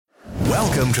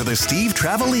Welcome to the Steve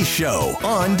Trevelise Show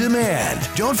on demand.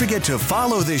 Don't forget to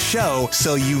follow this show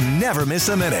so you never miss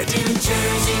a minute. New Jersey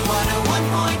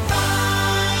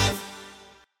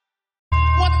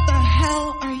 101.5. What the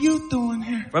hell are you doing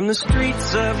here? From the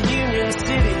streets of Union City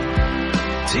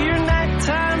to your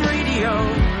nighttime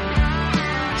radio,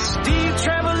 Steve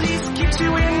Trevelise keeps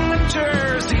you in the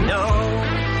Jersey know.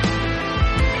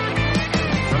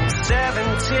 From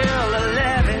 7 till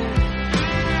 11,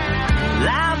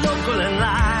 live, local, and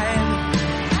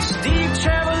live. Steve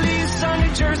Trevelise on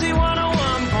New Jersey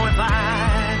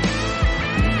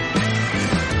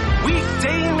 101.5.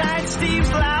 Weekday night,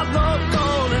 Steve's live,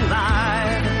 local, and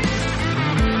live.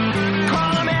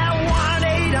 Call him at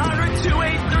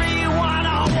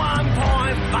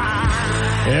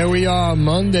 1-800-283-101.5. There we are,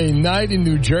 Monday night in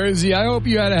New Jersey. I hope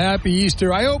you had a happy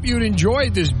Easter. I hope you'd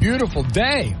enjoyed this beautiful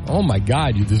day. Oh, my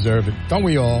God, you deserve it. Don't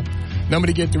we all? Number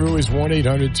to get through is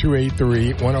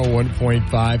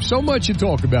 1-800-283-101.5. So much to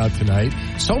talk about tonight.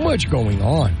 So much going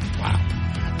on.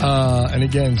 Wow. And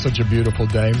again, such a beautiful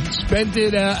day. Spent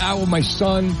it out with my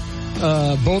son,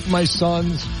 both my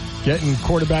sons, getting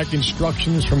quarterback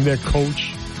instructions from their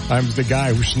coach. I was the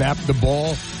guy who snapped the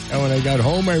ball. And when I got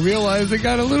home, I realized I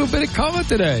got a little bit of color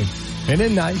today. Isn't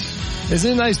it nice?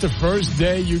 Isn't it nice the first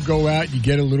day you go out, you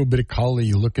get a little bit of color,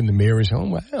 you look in the mirror and say, oh,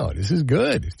 wow, this is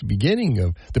good. It's the beginning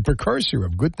of the precursor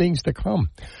of good things to come.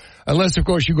 Unless, of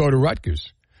course, you go to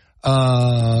Rutgers.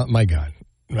 My God.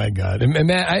 And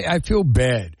man, I feel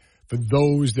bad for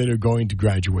those that are going to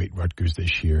graduate Rutgers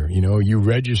this year. You know, you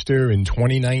register in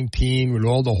 2019 with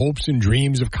all the hopes and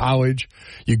dreams of college.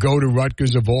 You go to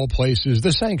Rutgers, of all places,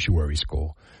 the sanctuary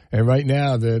school. And right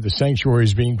now, the sanctuary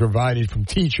is being provided from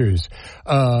teachers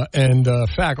and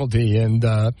faculty and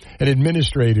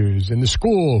administrators and the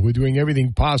school who are doing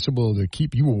everything possible to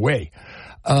keep you away.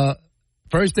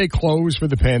 First, they closed for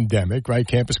the pandemic, right?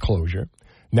 Campus closure.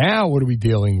 Now, what are we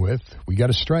dealing with? We got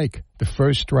a strike, the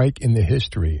first strike in the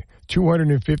history.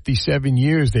 257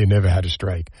 years they've never had a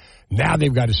strike. Now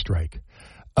they've got a strike.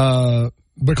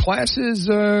 But classes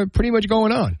are pretty much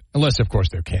going on, unless, of course,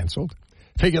 they're canceled.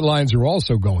 Picket lines are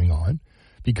also going on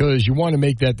because you want to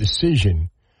make that decision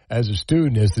as a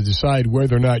student as to decide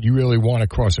whether or not you really want to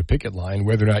cross a picket line,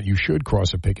 whether or not you should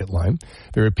cross a picket line.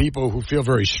 There are people who feel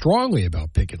very strongly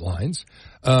about picket lines,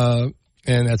 and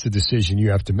that's a decision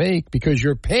you have to make because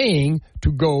you're paying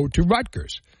to go to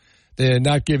Rutgers. They're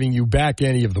not giving you back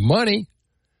any of the money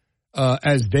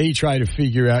as they try to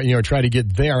figure out, try to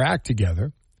get their act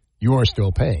together. You are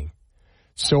still paying.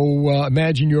 So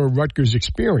imagine your Rutgers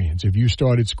experience if you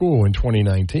started school in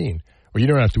 2019. Well, you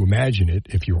don't have to imagine it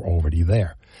if you're already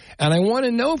there. And I want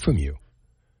to know from you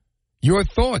your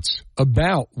thoughts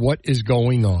about what is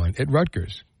going on at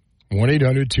Rutgers.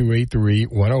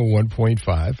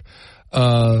 1-800-283-101.5.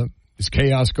 There's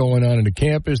chaos going on the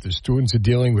campus. The students are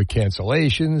dealing with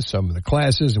cancellations. Some of the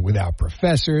classes are without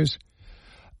professors.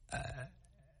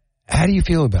 How do you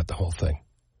feel about the whole thing?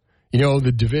 You know,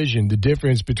 the division, the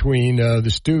difference between the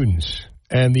students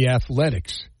and the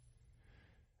athletics.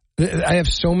 I have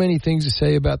so many things to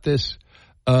say about this.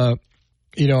 Why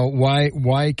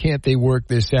can't they work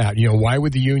this out? Why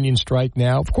would the union strike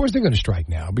now? Of course they're going to strike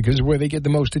now because of where they get the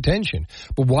most attention.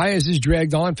 But why is this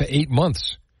dragged on for 8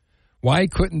 months? Why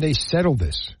couldn't they settle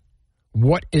this?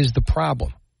 What is the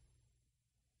problem?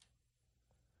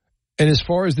 And as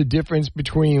far as the difference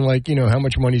between, how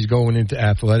much money's going into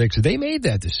athletics, they made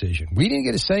that decision. We didn't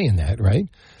get a say in that, right?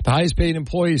 The highest paid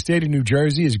employee in the state of New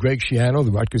Jersey is Greg Schiano,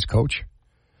 the Rutgers coach.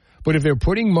 But if they're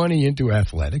putting money into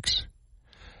athletics,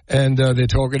 and they're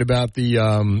talking about the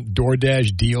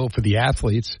DoorDash deal for the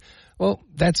athletes, well,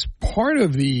 that's part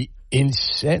of the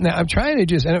incentive. Now, I'm trying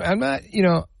to I'm not,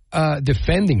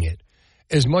 defending it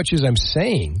as much as I'm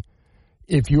saying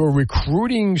if you're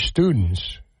recruiting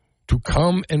students to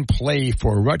come and play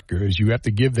for Rutgers, you have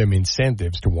to give them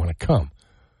incentives to want to come.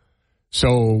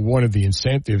 So one of the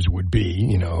incentives would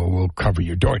be, we'll cover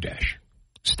your DoorDash.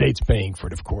 State's paying for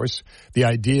it, of course. The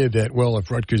idea that, well,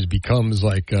 if Rutgers becomes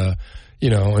a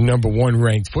number one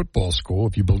ranked football school,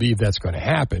 if you believe that's going to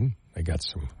happen, I got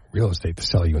some real estate to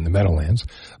sell you in the Meadowlands.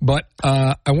 But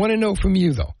I want to know from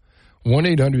you, though.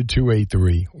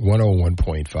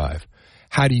 1-800-283-101.5.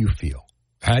 How do you feel?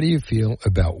 How do you feel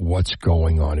about what's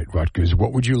going on at Rutgers?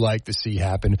 What would you like to see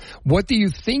happen? What do you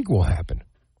think will happen?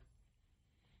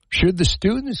 Should the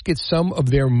students get some of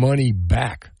their money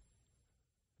back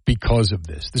because of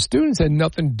this? The students had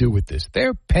nothing to do with this.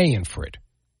 They're paying for it.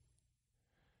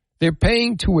 They're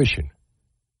paying tuition.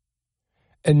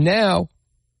 And now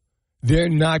they're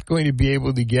not going to be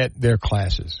able to get their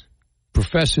classes.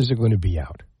 Professors are going to be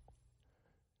out.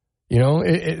 You know,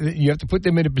 you have to put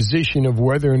them in a position of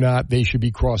whether or not they should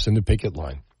be crossing the picket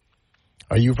line.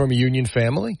 Are you from a union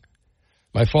family?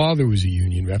 My father was a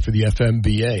union rep for the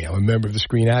FMBA. I'm a member of the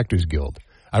Screen Actors Guild.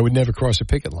 I would never cross a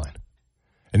picket line.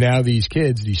 And now these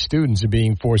kids, these students, are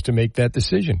being forced to make that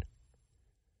decision.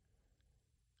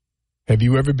 Have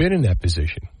you ever been in that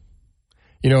position?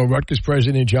 You know, Rutgers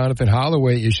President Jonathan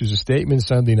Holloway issues a statement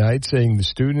Sunday night saying the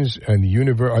students and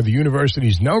are the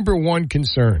university's number one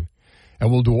concern,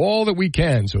 and we'll do all that we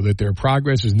can so that their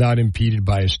progress is not impeded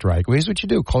by a strike. Well, here's what you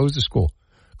do. Close the school.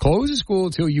 Close the school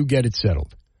until you get it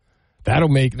settled. That'll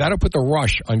put the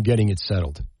rush on getting it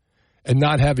settled and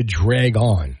not have it drag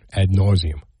on ad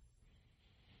nauseum.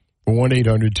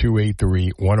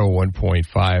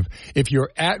 1-800-283-101.5. If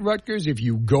you're at Rutgers, if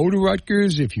you go to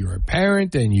Rutgers, if you're a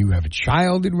parent and you have a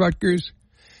child at Rutgers,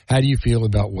 how do you feel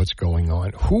about what's going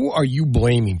on? Who are you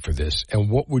blaming for this, and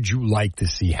what would you like to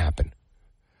see happen?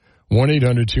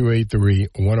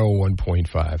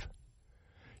 1-800-283-101.5.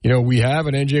 You know, we have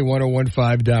at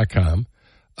NJ1015.com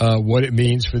what it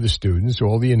means for the students,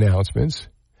 all the announcements.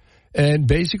 And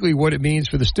basically what it means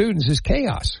for the students is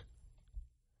chaos.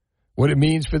 What it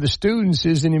means for the students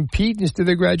is an impedance to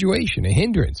their graduation, a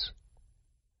hindrance.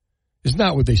 It's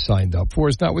not what they signed up for.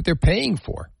 It's not what they're paying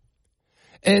for.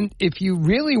 And if you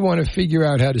really want to figure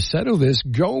out how to settle this,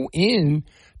 go in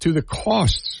to the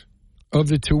costs of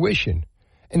the tuition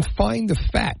and find the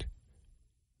fat.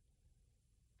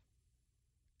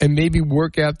 And maybe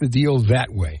work out the deal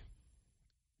that way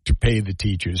to pay the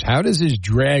teachers. How does this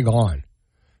drag on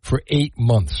for 8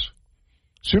 months?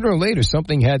 Sooner or later,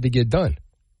 something had to get done.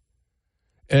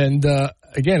 And,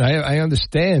 again, I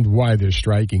understand why they're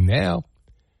striking now.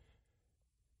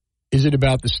 Is it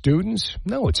about the students?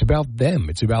 No, it's about them.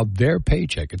 It's about their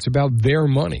paycheck. It's about their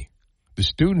money. The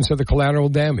students are the collateral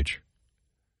damage.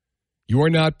 You're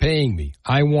not paying me.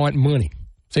 I want money.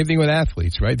 Same thing with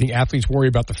athletes, right? The athletes worry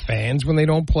about the fans when they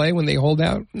don't play, when they hold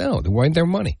out? No, they want their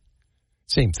money.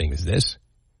 Same thing as this.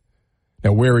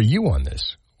 Now, where are you on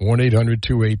this?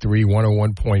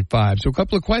 1-800-283-101.5. So a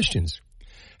couple of questions.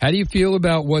 How do you feel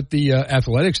about what the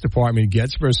athletics department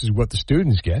gets versus what the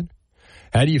students get?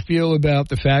 How do you feel about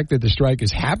the fact that the strike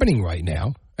is happening right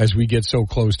now as we get so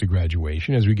close to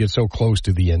graduation, as we get so close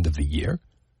to the end of the year?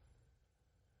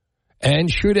 And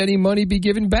should any money be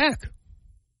given back?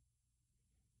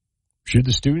 Should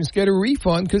the students get a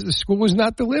refund because the school is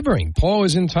not delivering? Paul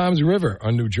is in Toms River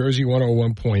on New Jersey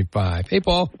 101.5. Hey,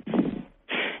 Paul.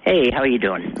 Hey, how are you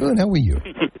doing? Good, how are you?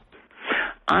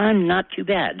 I'm not too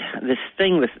bad. This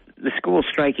thing with the school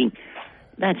striking,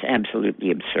 that's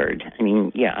absolutely absurd. I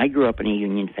mean, yeah, I grew up in a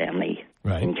union family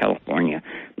in California.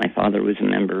 My father was a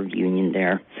member of the union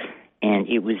there, and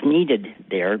it was needed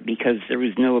there because there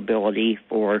was no ability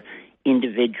for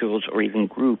individuals or even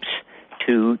groups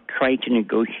to try to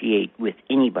negotiate with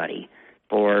anybody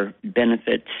for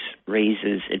benefits,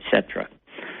 raises, etc.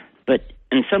 But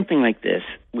in something like this,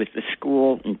 with the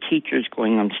school and teachers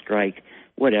going on strike,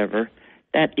 whatever,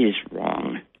 that is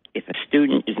wrong. If a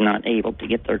student is not able to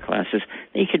get their classes,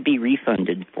 they could be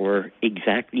refunded for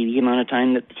exactly the amount of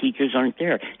time that the teachers aren't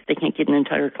there. If they can't get an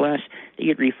entire class, they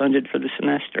get refunded for the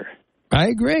semester. I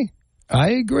agree.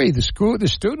 The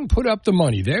student put up the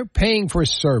money. They're paying for a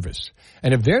service.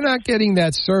 And if they're not getting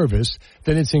that service,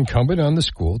 then it's incumbent on the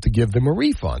school to give them a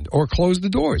refund or close the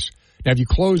doors. Now, if you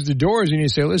close the doors and you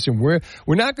say, listen, we're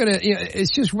not going to, it's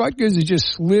just Rutgers is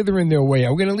just slithering their way.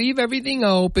 Are we going to leave everything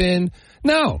open?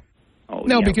 No.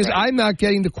 Because I'm not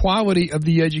getting the quality of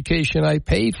the education I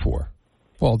paid for.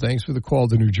 Paul, thanks for the call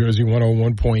to New Jersey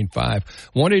 101.5.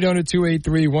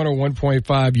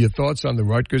 1-800-283-101.5. Your thoughts on the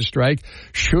Rutgers strike?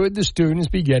 Should the students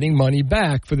be getting money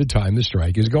back for the time the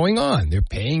strike is going on? They're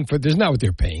paying for, this is not what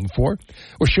they're paying for.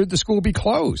 Or should the school be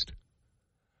closed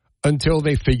until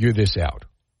they figure this out?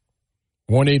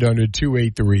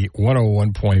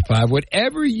 1-800-283-101.5.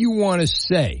 Whatever you want to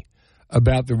say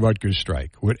about the Rutgers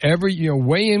strike, whatever,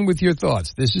 weigh in with your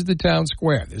thoughts. This is the town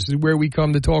square. This is where we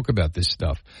come to talk about this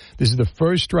stuff. This is the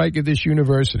first strike at this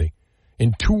university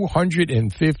in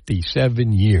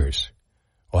 257 years.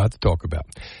 We'll have to talk about.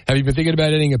 Have you been thinking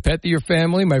about adding a pet to your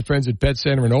family? My friends at Pet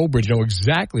Center in Old Bridge know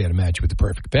exactly how to match with the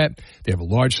perfect pet. They have a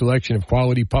large selection of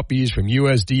quality puppies from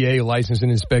USDA licensed and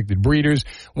inspected breeders.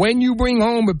 When you bring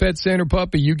home a Pet Center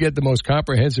puppy, you get the most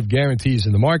comprehensive guarantees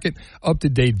in the market,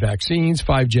 up-to-date vaccines,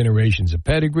 5 generations of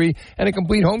pedigree, and a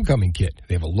complete homecoming kit.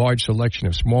 They have a large selection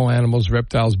of small animals,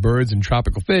 reptiles, birds, and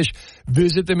tropical fish.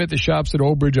 Visit them at the shops at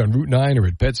Old Bridge on Route 9 or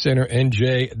at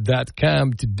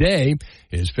PetCenterNJ.com. Today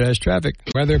is Fast Traffic.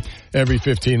 weather every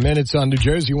 15 minutes on New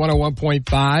Jersey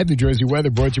 101.5. New Jersey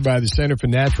weather brought to you by the Center for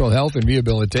Natural Health and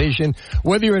Rehabilitation.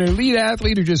 Whether you're an elite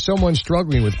athlete or just someone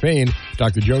struggling with pain,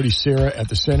 Dr. Jody Serra at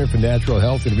the Center for Natural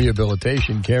Health and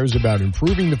Rehabilitation cares about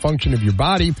improving the function of your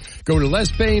body. Go to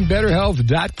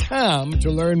lesspainbetterhealth.com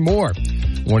to learn more.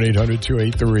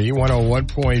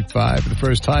 1-800-283-101.5 for the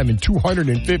first time in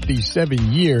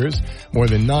 257 years. More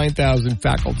than 9,000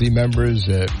 faculty members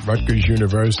at Rutgers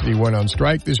University went on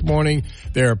strike this morning.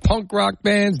 There are punk rock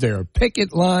bands. There are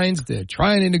picket lines. They're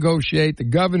trying to negotiate. The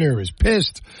governor is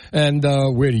pissed. And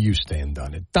where do you stand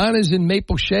on it? Donna's in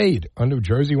Maple Shade on New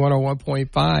Jersey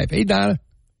 101.5. Hey, Donna.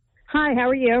 Hi, how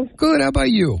are you? Good. How about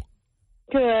you?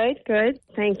 Good.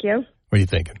 Thank you. What are you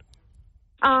thinking?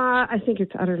 I think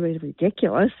it's utterly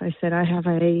ridiculous. I said I have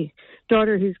a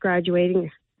daughter who's graduating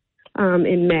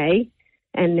in May,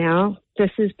 and now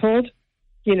this is pulled.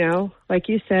 You know, like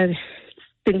you said,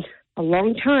 it's been a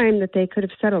long time that they could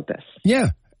have settled this.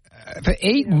 Yeah. For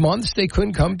 8 months, they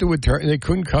couldn't come to they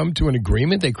couldn't come to an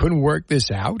agreement. They couldn't work this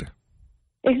out.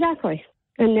 Exactly.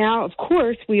 And now, of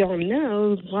course, we all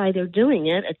know why they're doing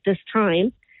it at this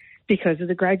time, because of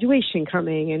the graduation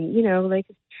coming, and you know, like.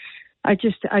 I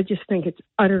just think it's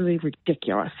utterly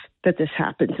ridiculous that this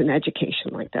happens in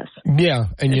education like this. Yeah,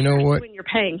 and you know what? When you're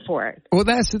paying for it. Well,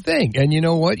 that's the thing. And you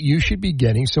know what? You should be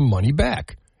getting some money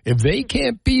back. If they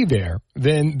can't be there,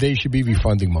 then they should be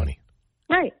refunding money.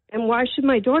 Right. And why should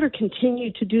my daughter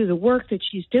continue to do the work that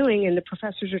she's doing and the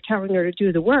professors are telling her to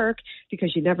do the work,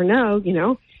 because you never know, you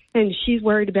know, and she's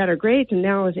worried about her grades. And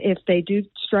now if they do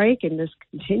strike and this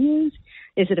continues,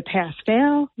 is it a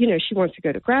pass-fail? You know, she wants to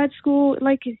go to grad school.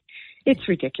 Like, it's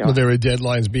ridiculous. Well, there are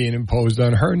deadlines being imposed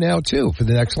on her now, too, for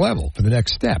the next level, for the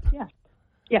next step. Yeah.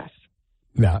 Yes.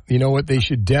 Now, you know what? They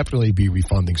should definitely be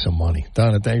refunding some money.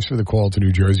 Donna, thanks for the call to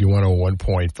New Jersey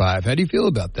 101.5. How do you feel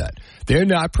about that? They're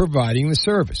not providing the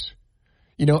service.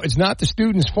 You know, it's not the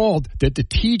students' fault that the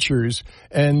teachers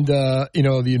and, you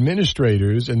know, the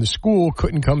administrators and the school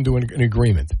couldn't come to an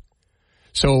agreement.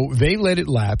 So they let it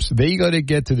lapse. They got to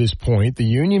get to this point. The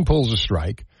union pulls a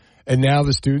strike, and now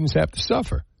the students have to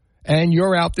suffer. And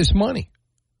you're out this money.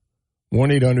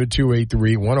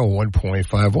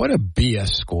 1-800-283-101.5. What a BS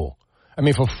school. I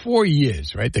mean, for 4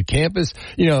 years, right? The campus,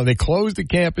 you know, they closed the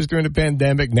campus during the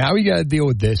pandemic. Now you got to deal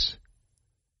with this.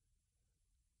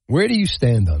 Where do you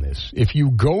stand on this? If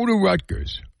you go to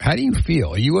Rutgers, how do you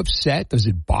feel? Are you upset? Does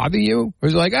it bother you? Or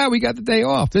is it like, we got the day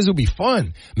off. This will be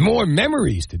fun. More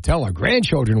memories to tell our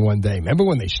grandchildren one day. Remember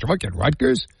when they struck at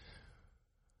Rutgers?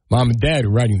 Mom and Dad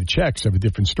are writing the checks have a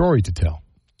different story to tell.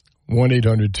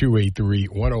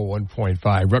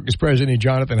 1-800-283-101.5. Rutgers President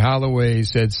Jonathan Holloway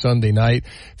said Sunday night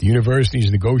the university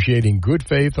is negotiating good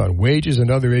faith on wages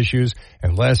and other issues,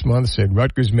 and last month said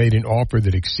Rutgers made an offer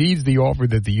that exceeds the offer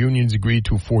that the unions agreed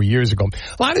to 4 years ago.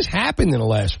 A lot has happened in the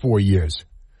last 4 years.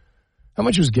 How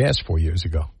much was gas 4 years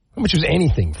ago? How much was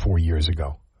anything 4 years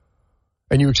ago?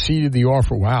 And you exceeded the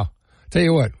offer. Wow. Tell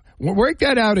you what, work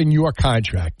that out in your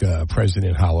contract,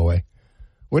 President Holloway.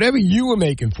 Whatever you were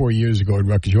making 4 years ago at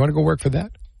Rutgers, you want to go work for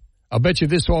that? I'll bet you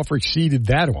this offer exceeded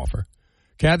that offer.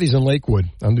 Kathy's in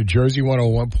Lakewood on New Jersey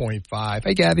 101.5.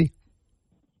 Hey, Kathy.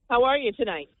 How are you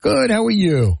tonight? Good. How are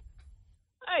you?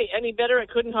 Hey, any better? I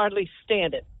couldn't hardly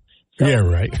stand it. So, yeah,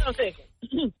 right. I'm thinking,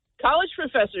 college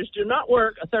professors do not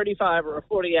work a 35 or a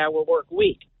 40-hour work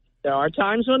week. There are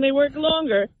times when they work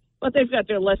longer, but they've got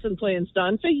their lesson plans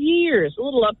done for years, a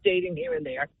little updating here and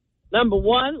there. Number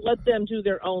one, let them do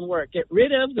their own work. Get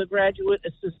rid of the graduate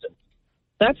assistants.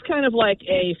 That's kind of like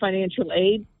a financial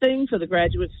aid thing for the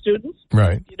graduate students.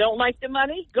 Right. If you don't like the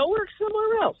money, go work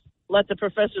somewhere else. Let the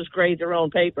professors grade their own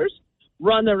papers,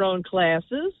 run their own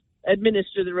classes,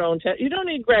 administer their own tests. You don't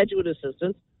need graduate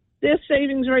assistants. There's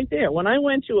savings right there. When I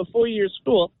went to a 4-year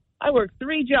school, I worked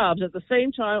 3 jobs at the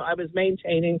same time I was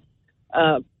maintaining,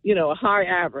 a high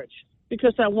average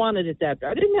because I wanted it that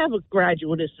bad. I didn't have a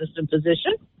graduate assistant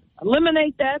position.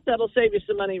 Eliminate that. That'll save you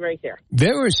some money right there.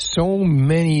 There are so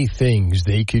many things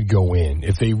they could go in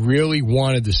if they really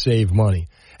wanted to save money.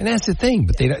 And that's the thing,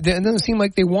 but it doesn't seem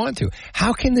like they want to.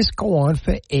 How can this go on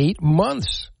for 8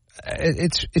 months?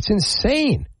 It's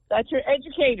insane. That's your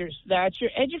educators.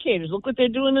 Look what they're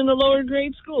doing in the lower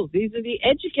grade schools. These are the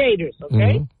educators,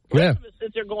 okay? Mm-hmm. Yeah.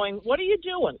 They're going, what are you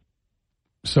doing?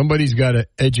 Somebody's got to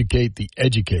educate the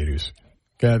educators.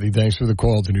 Kathy, thanks for the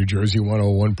call to New Jersey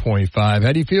 101.5.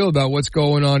 How do you feel about what's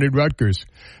going on at Rutgers?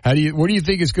 What do you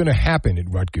think is going to happen at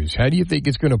Rutgers? How do you think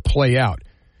it's going to play out?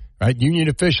 Right? Union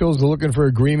officials are looking for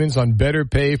agreements on better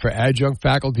pay for adjunct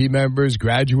faculty members,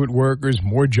 graduate workers,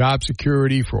 more job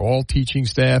security for all teaching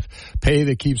staff, pay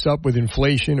that keeps up with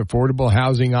inflation, affordable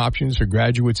housing options for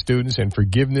graduate students, and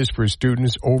forgiveness for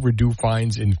students' overdue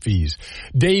fines and fees.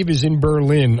 Dave is in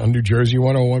Berlin on New Jersey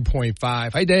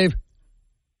 101.5. Hi, Dave.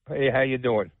 Hey, how you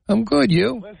doing? I'm good.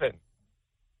 You? Listen,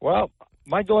 well,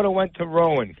 my daughter went to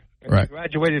Rowan. And right. She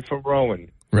graduated from Rowan.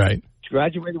 Right.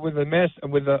 Graduated with a mass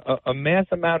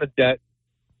amount of debt,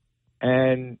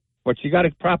 but she got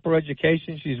a proper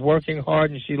education. She's working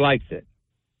hard and she likes it.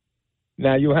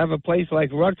 Now you have a place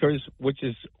like Rutgers, which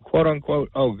is quote unquote,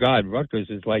 oh God, Rutgers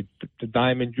is like the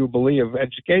diamond jubilee of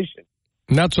education.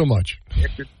 Not so much.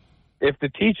 If the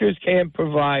teachers can't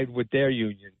provide with their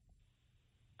union,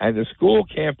 and the school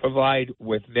can't provide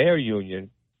with their union,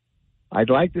 I'd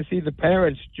like to see the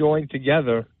parents join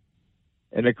together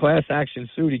in a class action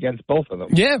suit against both of them.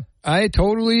 Yeah, I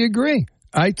totally agree.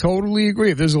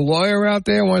 If there's a lawyer out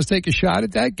there who wants to take a shot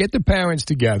at that, get the parents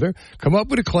together, come up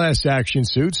with a class action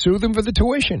suit, sue them for the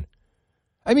tuition.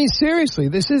 I mean, seriously,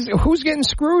 who's getting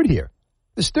screwed here?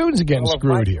 The students are getting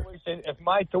screwed here. If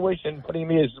my tuition, putting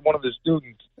me as one of the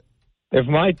students, if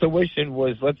my tuition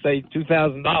was, let's say,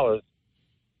 $2,000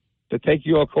 to take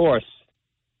your course,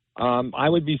 I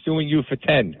would be suing you for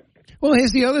 $10,000. Well,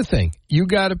 here's the other thing. You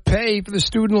got to pay for the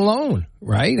student loan,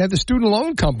 right? The student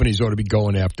loan companies ought to be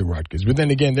going after Rutgers. But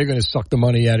then again, they're going to suck the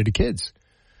money out of the kids.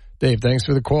 Dave, thanks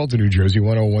for the call to New Jersey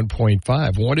 101.5.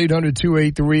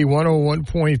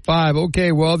 1-800-283-101.5.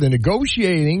 Okay, well, they're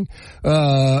negotiating,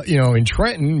 in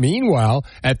Trenton. Meanwhile,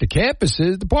 at the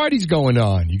campuses, the party's going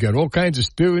on. You got all kinds of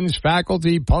students,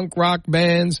 faculty, punk rock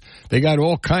bands. They got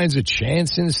all kinds of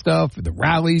chants and stuff. The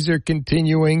rallies are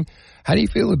continuing. How do you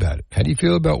feel about it? How do you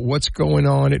feel about what's going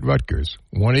on at Rutgers?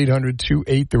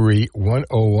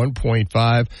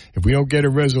 1-800-283-101.5. If we don't get a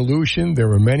resolution,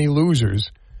 there are many losers.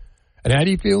 And how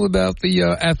do you feel about the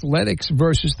athletics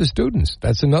versus the students?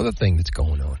 That's another thing that's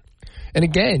going on. And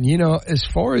again, as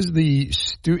far as the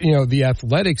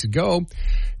athletics go,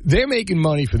 they're making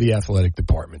money for the athletic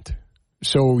department.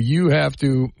 So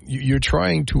you're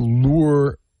trying to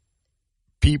lure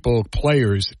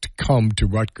players to come to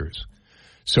Rutgers.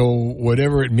 So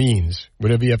whatever it means,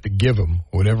 whatever you have to give them,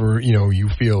 whatever, you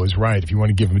feel is right, if you want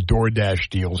to give them DoorDash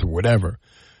deals or whatever,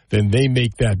 then they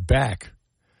make that back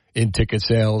in ticket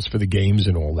sales for the games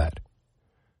and all that.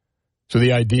 So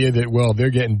the idea that, well,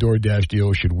 they're getting DoorDash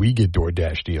deals, should we get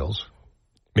DoorDash deals?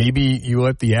 Maybe you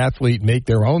let the athlete make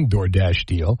their own DoorDash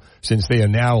deal, since they are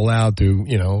now allowed to,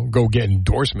 go get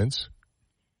endorsements.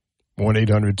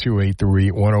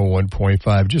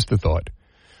 1-800-283-101.5. Just a thought.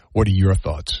 What are your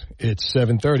thoughts? It's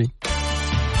 7:30.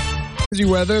 Busy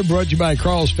weather brought to you by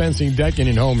Carl's Fencing, Decking,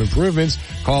 and Home Improvements.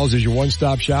 Carl's is your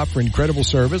one-stop shop for incredible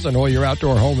service on all your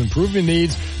outdoor home improvement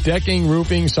needs. Decking,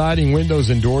 roofing, siding, windows,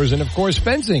 and doors, and, of course,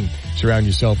 fencing. Surround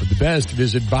yourself with the best.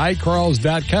 Visit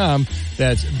buycarls.com.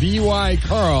 That's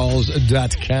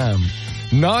bycarls.com.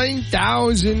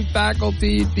 9,000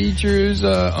 faculty teachers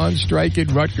on strike at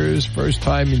Rutgers. First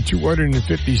time in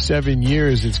 257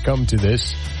 years it's come to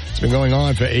this. It's been going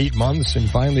on for 8 months, and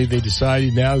finally they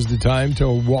decided now's the time to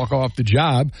walk off the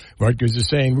job. Rutgers is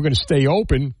saying we're going to stay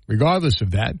open regardless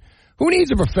of that. Who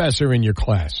needs a professor in your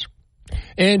class?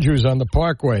 Andrew's on the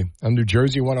Parkway on New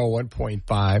Jersey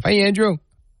 101.5. Hey, Andrew.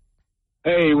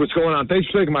 Hey, what's going on? Thanks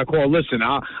for taking my call. Listen,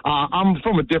 I'm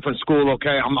from a different school,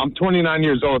 okay? I'm 29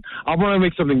 years old. I want to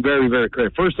make something very, very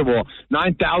clear. First of all,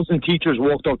 9,000 teachers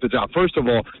walked off the job. First of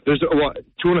all, there's,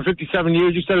 257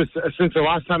 years, you said, since the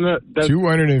last time that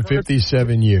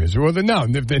 257 years. Well, that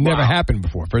never happened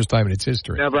before. First time in its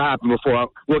history. Never happened before.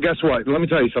 Well, guess what? Let me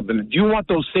tell you something. Do you want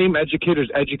those same educators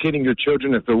educating your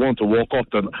children if they're willing to walk off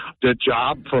the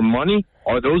job for money?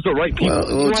 Are those the right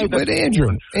people? But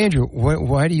Andrew,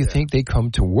 why do you think they come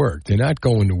to work? They're not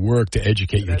going to work to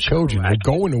educate your children. They're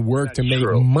going to work to make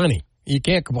money. You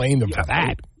can't blame them for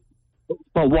that.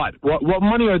 But what? What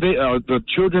money are the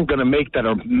children going to make that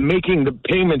are making the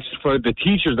payments for the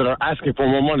teachers that are asking for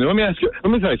more money? Let me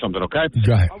tell you something, okay?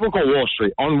 Go ahead. I work on Wall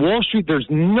Street. On Wall Street, there's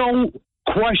no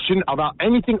question about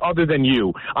anything other than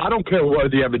you. I don't care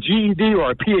whether you have a GED or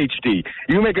a PhD.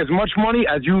 You make as much money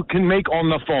as you can make on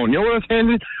the phone. You know what I was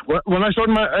handed when I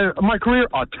started my career?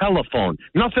 A telephone.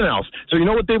 Nothing else. So you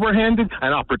know what they were handed?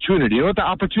 An opportunity. You know what the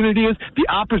opportunity is? The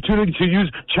opportunity to use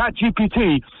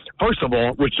ChatGPT, first of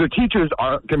all, which the teachers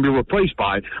can be replaced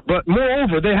by, but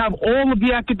moreover, they have all of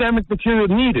the academic material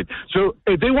needed. So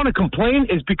if they want to complain,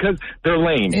 it's because they're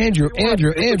lame. Andrew,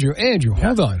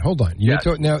 hold on.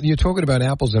 Now, you're talking about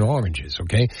apples and oranges,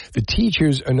 okay? The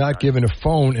teachers are not given a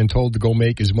phone and told to go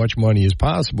make as much money as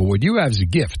possible. What you have is a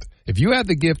gift. If you have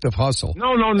the gift of hustle,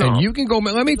 no, and you can go.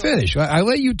 Let me finish. I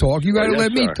let you talk. You got to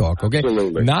let me talk. Okay.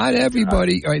 Absolutely. Not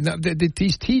everybody. Right,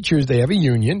 these teachers, they have a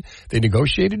union. They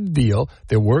negotiated a deal.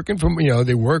 They're working from.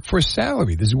 They work for a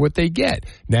salary. This is what they get.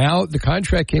 Now the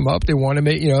contract came up. They want to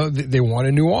make. They want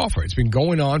a new offer. It's been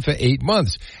going on for 8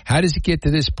 months. How does it get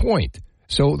to this point?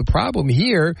 So the problem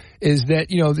here is that,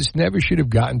 this never should have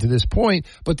gotten to this point.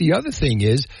 But the other thing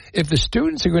is, if the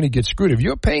students are going to get screwed, if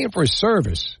you're paying for a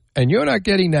service and you're not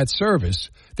getting that service,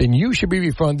 then you should be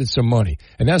refunded some money.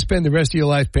 And not spend the rest of your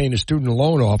life paying a student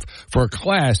loan off for a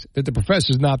class that the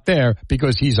professor's not there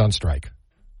because he's on strike.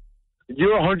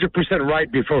 You're 100% right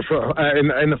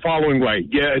in the following way.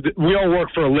 Yeah, we all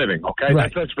work for a living, okay?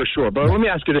 Right. That's for sure. But let me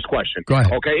ask you this question. Go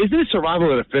ahead. Okay, is it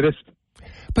survival of the fittest?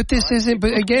 But this isn't.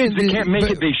 But again, they can't make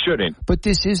it. They shouldn't. But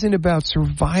this isn't about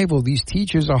survival. These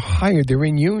teachers are hired. They're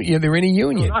in union. They're in a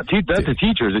union. No, that's the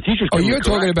teachers. The teachers. Oh, you're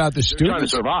talking about the students. They're trying to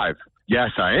survive.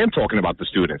 Yes, I am talking about the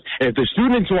students. If the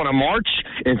students want to march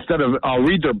instead of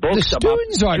read their books, the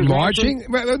students aren't marching.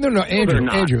 No,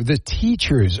 Andrew. The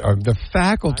teachers are. The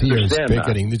faculty is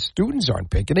picketing. The students aren't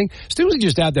picketing. Students are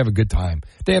just out to have a good time.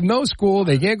 They have no school.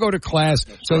 They can't go to class,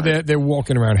 so they're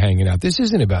walking around hanging out. This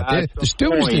isn't about that. The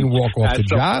students didn't walk off the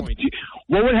job.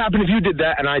 What would happen if you did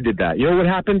that and I did that? You know what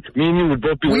happened? Me and you would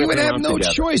both be. We would have no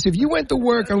choice. If you went to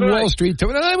work on Wall Street.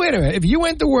 Wait a minute. If you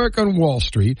went to work on Wall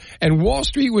Street and Wall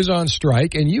Street was on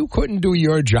strike and you couldn't do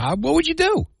your job, what would you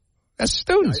do? As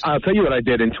students. I'll tell you what I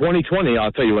did. In 2020,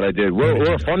 I'll tell you what I did. We're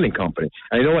a funding company.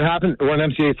 And you know what happened? We're an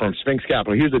MCA firm, Sphinx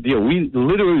Capital. Here's the deal. We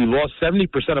literally lost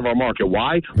 70% of our market.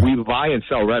 Why? Right. We buy and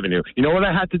sell revenue. You know what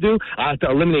I had to do? I had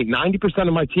to eliminate 90%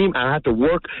 of my team. I had to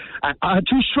work. I had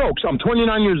 2 strokes. I'm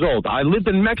 29 years old. I lived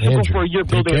in Mexico Andrew, for a year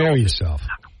building. Take care of yourself.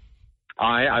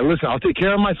 Listen, I'll take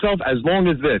care of myself as long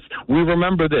as this. We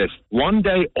remember this. One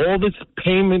day, all this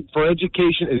payment for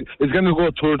education is going to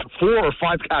go towards 4 or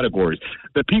 5 categories.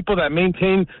 The people that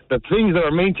maintain the things that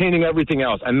are maintaining everything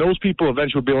else. And those people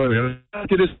eventually will be able to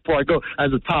do this before I go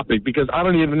as a topic, because I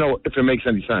don't even know if it makes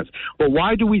any sense. But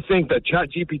why do we think that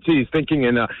ChatGPT is thinking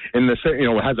in the it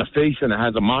has a face and it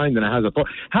has a mind and it has a thought?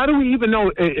 How do we even know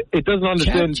it doesn't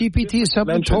understand? ChatGPT is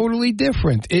something totally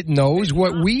different. It knows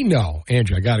what we know.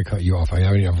 Andrew, I got to cut you off. I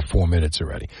already have 4 minutes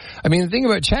already. I mean, the thing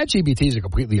about ChatGPT is a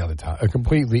completely other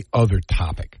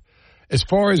topic. As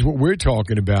far as what we're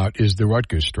talking about is the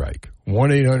Rutgers strike.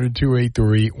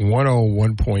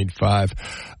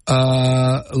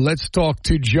 1-800-283-101.5. Let's talk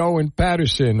to Joe in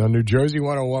Patterson on New Jersey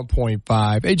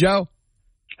 101.5. Hey, Joe.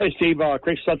 Hey, Steve.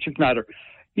 Great subject matter.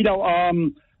 I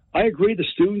agree. The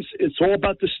students. It's all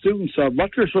about the students.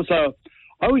 Rutgers was I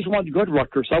always wanted to go to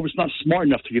Rutgers. I was not smart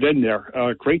enough to get in there.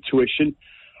 Great tuition.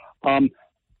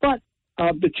 But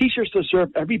the teachers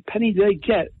deserve every penny they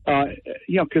get,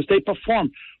 because they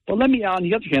perform. But on the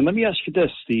other hand, let me ask you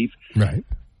this, Steve. Right.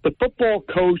 The football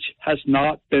coach has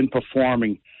not been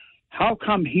performing. How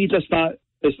come he is not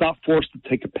forced to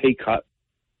take a pay cut?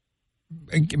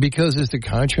 Because it's the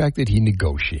contract that he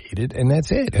negotiated, and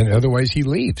that's it. And otherwise, he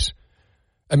leaves.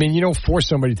 I mean, you don't force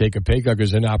somebody to take a pay cut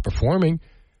because they're not performing.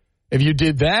 If you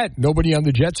did that, nobody on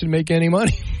the Jets would make any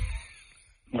money.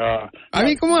 I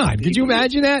mean, come on. Could you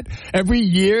imagine that? Every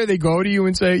year they go to you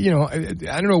and say,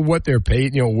 I don't know what their pay,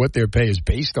 what their pay is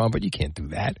based on, but you can't do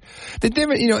that. The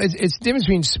difference, it's the difference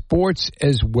between sports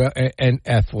as well and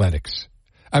athletics.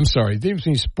 I'm sorry, the difference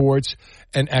between sports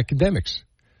and academics.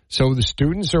 So the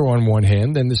students are on one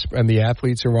hand, and the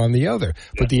athletes are on the other.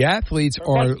 But the athletes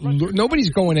are nobody's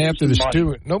going after the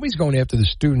student. Nobody's going after the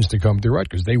students to come to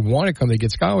Rutgers. They want to come. They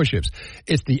get scholarships.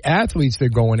 It's the athletes they're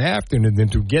going after, and then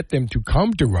to get them to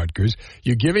come to Rutgers,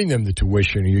 you're giving them the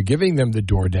tuition, or you're giving them the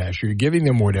DoorDash, or you're giving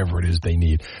them whatever it is they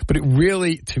need. But it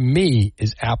really, to me,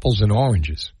 is apples and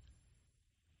oranges.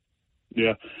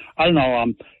 Yeah, I don't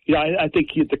know. I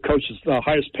think the coach is the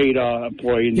highest paid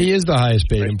employee. He is the highest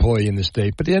paid employee in the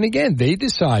state. But then again, they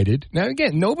decided. Now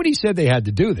again, nobody said they had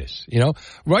to do this.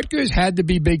 Rutgers had to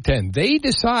be Big Ten. They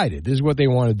decided this is what they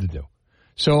wanted to do.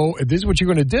 So if this is what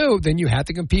you're going to do, then you have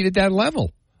to compete at that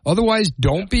level. Otherwise,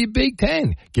 don't be Big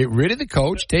Ten. Get rid of the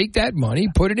coach, take that money,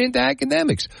 put it into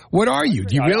academics. What are you?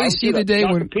 Do you really see the day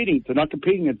when they're not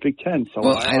competing at Big Ten? So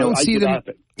well, I don't see them.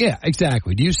 Yeah,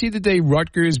 exactly. Do you see the day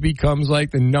Rutgers becomes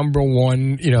like the number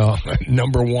one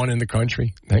in the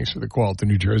country? Thanks for the call to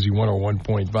New Jersey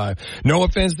 101.5. No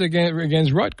offense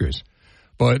against Rutgers,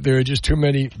 but there are just too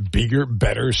many bigger,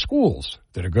 better schools.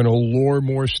 that are going to lure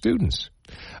more students.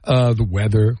 The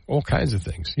weather, all kinds of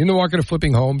things. In the market of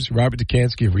flipping homes, Robert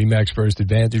Dukansky of RE/MAX First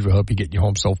Advantage will help you get your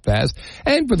home sold fast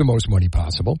and for the most money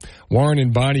possible. Warren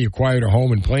and Bonnie acquired a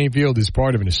home in Plainfield as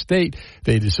part of an estate.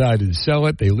 They decided to sell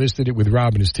it. They listed it with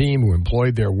Rob and his team, who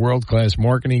employed their world-class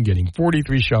marketing, getting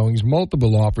 43 showings,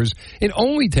 multiple offers in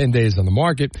only 10 days on the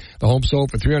market. The home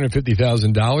sold for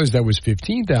 $350,000. That was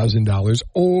 $15,000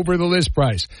 over the list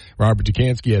price. Robert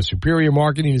Dukansky has superior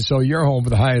marketing to sell your home for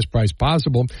the highest price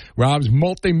possible. Rob's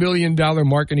multi-million-dollar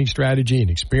marketing strategy and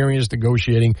experience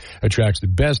negotiating attracts the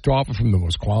best offer from the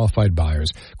most qualified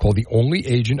buyers. Call the only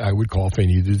agent I would call if I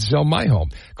needed to sell my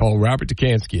home. Call Robert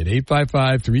Dukansky at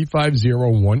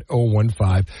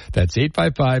 855-350-1015. That's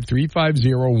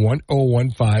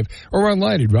 855-350-1015. Or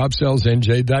online at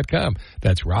robsellsnj.com.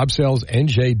 That's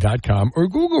robsellsnj.com. Or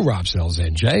Google Rob Sells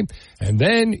NJ. And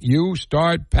then you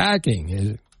start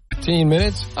packing. 15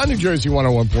 minutes on New Jersey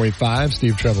 101.5.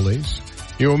 Steve Trevelise.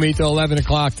 You will meet till 11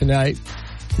 o'clock tonight.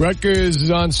 Rutgers is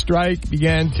on strike,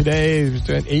 began today. It was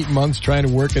 8 months trying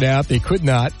to work it out. They could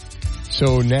not.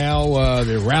 So now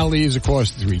there are rallies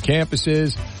across the 3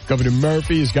 campuses. Governor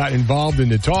Murphy has gotten involved in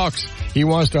the talks. He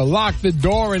wants to lock the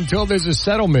door until there's a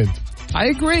settlement. I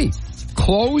agree.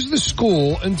 Close the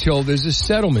school until there's a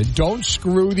settlement. Don't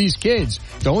screw these kids.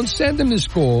 Don't send them to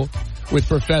school with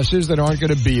professors that aren't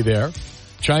going to be there,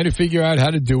 trying to figure out how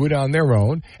to do it on their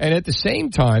own. And at the same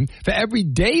time, for every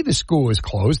day the school is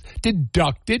closed,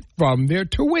 deduct it from their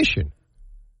tuition.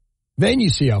 Then you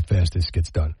see how fast this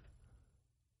gets done.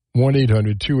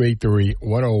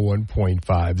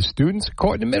 1-800-283-101.5. The students are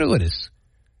caught in the middle of this.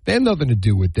 They have nothing to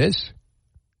do with this.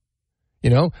 You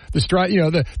know, the strike,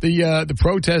 the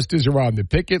protesters are on the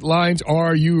picket lines.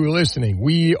 Are you listening?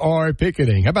 We are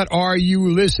picketing. How about, are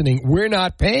you listening? We're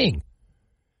not paying.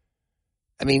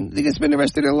 I mean, they could spend the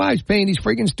rest of their lives paying these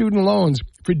freaking student loans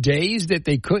for days that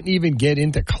they couldn't even get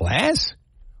into class?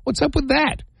 What's up with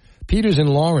that? Peter's in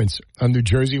Lawrence on New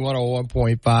Jersey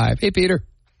 101.5. Hey, Peter.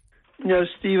 Yeah,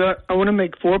 Steve, I want to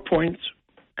make 4 points,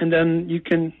 and then you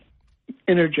can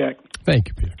interject. Thank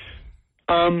you, Peter.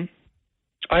 I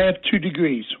have 2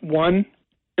 degrees, one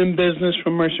in business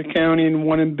from Mercer County and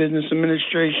one in business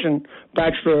administration,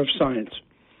 Bachelor of Science.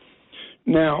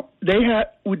 Now,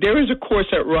 there is a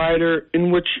course at Rider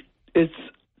in which it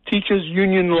teaches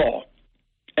union law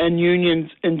and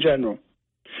unions in general.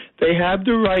 They have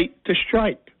the right to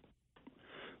strike,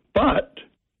 but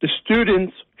the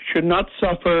students should not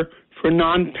suffer for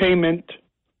non-payment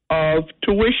of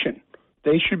tuition.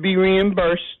 They should be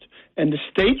reimbursed, and the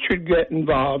state should get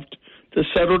involved to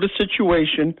settle the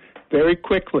situation very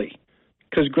quickly,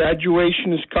 because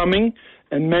graduation is coming,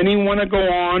 and many want to go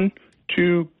on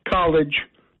to college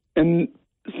and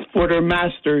for their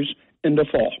masters in the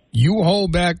fall. You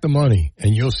hold back the money,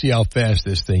 and you'll see how fast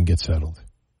this thing gets settled.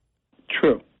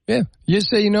 True. Yeah. You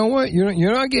say, you know what?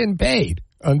 You're not getting paid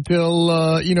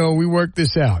until, we work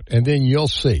this out, and then you'll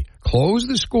see. Close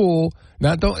the school.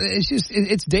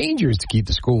 It's dangerous to keep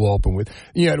the school open with,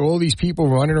 all these people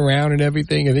running around and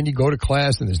everything, and then you go to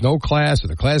class, and there's no class, or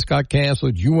the class got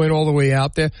canceled. You went all the way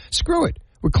out there. Screw it.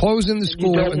 We're closing the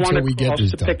school until we get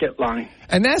this done. Picket line.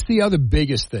 And that's the other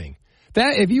biggest thing.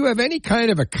 That if you have any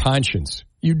kind of a conscience,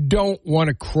 you don't want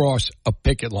to cross a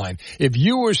picket line. If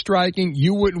you were striking,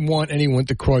 you wouldn't want anyone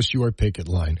to cross your picket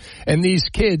line. And these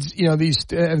kids, these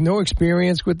have no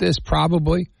experience with this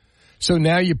probably. So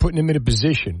now you're putting them in a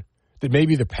position that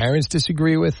maybe the parents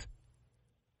disagree with.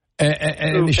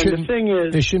 And they shouldn't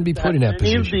be put in that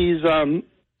position. Many of these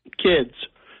kids,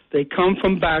 they come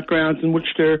from backgrounds in which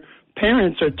their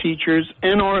parents are teachers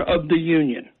and are of the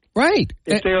union. Right.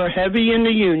 If they are heavy in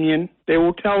the union, they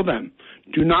will tell them,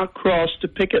 do not cross the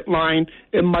picket line.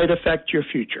 It might affect your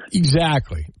future.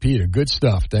 Exactly. Peter, good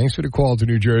stuff. Thanks for the call to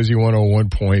New Jersey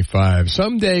 101.5.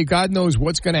 Someday, God knows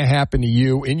what's going to happen to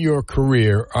you in your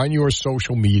career, on your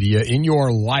social media, in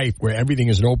your life where everything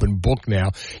is an open book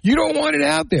now. You don't want it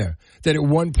out there that at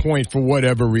one point, for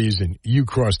whatever reason, you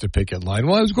crossed the picket line.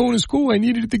 Well, I was going to school. I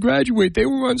needed it to graduate. They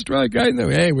were on strike. I know.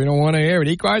 Hey, we don't want to hear it.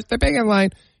 He crossed the picket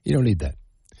line. You don't need that.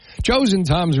 Joe's in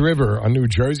Tom's River on New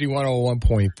Jersey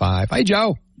 101.5. Hi,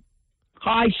 Joe.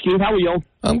 Hi, Steve. How are you?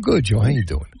 I'm good, Joe. How you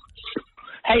doing?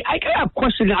 Hey, I got a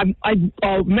question. I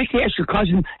meant to ask your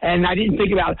cousin, and I didn't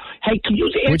think about it. Hey, can you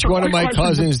answer which one of my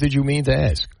cousins did you mean to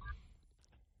ask?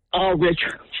 Rich.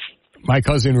 My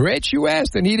cousin Rich, you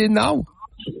asked, and he didn't know?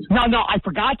 No, I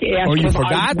forgot to ask. Oh, you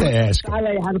forgot to ask him. I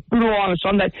had a funeral on a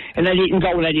Sunday, and I didn't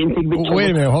go, and I didn't think.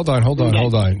 Wait a minute. Hold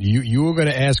on. You were going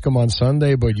to ask him on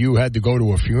Sunday, but you had to go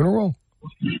to a funeral?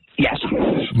 Yes.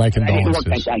 My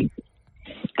condolences.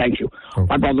 Thank you. Okay.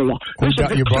 My brother-in-law.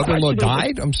 Your brother-in-law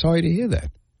died? I'm sorry to hear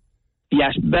that.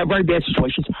 Yes, very bad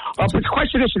situations. But the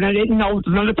question is, and I didn't know,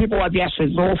 none of the people I've asked, the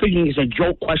whole thing is a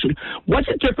joke question. What's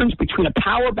the difference between a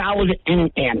power ballad and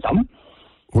an anthem?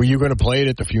 Were you going to play it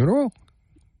at the funeral?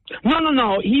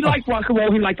 No. He liked rock and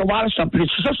roll. He liked a lot of stuff, but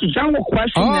it's just a general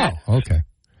question. Okay.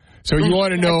 So you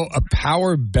want to know a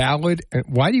power ballad?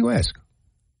 Why do you ask?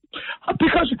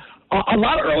 Because a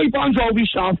lot of early Bon Jovi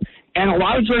stuff and a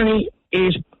lot of Journey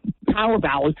is power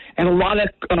ballad, and a lot of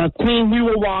Queen, We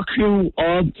Will Rock You,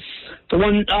 the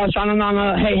one, Sana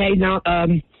Nana, Hey Hey, now.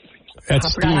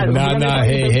 That's Steve, Na,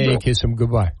 Hey Hey, Kiss Him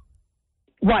Goodbye.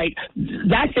 Right.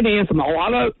 That's an anthem.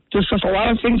 There's just a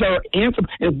lot of things that are anthem,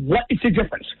 and what is the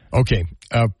difference? Okay.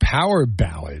 A power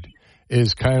ballad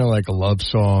is kind of like a love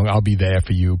song. I'll be there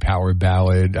for you, power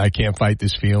ballad. I can't fight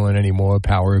this feeling anymore,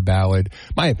 power ballad.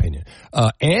 My opinion.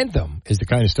 Anthem is the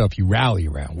kind of stuff you rally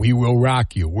around. We will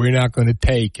rock you. We're not going to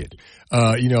take it.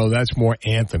 That's more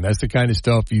anthem. That's the kind of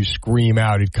stuff you scream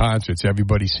out at concerts.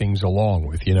 Everybody sings along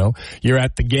with, You're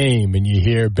at the game and you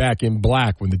hear Back in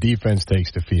Black when the defense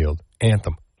takes the field.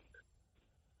 Anthem.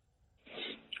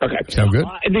 Okay. Sound good?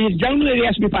 The gentleman that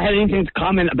asked me if I had anything to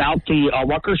comment about the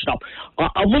Rutgers stuff.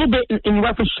 A little bit in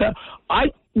reference to,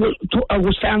 I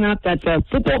was found out that the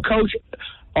football coach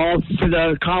for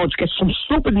the college gets some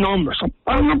stupid numbers.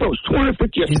 I don't remember, it was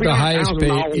 $250,000 or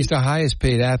 $300,000. He's the highest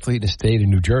paid athlete in the state of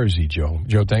New Jersey, Joe.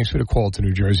 Joe, thanks for the call to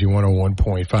New Jersey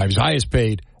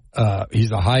 101.5. He's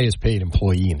the highest paid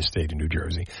employee in the state of New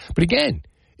Jersey. But again,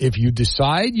 if you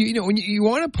decide, when you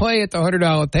want to play at the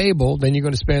 $100 table, then you're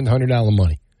going to spend $100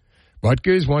 money.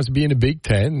 Rutgers wants to be in the Big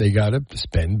Ten. They got to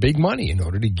spend big money in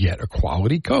order to get a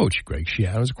quality coach. Greg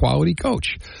Schiano's a quality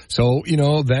coach. So,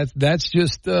 that's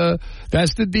just,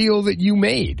 that's the deal that you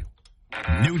made.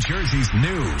 New Jersey's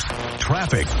news,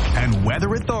 traffic, and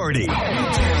weather authority.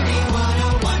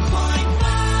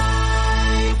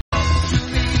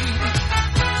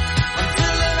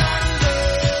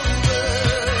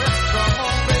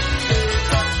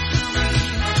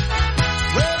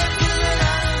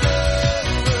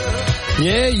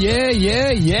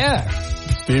 Yeah.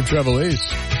 Steve Trevelise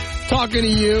talking to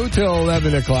you till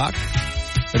 11 o'clock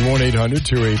at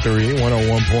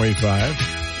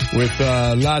 1-800-283-101.5 with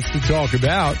lots to talk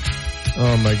about.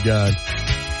 Oh, my God.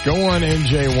 Go on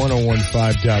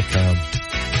NJ1015.com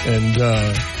and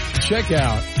check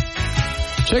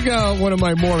out one of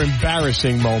my more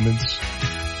embarrassing moments.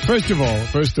 First of all,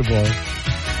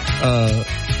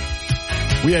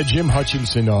 we had Jim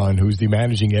Hutchinson on, who's the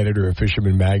managing editor of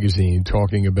Fisherman Magazine,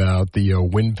 talking about the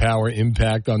wind power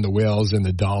impact on the whales and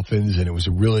the dolphins, and it was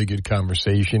a really good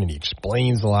conversation, and he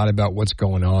explains a lot about what's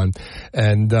going on,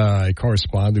 and I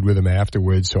corresponded with him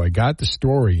afterwards, so I got the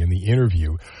story in the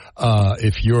interview.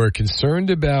 If you're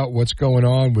concerned about what's going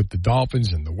on with the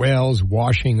dolphins and the whales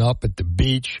washing up at the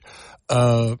beach,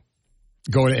 go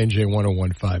to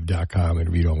NJ1015.com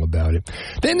and read all about it.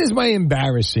 Then there's my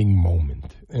embarrassing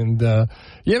moment. And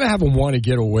you ever have a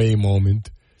want-to-get-away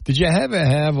moment? Did you ever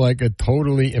have, like, a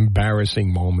totally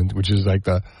embarrassing moment, which is like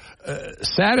the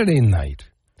Saturday night,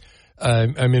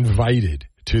 I'm invited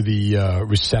to the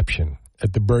reception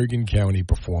at the Bergen County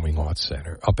Performing Arts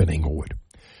Center up in Englewood.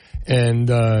 And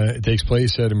it takes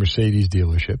place at a Mercedes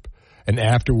dealership. And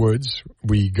afterwards,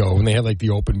 we go, and they had, like,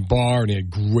 the open bar, and they had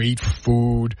great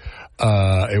food.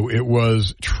 It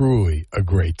was truly a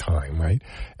great time, right?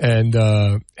 And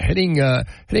heading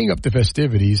up the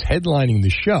festivities, headlining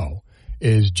the show,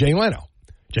 is Jay Leno.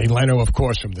 Jay Leno, of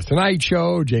course, from The Tonight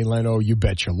Show. Jay Leno, You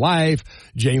Bet Your Life.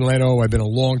 Jay Leno, I've been a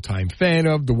longtime fan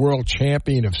of, the world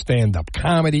champion of stand-up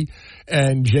comedy.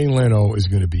 And Jay Leno is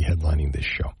going to be headlining this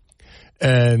show.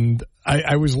 And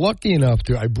I was lucky enough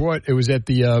it was at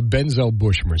the Benzel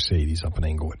Busch Mercedes up in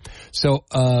Englewood. So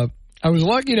I was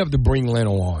lucky enough to bring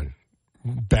Leno on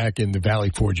back in the Valley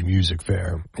Forge Music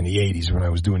Fair in the 80s when I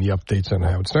was doing the updates on the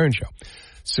Howard Stern Show.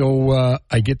 So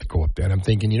I get to go up there, and I'm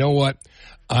thinking, you know what?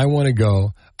 I want to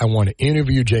go. I want to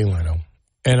interview Jay Leno.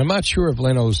 And I'm not sure if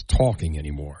Leno's talking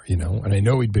anymore, and I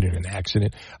know he'd been in an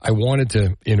accident. I wanted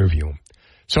to interview him.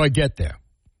 So I get there,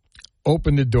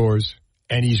 open the doors,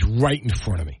 and he's right in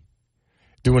front of me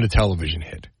doing a television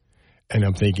hit. And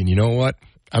I'm thinking, you know what?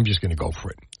 I'm just going to go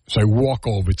for it. So I walk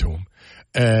over to him,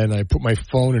 and I put my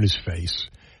phone in his face.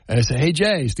 And I say, hey,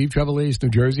 Jay, Steve Trevelise, New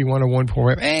Jersey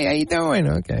 101.5. Hey, how you doing?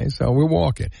 Okay, so we're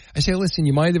walking. I say, listen,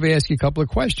 you mind if I ask you a couple of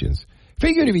questions?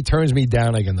 Figured if he turns me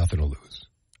down, I got nothing to lose.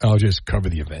 I'll just cover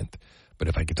the event. But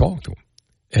if I could talk to him,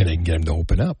 and I can get him to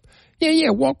open up.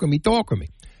 Yeah, walk with me, talk with me.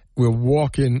 We're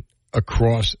walking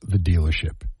across the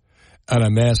dealership. And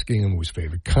I'm asking him who his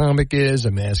favorite comic is.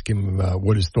 I'm asking him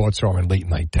what his thoughts are on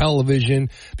late-night television.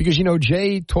 Because,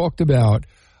 Jay talked about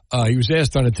he was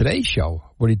asked on a Today Show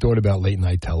what he thought about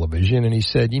late-night television, and he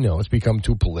said, it's become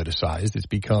too politicized, it's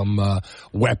become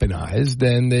weaponized,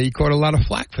 and he caught a lot of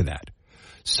flack for that.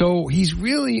 So he's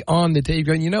really on the tape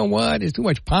going, you know what, there's too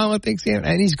much politics here,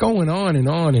 and he's going on and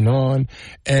on and on.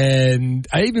 And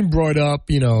I even brought up,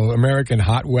 American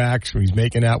Hot Wax, where he's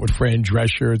making out with Fran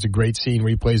Drescher. It's a great scene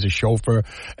where he plays a chauffeur,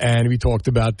 and we talked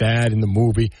about that in the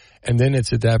movie. And then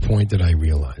it's at that point that I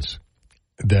realize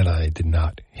that I did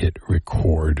not hit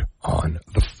record on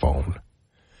the phone.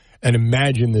 And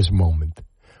imagine this moment.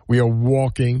 We are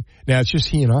walking. Now, it's just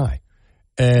he and I.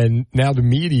 And now the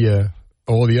media,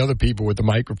 all the other people with the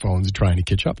microphones are trying to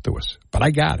catch up to us. But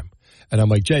I got him. And I'm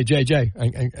like, Jay, I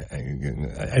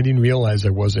didn't realize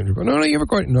I wasn't recording. No, you're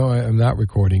recording. No, I'm not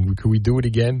recording. Could we do it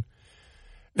again?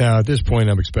 Now, at this point,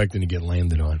 I'm expecting to get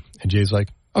landed on. And Jay's like,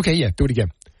 okay, yeah, do it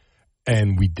again.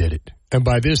 And we did it. And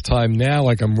by this time now,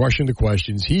 I'm rushing the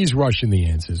questions. He's rushing the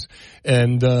answers.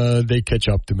 And they catch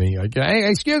up to me. Like, hey,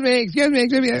 excuse me.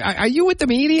 Are you with the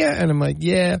media? And I'm like,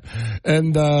 yeah.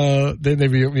 And then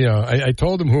they, I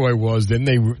told them who I was. Then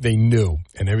they knew,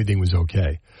 and everything was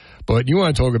okay. But you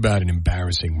want to talk about an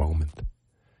embarrassing moment,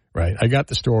 right? I got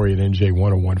the story at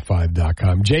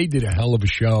NJ1015.com. Jay did a hell of a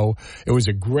show. It was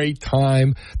a great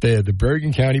time. The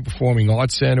Bergen County Performing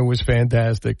Arts Center was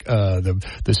fantastic.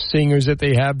 The singers that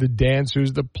they have, the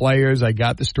dancers, the players. I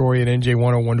got the story at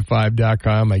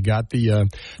NJ1015.com. I got the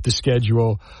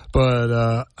schedule.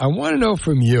 But I want to know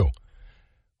from you,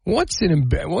 what's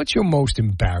your most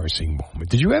embarrassing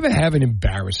moment? Did you ever have an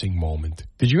embarrassing moment?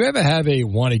 Did you ever have a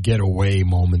want to get away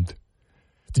moment?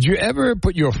 Did you ever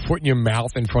put your foot in your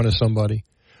mouth in front of somebody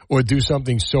or do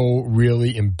something so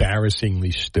really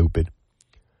embarrassingly stupid?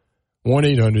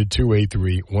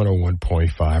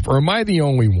 1-800-283-101.5. Or am I the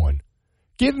only one?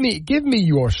 Give me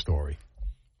your story,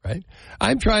 right?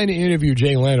 I'm trying to interview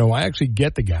Jay Leno. I actually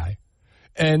get the guy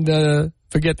and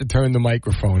forget to turn the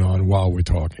microphone on while we're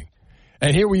talking.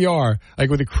 And here we are,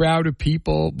 with a crowd of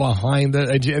people behind us,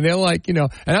 and they're like, and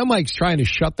I'm trying to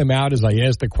shut them out as I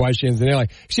ask the questions, and they're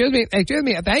like, excuse me, thank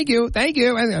you.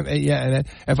 And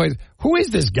if who is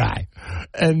this guy?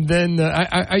 And then,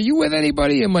 are you with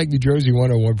anybody? I'm like, New Jersey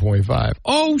 101.5.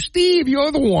 Oh, Steve,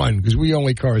 you're the one, because we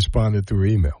only corresponded through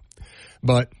email.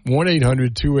 But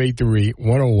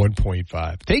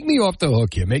 1-800-283-101.5. Take me off the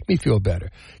hook here. Make me feel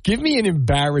better. Give me an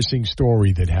embarrassing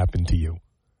story that happened to you.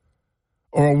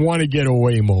 Or a want to get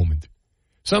away moment.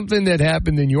 Something that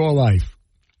happened in your life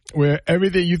where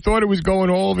everything, you thought it was going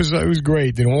all of a sudden, it was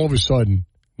great, then all of a sudden,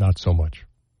 not so much.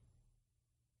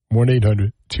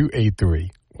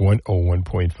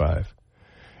 1-800-283-101.5.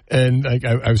 And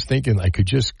I was thinking I could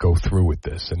just go through with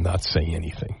this and not say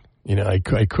anything. I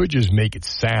could just make it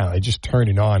sound. I just turn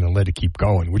it on and let it keep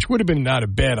going, which would have been not a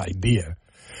bad idea.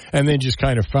 And then just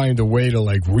kind of find a way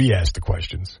to re-ask the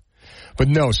questions. But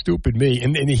no, stupid me.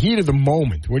 In the heat of the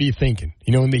moment, what are you thinking?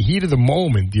 In the heat of the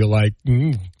moment, you're like,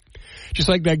 Just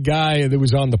like that guy that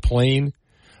was on the plane.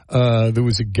 There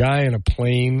was a guy on a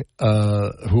plane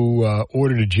who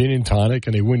ordered a gin and tonic,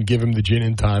 and they wouldn't give him the gin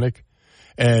and tonic.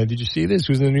 And did you see this? It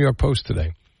was in the New York Post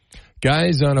today.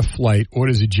 Guy's on a flight,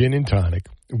 orders a gin and tonic,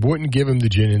 wouldn't give him the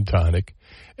gin and tonic,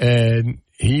 and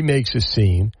he makes a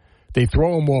scene. They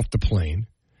throw him off the plane,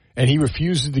 and he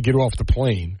refuses to get off the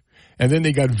plane. And then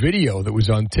they got video that was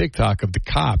on TikTok of the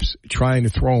cops trying to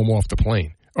throw him off the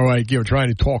plane. Or trying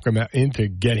to talk him into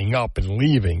getting up and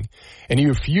leaving. And he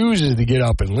refuses to get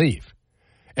up and leave.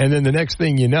 And then the next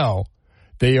thing you know,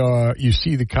 you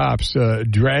see the cops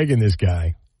dragging this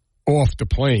guy off the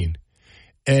plane.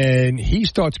 And he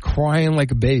starts crying like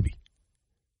a baby.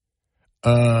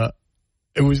 It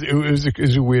was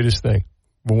the weirdest thing.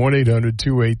 But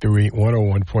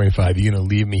 1-800-283-101.5. You're going to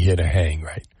leave me here to hang,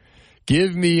 right?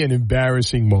 Give me an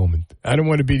embarrassing moment. I don't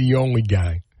want to be the only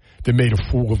guy that made a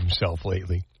fool of himself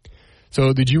lately.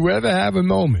 So did you ever have a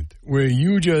moment where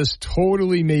you just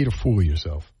totally made a fool of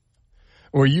yourself?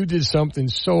 Or you did something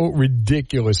so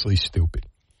ridiculously stupid?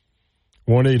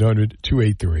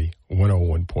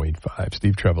 1-800-283-101.5.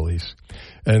 Steve Trevelise.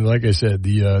 And like I said,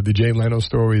 the Jay Leno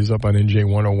story is up on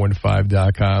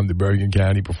NJ1015.com, the Bergen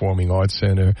County Performing Arts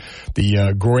Center.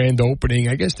 The grand opening,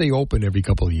 I guess they open every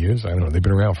couple of years. I don't know. They've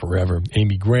been around forever.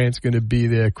 Amy Grant's going to be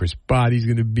there. Chris Boddy's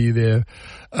going to be there.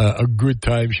 A good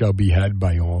time shall be had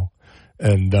by all.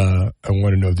 And I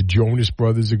want to know, the Jonas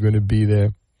Brothers are going to be there.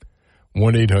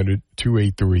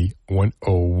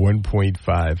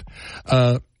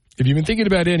 1-800-283-101.5. If you've been thinking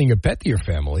about adding a pet to your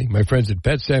family, my friends at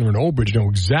Pet Center in Old Bridge know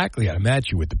exactly how to match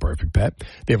you with the perfect pet.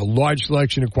 They have a large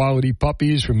selection of quality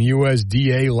puppies from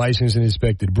USDA licensed and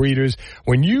inspected breeders.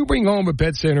 When you bring home a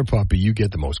Pet Center puppy, you get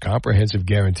the most comprehensive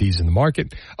guarantees in the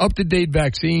market, up-to-date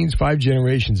vaccines, 5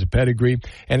 generations of pedigree,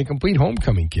 and a complete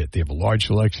homecoming kit. They have a large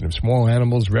selection of small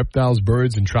animals, reptiles,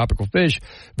 birds, and tropical fish.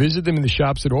 Visit them in the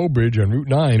shops at Old Bridge on Route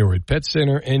 9 or at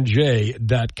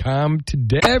PetCenterNJ.com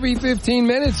today. Every 15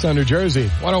 minutes on New Jersey,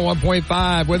 101.5.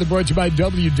 Weather brought to you by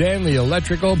W. Danley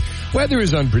Electrical. Weather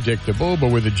is unpredictable, but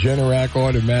with a Generac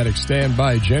automatic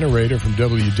standby generator from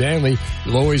W. Danley,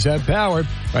 you'll always have power.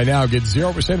 Right now, get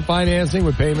 0% financing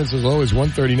with payments as low as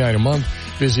 $139 a month.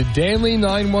 Visit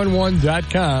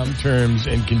Danley911.com. Terms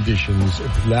and conditions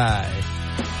apply.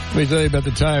 Let me tell you about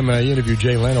the time I interviewed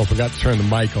Jay Leno. Forgot to turn the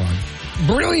mic on.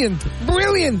 Brilliant.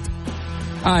 Brilliant.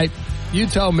 All right, you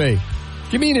tell me.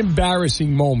 Give me an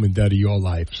embarrassing moment out of your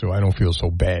life so I don't feel so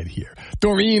bad here.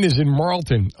 Doreen is in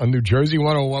Marlton on New Jersey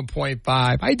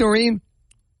 101.5. Hi, Doreen.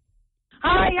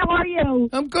 Hi, how are you?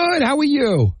 I'm good. How are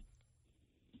you?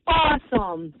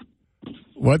 Awesome.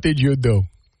 What did you do?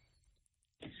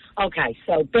 Okay,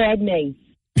 so bad me.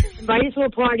 Invited to a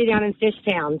party down in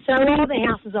Fishtown. So all the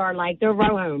houses are like, they're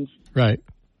row homes. Right.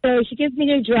 So she gives me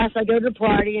the address. I go to the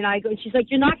party, and she's like,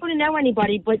 you're not going to know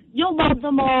anybody, but you'll love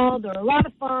them all. They're a lot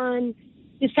of fun.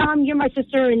 Just tell them you're my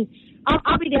sister, and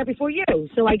I'll be there before you.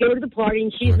 So I go to the party,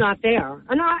 and she's not there.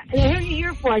 And who are you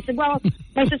here for? I said, well,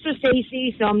 my sister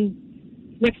Stacy. So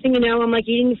next thing you know, I'm like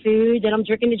eating the food, then I'm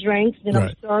drinking the drinks, then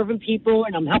I'm serving people,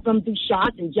 and I'm helping them do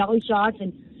shots and jelly shots.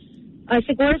 And I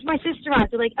said, where's my sister at?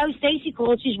 They're like, oh, Stacy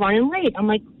called. She's running late. I'm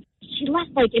like, she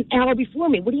left like an hour before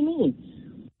me. What do you mean?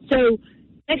 So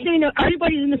next thing you know,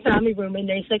 everybody's in the family room, and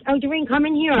they said, oh, Doreen, come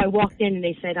in here. I walked in, and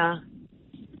they said,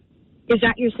 is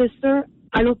that your sister?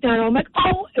 I looked at her. I'm like,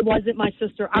 oh, it wasn't my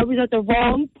sister. I was at the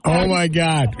wrong party. Oh, my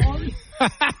God. Selling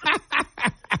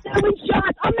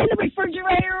shots. I'm in the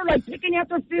refrigerator, like, picking out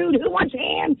their food. Who wants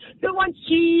ham? Who wants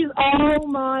cheese? Oh,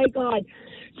 my God.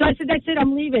 So I said, that's it.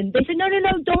 I'm leaving. They said, no,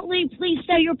 don't leave. Please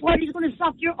stay. Your party's going to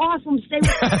suck. You're awesome. Stay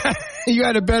with us. You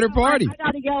had a better party. I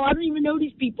got to go. I don't even know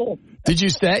these people. Did you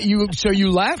stay? So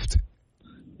you left?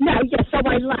 No, yes, so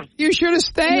I left. You should have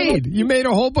stayed. You made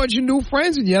a whole bunch of new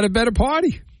friends, and you had a better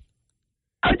party.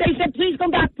 Oh, they said, please come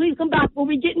back, please come back. Well,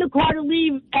 we get in the car to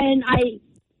leave, and I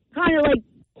kind of, like,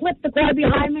 clipped the car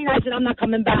behind me, and I said, I'm not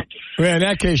coming back. Well, in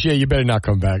that case, yeah, you better not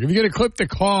come back. If you're going to clip the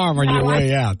car on your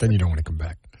way out, then you don't want to come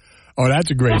back. Oh,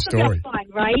 that's a great story. That's fine,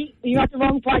 right? You're at the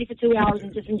wrong party for 2 hours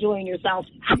and just enjoying yourself.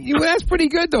 Well, that's pretty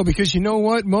good, though, because you know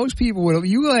what? Most people would.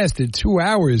 You lasted 2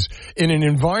 hours in an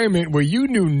environment where you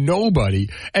knew nobody,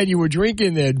 and you were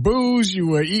drinking their booze, you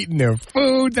were eating their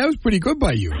food. That was pretty good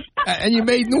by you. And you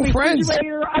made new friends. I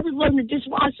was running the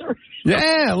dishwasher.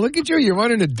 Yeah, look at you. You're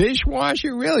running a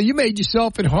dishwasher? Really? You made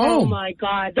yourself at home. Oh, my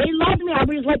God. They loved me. I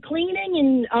was, like, cleaning,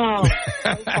 and,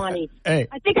 that was funny. Hey.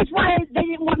 I think that's why they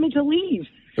didn't want me to leave.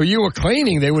 Well, you were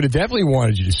cleaning. They would have definitely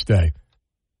wanted you to stay.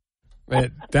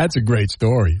 Man, that's a great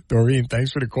story. Doreen,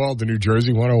 thanks for the call to New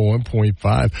Jersey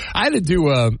 101.5. I had to do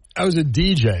I was a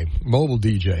DJ, mobile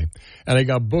DJ, and I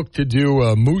got booked to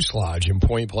do Moose Lodge in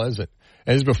Point Pleasant.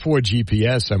 And this is before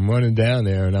GPS. I'm running down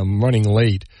there, and I'm running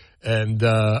late. And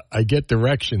I get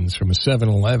directions from a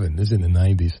 7-Eleven. This is in the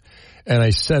 90s. And I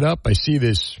set up. I see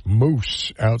this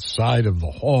moose outside of the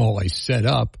hall. I set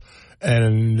up.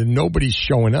 And nobody's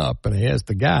showing up. And I asked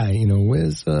the guy,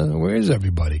 where's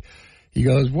everybody? He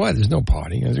goes, what? There's no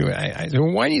party. I said,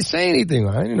 well, why didn't you say anything?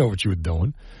 I didn't know what you were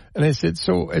doing. And I said,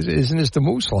 so isn't this the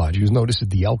Moose Lodge? He goes, no, this is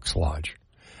the Elks Lodge.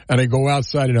 And I go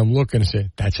outside and I'm looking and say,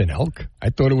 that's an elk?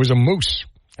 I thought it was a moose.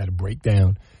 Had to break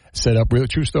down, set up, real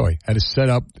true story. Had to set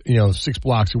up, 6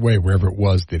 blocks away, wherever it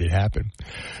was that it happened.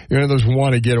 Those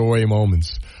want to get away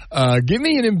moments. Give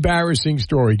me an embarrassing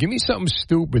story. Give me something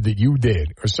stupid that you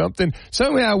did or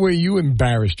somehow where you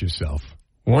embarrassed yourself.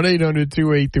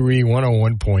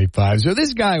 1-800-283-101.5. So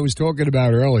this guy I was talking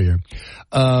about earlier,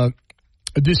 a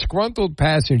disgruntled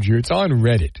passenger, it's on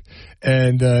Reddit,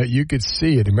 and you could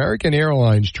see it. American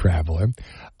Airlines traveler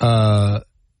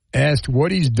asked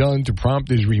what he's done to prompt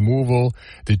his removal.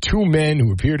 The 2 men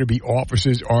who appear to be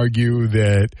officers argue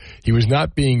that he was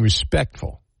not being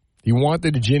respectful. He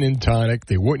wanted a gin and tonic.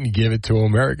 They wouldn't give it to him.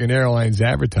 American Airlines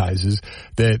advertises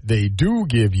that they do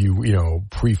give you,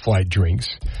 pre-flight drinks.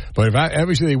 But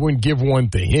obviously they wouldn't give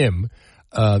one to him.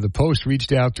 The Post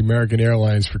reached out to American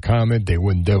Airlines for comment. They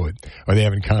wouldn't do it, or they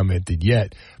haven't commented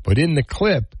yet. But in the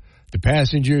clip, the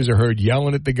passengers are heard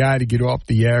yelling at the guy to get off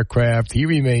the aircraft. He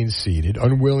remains seated,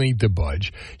 unwilling to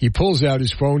budge. He pulls out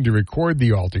his phone to record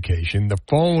the altercation. The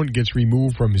phone gets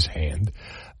removed from his hand.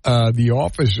 The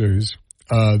officers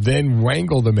then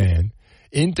wrangled the man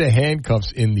into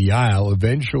handcuffs in the aisle,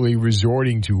 eventually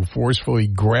resorting to forcefully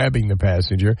grabbing the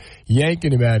passenger,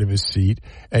 yanking him out of his seat,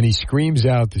 and he screams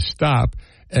out to stop.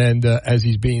 And as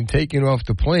he's being taken off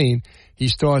the plane, he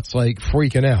starts, like,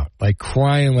 freaking out, like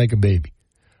crying like a baby.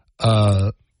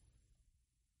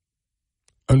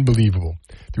 Unbelievable.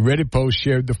 The Reddit post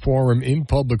shared the forum in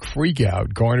public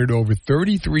freakout, garnered over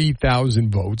 33,000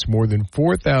 votes, more than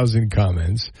 4,000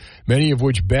 comments, many of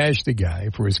which bashed the guy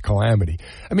for his calamity.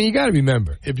 I mean, you got to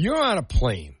remember, if you're on a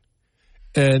plane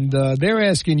and they're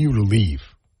asking you to leave,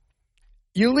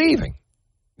 you're leaving.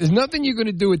 There's nothing you're going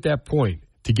to do at that point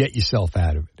to get yourself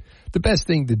out of it. The best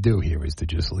thing to do here is to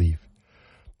just leave.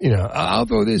 You know, I'll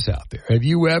throw this out there. Have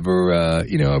you ever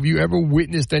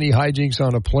witnessed any hijinks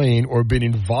on a plane or been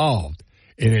involved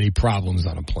in any problems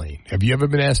on a plane? Have you ever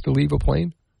been asked to leave a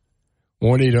plane?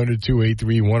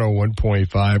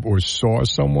 1-800-283-101.5, or saw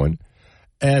someone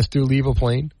asked to leave a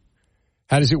plane?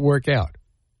 How does it work out?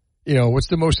 You know, what's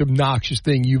the most obnoxious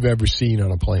thing you've ever seen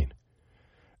on a plane?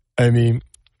 I mean,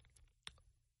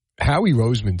 Howie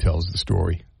Roseman tells the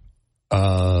story.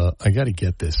 I got to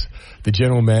get this. The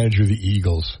general manager of the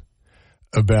Eagles,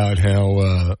 about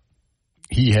how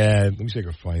he had, let me see if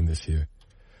I can find this here.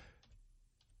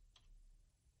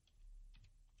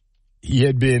 He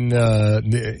had been,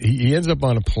 he ends up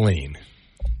on a plane.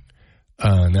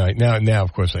 Now,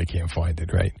 of course, I can't find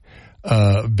it, right?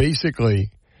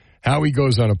 Basically, Howie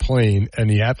goes on a plane, and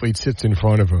the athlete sits in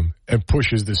front of him and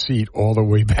pushes the seat all the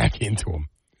way back into him.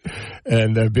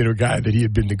 And been a guy that he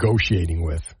had been negotiating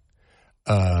with.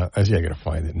 I got to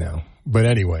find it now. But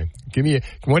anyway, give me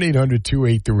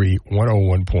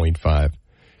 1-800-283-101.5.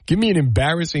 Give me an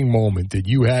embarrassing moment that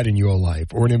you had in your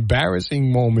life, or an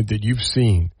embarrassing moment that you've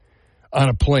seen on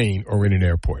a plane or in an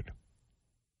airport.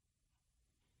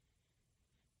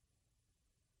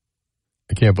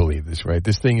 I can't believe this, right?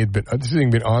 This thing had been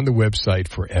on the website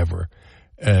forever.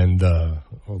 And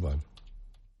hold on.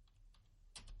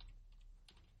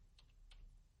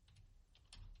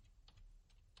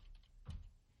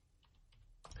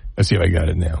 Let's see if I got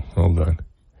it now. Hold on.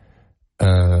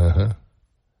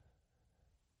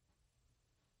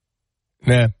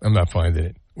 Nah, I'm not finding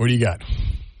it. What do you got?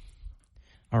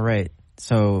 All right.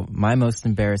 So my most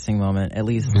embarrassing moment, at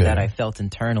least that I felt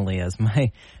internally as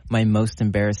my most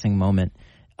embarrassing moment,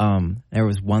 there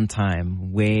was one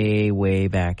time way, way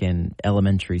back in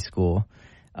elementary school.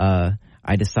 I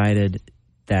decided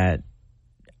that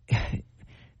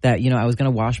I was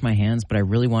going to wash my hands, but I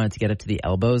really wanted to get up to the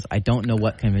elbows. I don't know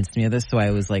what convinced me of this, so I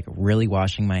was, like, really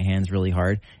washing my hands really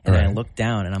hard. And then I looked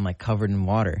down, and I'm, like, covered in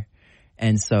water.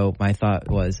 And so my thought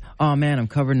was, oh, man, I'm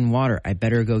covered in water. I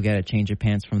better go get a change of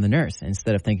pants from the nurse,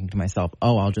 instead of thinking to myself,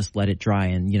 oh, I'll just let it dry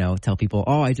and, tell people,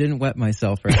 oh, I didn't wet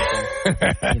myself or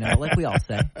anything, like we all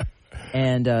say.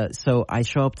 And so I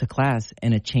show up to class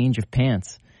in a change of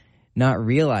pants, not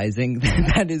realizing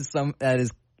that is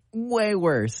way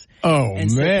worse. Oh,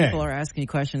 and so man. People are asking me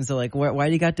questions. They're like, why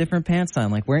do you got different pants on?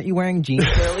 Like, weren't you wearing jeans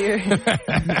earlier?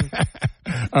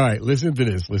 All right, listen to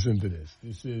this. This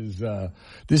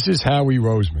is Howie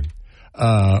Roseman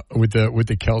with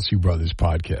the Kelsey Brothers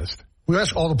podcast. We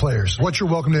ask all the players, what's your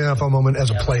welcome to the NFL moment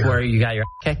as a player? Where you got your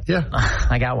kick? Yeah.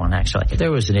 I got one, actually.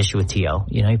 There was an issue with T.O.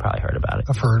 You probably heard about it.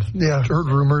 I've heard. Yeah, heard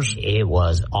rumors. It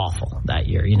was awful that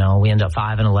year. We ended up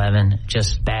 5-11,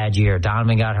 just bad year.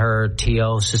 Donovan got hurt,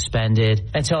 T.O.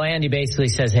 suspended. And so Andy basically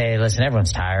says, hey, listen,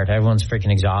 everyone's tired. Everyone's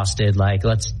freaking exhausted. Like,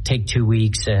 let's take 2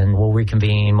 weeks and we'll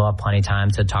reconvene. We'll have plenty of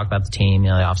time to talk about the team. The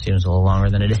offseason was a little longer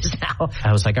than it is now.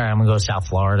 I was like, all right, I'm going to go to South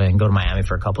Florida and go to Miami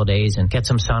for a couple of days and get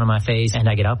some sun on my face. And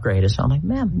I get upgraded. So I'm like,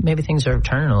 man, maybe things are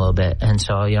turning a little bit. And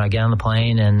so, I get on the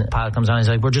plane and the pilot comes on. He's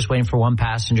like, we're just waiting for one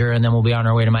passenger and then we'll be on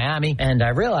our way to Miami. And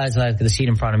I realized like the seat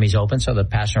in front of me is open. So the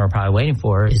passenger we're probably waiting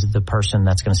for is the person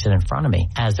that's going to sit in front of me.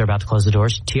 As they're about to close the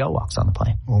doors, T.O. walks on the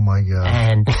plane. Oh my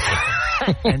God.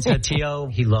 And so T.O.,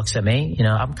 he looks at me,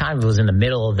 I'm kind of was in the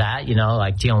middle of that,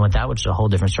 like dealing with that, which is a whole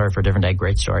different story for a different day.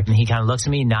 Great story. And he kind of looks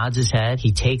at me, nods his head.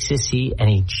 He takes his seat and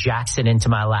he jacks it into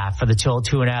my lap for the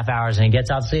 2.5 hours. And he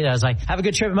gets off the seat. I was like, have a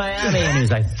good trip in Miami. And he was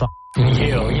like, fuck you,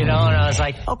 and I was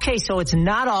like, okay, so it's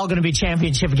not all going to be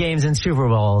championship games and Super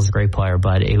Bowls. Great player,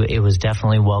 but it was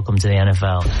definitely welcome to the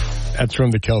NFL. That's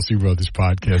from the Kelsey Brothers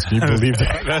podcast. Can you believe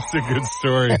that? That's a good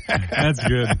story. That's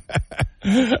good.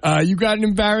 You got an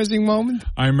embarrassing moment?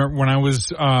 I remember when I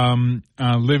was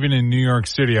living in New York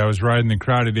City, I was riding the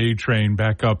crowded A train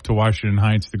back up to Washington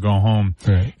Heights to go home.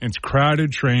 Right. It's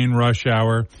crowded train, rush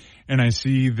hour. And I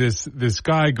see this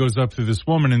guy goes up to this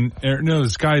woman, and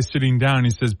this guy is sitting down. He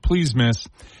says, please, miss,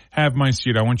 have my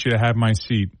seat. I want you to have my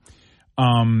seat.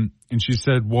 And she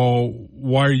said, well,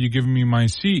 why are you giving me my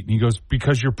seat? And he goes,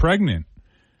 because you're pregnant.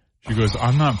 She goes,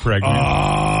 I'm not pregnant.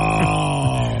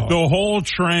 Oh. The whole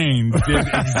train did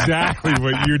exactly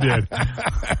what you did.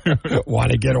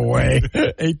 Want to get away.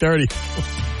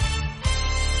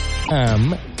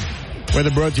 8:30.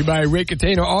 Weather brought to you by Ray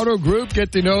Catena Auto Group.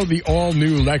 Get to know the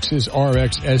all-new Lexus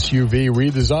RX SUV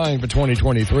redesigned for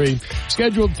 2023.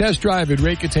 Scheduled test drive at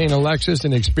Ray Catena Lexus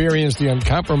and experience the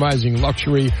uncompromising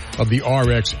luxury of the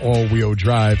RX all-wheel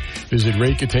drive. Visit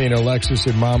Ray Catena Lexus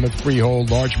in Monmouth, Freehold,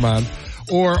 Larchmont,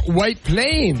 or White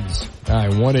Plains.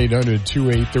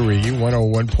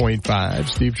 1-800-283-101.5.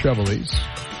 Steve Trevelise.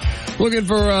 Looking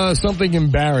for something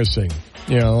embarrassing.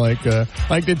 You know, like the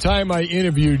time I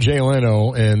interviewed Jay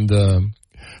Leno and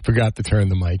forgot to turn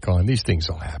the mic on. These things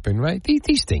will happen, right?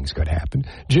 These things could happen.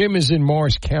 Jim is in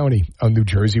Morris County on New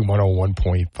Jersey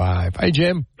 101.5. Hi,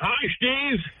 Jim. Hi,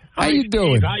 Steve. How you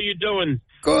doing? How you doing?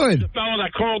 Good. The fellow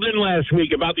that called in last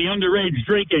week about the underage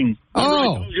drinking. Remember I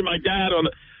told you my dad on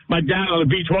the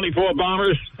B-24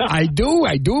 bombers. I do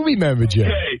remember,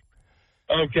 Jim.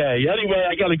 Okay. Anyway,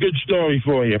 I got a good story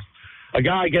for you. A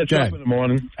guy gets up in the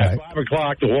morning at 5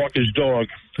 o'clock to walk his dog.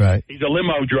 Right. He's a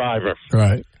limo driver.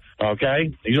 Right.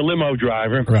 Okay? He's a limo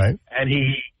driver. Right. And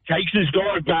he takes his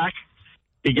dog back.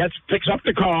 He picks up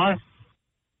the car.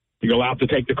 You go out to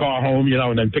take the car home, you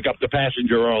know, and then pick up the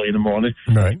passenger early in the morning.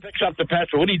 Right. He picks up the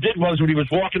passenger. What he did was when he was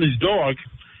walking his dog,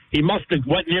 he must have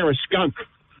went near a skunk.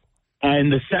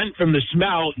 And the scent from the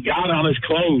smell got on his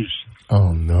clothes.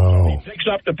 Oh, no. He picks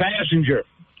up the passenger.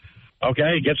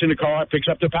 Okay, gets in the car, picks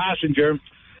up the passenger,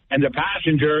 and the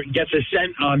passenger gets a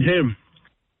scent on him.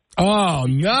 Oh,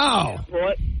 no.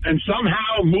 And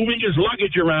somehow moving his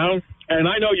luggage around, and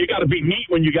I know you got to be neat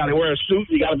when you got to wear a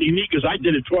suit. You got to be neat because I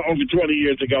did it over 20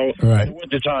 years ago in the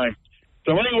wintertime.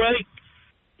 So anyway,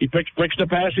 he picks the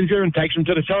passenger and takes him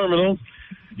to the terminal.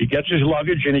 He gets his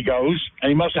luggage and he goes,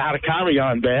 and he must have had a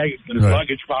carry-on bag, and his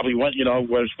luggage probably went, you know,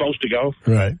 where it's supposed to go.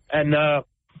 Right. And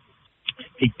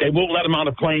they won't let him on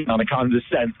a plane on account of the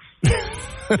scent.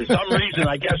 For some reason,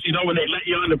 I guess, you know, when they let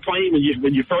you on the plane,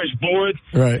 when you first board,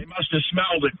 they must have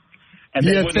smelled it. And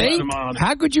they wouldn't let him on.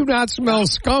 How could you not smell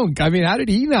skunk? I mean, how did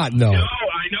he not know? No,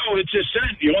 I know. It's a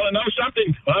scent. You want to know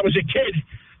something? When I was a kid,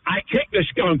 I kicked a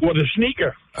skunk with a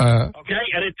sneaker. Okay?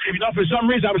 And, for some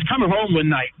reason, I was coming home one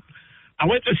night. I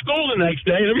went to school the next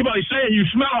day, and everybody's saying you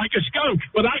smell like a skunk,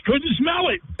 but I couldn't smell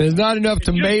it. There's not enough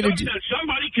tomato.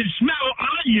 Somebody can smell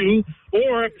on you,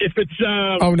 or if it's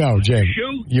oh no, Jim,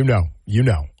 shoe. You know.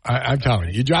 I'm telling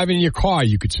you, you're driving in your car,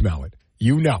 you could smell it.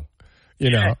 You know.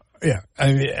 Yeah.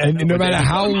 I mean, and no matter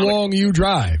how long you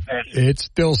drive, it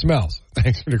still smells.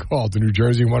 Thanks for the call to New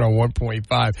Jersey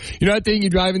 101.5. You know that thing?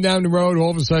 You're driving down the road, all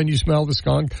of a sudden you smell the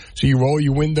skunk, so you roll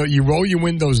your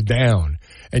windows down.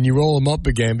 And you roll them up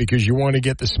again because you want to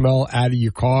get the smell out of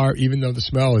your car, even though the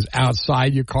smell is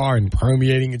outside your car and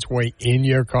permeating its way in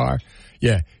your car.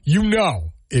 Yeah, you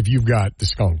know if you've got the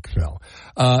skunk smell.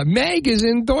 Meg is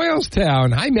in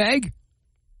Doylestown. Hi, Meg.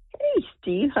 Hey,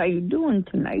 Steve. How you doing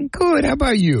tonight? Good. How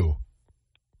about you?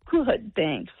 Good,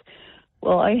 thanks.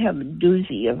 Well, I have a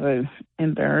doozy of an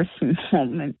embarrassing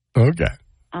moment. Okay.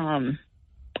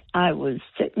 I was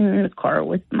sitting in the car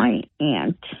with my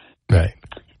aunt. Right.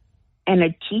 And a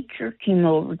teacher came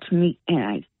over to me, and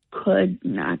I could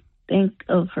not think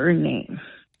of her name.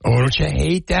 Oh, don't you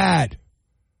hate that?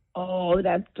 Oh,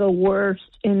 that's the worst.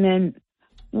 And then,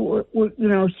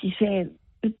 she's saying,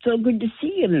 it's so good to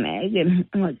see you, Meg. And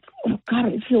I'm like, oh, God,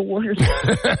 I feel worse.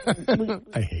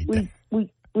 I hate that.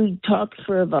 We talked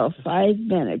for about 5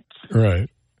 minutes. Right.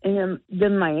 And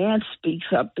then my aunt speaks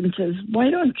up and says,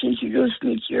 why don't you introduce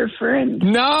me to your friend?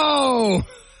 No!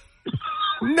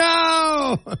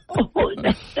 No! Oh,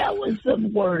 that was the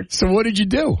worst. So what did you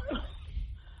do?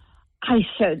 I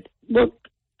said, look,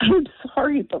 I'm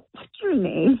sorry, but what's your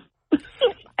name?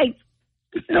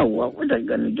 What was I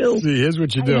going to do? See, here's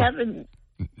what you do.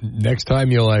 Next time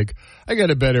you're like, I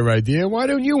got a better idea. Why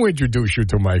don't you introduce you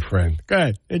to my friend? Go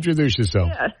ahead, introduce yourself.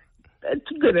 Yeah,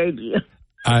 that's a good idea.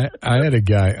 I had a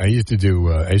guy, I used to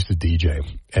DJ,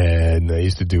 and I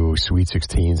used to do Sweet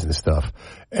 16s and stuff.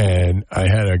 And I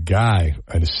had a guy,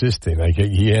 an assistant,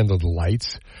 he handled the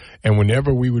lights. And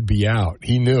whenever we would be out,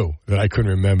 he knew that I couldn't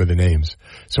remember the names.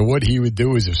 So what he would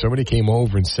do is if somebody came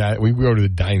over and sat, we'd go to the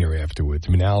diner afterwards,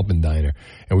 Manalapan Diner,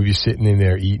 and we'd be sitting in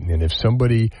there eating. And if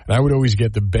somebody, and I would always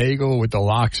get the bagel with the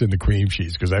lox and the cream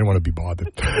cheese because I didn't want to be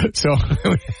bothered. So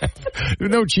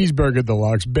no cheeseburger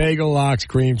deluxe, bagel, lox,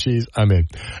 cream cheese, I'm in.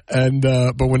 And,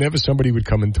 but whenever somebody would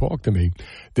come and talk to me,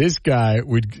 this guy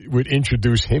would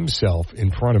introduce himself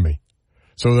in front of me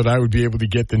so that I would be able to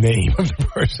get the name of the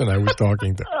person I was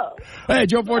talking to. Hey,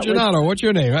 Joe Fortunato, what's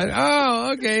your name?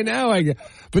 Oh, okay, now I get.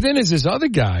 But then there's this other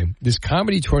guy, this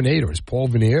comedy tornado, is Paul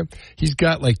Veneer. He's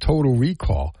got like Total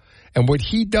Recall. And what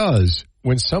he does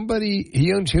when somebody,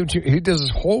 he does his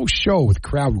whole show with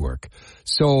crowd work.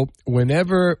 So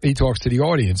whenever he talks to the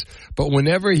audience, but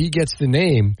whenever he gets the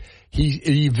name,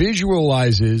 he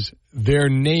visualizes their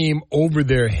name over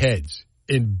their heads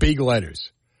in big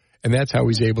letters. And that's how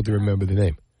he's able to remember the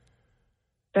name.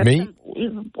 That's Me?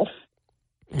 unbelievable.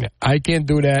 I can't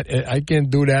do that. I can't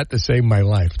do that to save my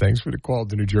life. Thanks for the call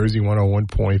to New Jersey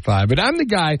 101.5. But I'm the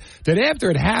guy that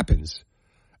after it happens,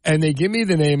 and they give me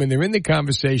the name, and they're in the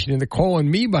conversation, and they're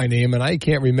calling me by name, and I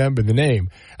can't remember the name.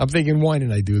 I'm thinking, why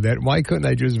didn't I do that? Why couldn't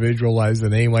I just visualize the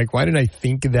name? Like, why didn't I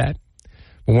think of that?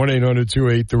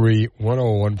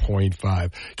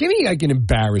 1-800-283-101.5. Give me, like, an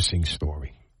embarrassing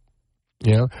story.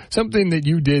 You know, something that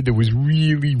you did that was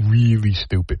really, really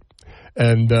stupid.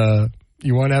 And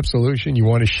you want absolution? You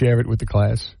want to share it with the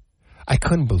class? I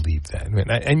couldn't believe that, man.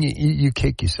 And you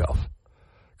kick yourself.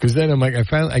 Because then I'm like, I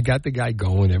got the guy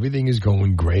going. Everything is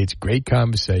going great. It's a great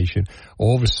conversation.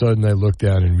 All of a sudden, I look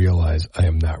down and realize I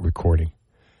am not recording.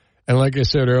 And like I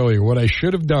said earlier, what I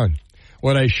should have done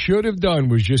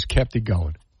was just kept it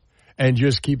going. And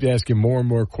just keep asking more and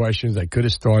more questions. I could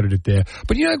have started it there.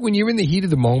 But you know, like when you're in the heat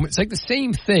of the moment, it's like the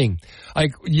same thing.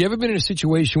 Like, you ever been in a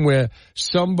situation where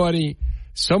somebody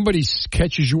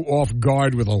catches you off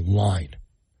guard with a line?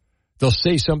 They'll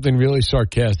say something really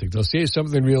sarcastic. They'll say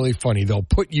something really funny. They'll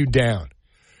put you down.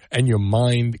 And your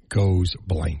mind goes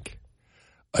blank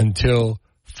until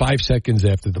 5 seconds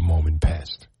after the moment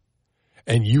passed.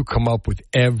 And you come up with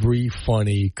every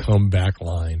funny comeback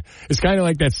line. It's kind of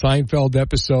like that Seinfeld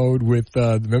episode with,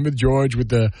 remember George with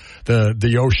the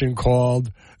ocean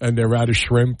called and they're out of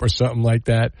shrimp or something like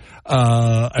that.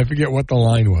 I forget what the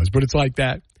line was, but it's like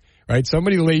that, right?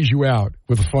 Somebody lays you out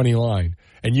with a funny line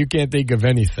and you can't think of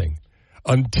anything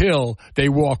until they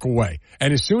walk away.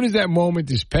 And as soon as that moment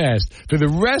is past, for the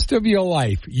rest of your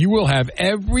life, you will have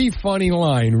every funny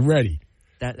line ready.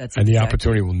 And the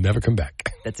opportunity will never come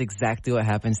back. That's exactly what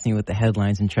happens to me with the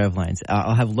headlines and Trevelines.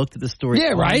 I'll have looked at the story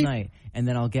all night, and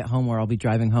then I'll get home or I'll be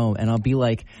driving home, and I'll be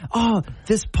like, oh,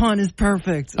 this pun is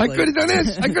perfect. I could have done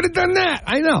this. I could have done that.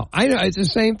 I know. It's the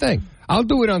same thing. I'll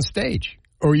do it on stage.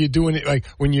 Or you're doing it like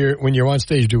when you're on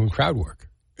stage doing crowd work,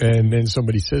 and then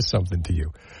somebody says something to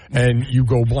you, and you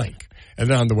go blank. And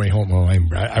then on the way home, I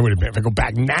would have been, if I go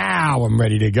back now, I'm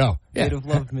ready to go. Yeah. They'd have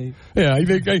loved me. Yeah, I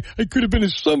think I could have been a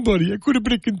somebody. I could have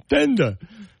been a contender.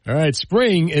 All right,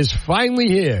 spring is finally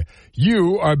here.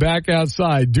 You are back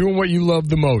outside doing what you love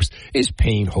the most. Is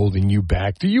pain holding you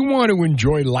back? Do you want to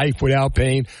enjoy life without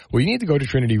pain? Well, you need to go to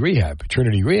Trinity Rehab.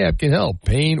 Trinity Rehab can help.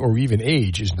 Pain or even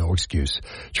age is no excuse.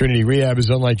 Trinity Rehab is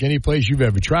unlike any place you've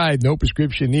ever tried. No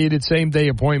prescription needed. Same-day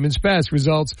appointments, fast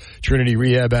results. Trinity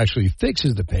Rehab actually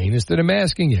fixes the pain instead of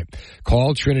masking it.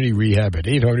 Call Trinity Rehab at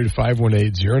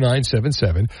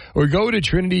 800-518-0977 or go to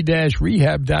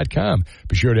trinity-rehab.com.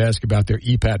 Be sure to ask about their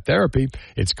EPAT therapy.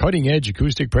 It's cutting-edge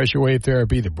acoustic pressure wave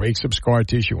therapy that breaks up scar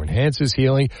tissue, enhances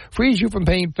healing, frees you from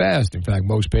pain fast. In fact,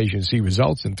 most patients see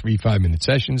results in 3 5-minute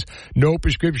sessions. No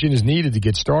prescription is needed to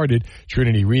get started.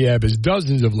 Trinity Rehab has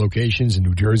dozens of locations in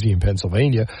New Jersey and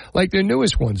Pennsylvania, like their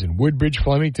newest ones in Woodbridge,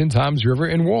 Flemington, Toms River,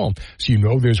 and Wall. So you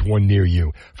know there's one near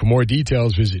you. For more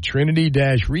details, visit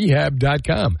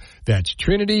trinity-rehab.com. That's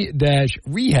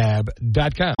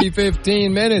trinity-rehab.com.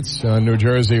 15 minutes on New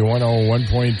Jersey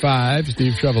 101.5.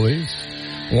 Steve Trevelise.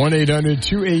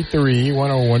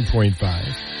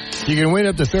 1-800-283-101.5. You can win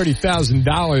up to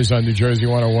 $30,000 on New Jersey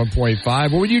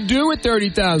 101.5. What would you do with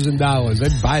 $30,000?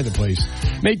 I'd buy the place.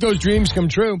 Make those dreams come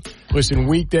true. Listen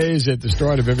weekdays at the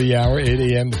start of every hour, 8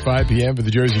 a.m. to 5 p.m. for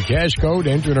the Jersey Cash Code.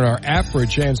 Enter in our app for a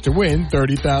chance to win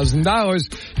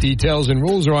 $30,000. Details and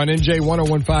rules are on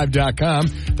NJ1015.com.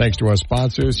 Thanks to our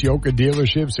sponsors, Yoka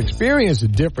Dealerships. Experience the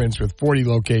difference with 40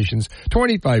 locations,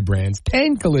 25 brands,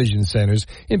 10 collision centers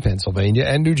in Pennsylvania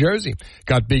and New Jersey.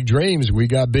 Got big dreams. We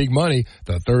got big money.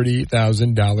 The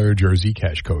 $30,000 Jersey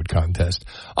Cash Code contest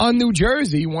on New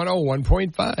Jersey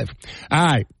 101.5. All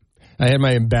right. I had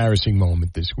my embarrassing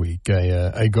moment this week.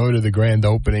 I go to the grand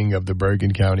opening of the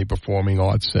Bergen County Performing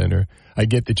Arts Center. I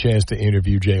get the chance to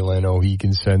interview Jay Leno. He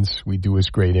consents. We do this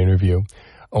great interview,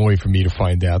 only for me to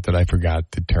find out that I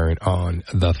forgot to turn on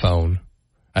the phone.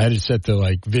 I had it set to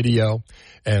like video,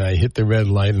 and I hit the red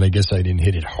light, and I guess I didn't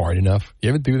hit it hard enough. You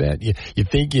ever do that? You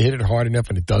think you hit it hard enough,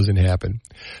 and it doesn't happen.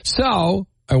 So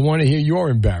I want to hear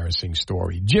your embarrassing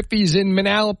story. Jiffy's in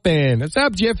Manalapan. What's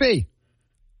up, Jiffy?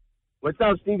 What's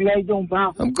up, Stevie? How you doing,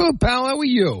 pal? I'm good, pal. How are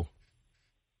you?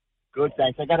 Good,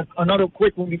 thanks. I got another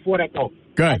quick one before that, though.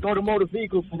 Good. I go to motor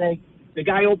vehicles today. The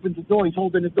guy opens the door. He's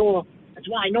holding the door. That's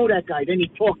why I know that guy. Then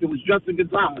he talked. It was Justin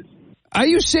Gonzalez. Are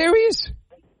you serious?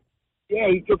 Yeah,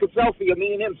 he took a selfie of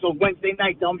me and him. So Wednesday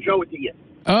night, I'll show it to you.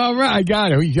 All right, I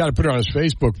got it. You got to put it on his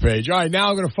Facebook page. All right, now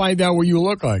I'm going to find out what you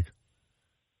look like.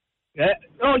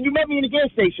 Oh, you met me in a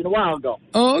gas station a while ago.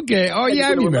 Oh, okay. Oh, yeah,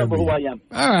 I remember who I am.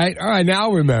 All right.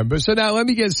 Now I remember. So now let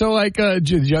me get. So like,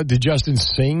 did Justin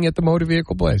sing at the motor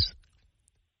vehicle place?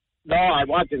 No, I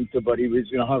wanted him to, but he was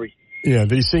in a hurry. Yeah,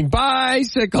 did he sing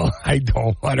bicycle? I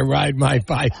don't want to ride my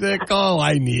bicycle.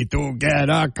 I need to get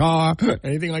a car.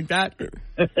 Anything like that?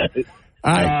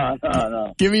 All right.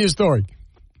 No. Give me a story.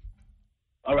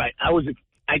 All right. I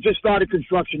just started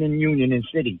construction in Union in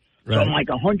City. So Right. I'm like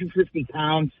 150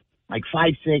 pounds, like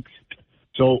 5'6".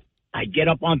 So I get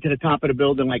up onto the top of the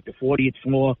building, like the 40th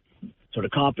floor. So the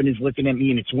carpenter's looking at me,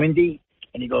 and it's windy.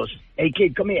 And he goes, "Hey,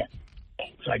 kid, come here."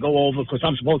 So I go over, because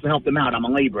I'm supposed to help him out. I'm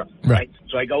a laborer. Right.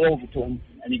 So I go over to him,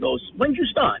 and he goes, "When did you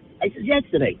start?" I said,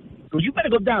 "Yesterday." He goes, "You better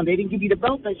go down. They didn't give you the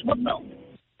belt?" I said, "What belt?"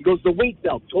 He goes, "The weight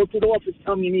belt. Go to the office,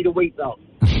 tell me you need a weight belt."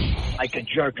 Like a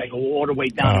jerk, I go all the way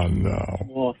down. Oh,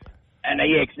 no. And I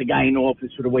asked the guy in the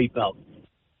office for the weight belt.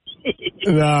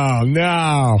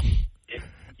 No.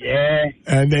 Yeah.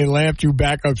 And they lamped you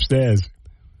back upstairs.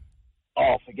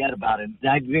 Oh, forget about it.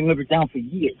 I've been living down for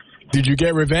years. Did you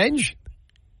get revenge?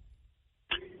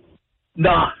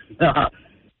 No,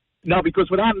 because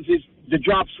what happens is the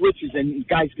job switches and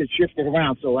guys get shifted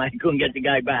around, so I couldn't get the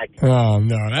guy back. Oh,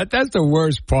 no. That's the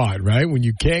worst part, right? When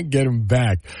you can't get him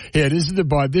back. Here, this is the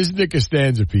part. This is the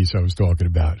Costanza piece I was talking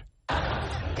about.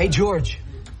 Hey, George,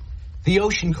 the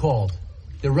ocean called.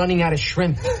 They're running out of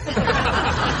shrimp.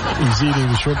 He's eating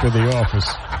the shrimp in the office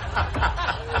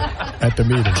at the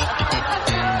meeting.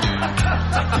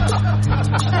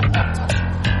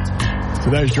 So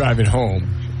now he's driving home.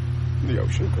 The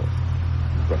ocean called.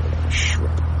 Running out of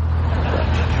shrimp.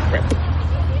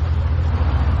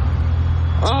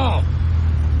 Oh,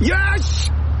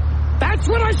 yes! That's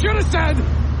what I should have said!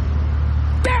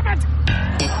 Damn it!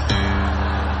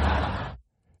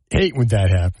 Hate when that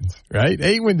happens, right?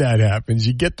 Hate when that happens.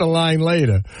 You get the line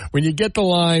later. When you get the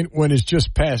line, when it's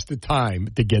just past the time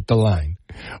to get the line.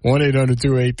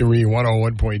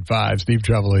 1-800-283-101.5, Steve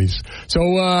Trevelise. So,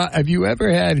 have you ever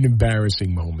had an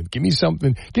embarrassing moment? Give me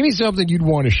something you'd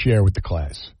want to share with the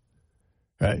class.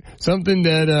 Right? Something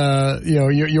that,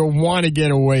 you'll want to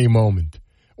get away moment.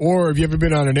 Or have you ever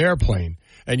been on an airplane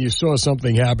and you saw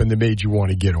something happen that made you want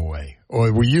to get away? Or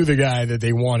were you the guy that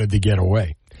they wanted to get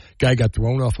away? Guy got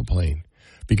thrown off a plane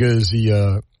because he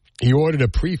ordered a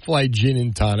pre-flight gin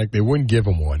and tonic. They wouldn't give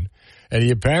him one. And he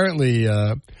apparently,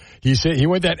 he said he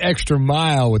went that extra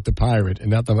mile with the pilot,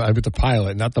 not the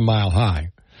mile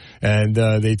high. And,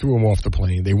 they threw him off the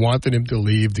plane. They wanted him to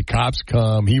leave. The cops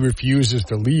come. He refuses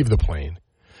to leave the plane.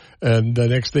 And the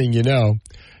next thing you know,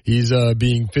 he's,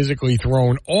 being physically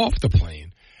thrown off the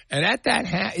plane. And at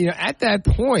that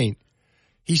point,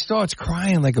 he starts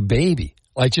crying like a baby,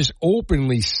 like just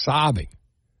openly sobbing.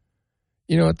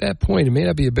 At that point, it may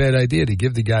not be a bad idea to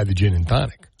give the guy the gin and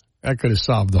tonic. That could have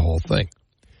solved the whole thing.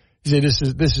 He said,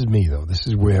 this is me, though. This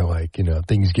is where,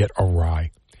 things get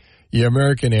awry. You're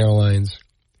American Airlines.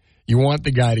 You want the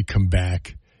guy to come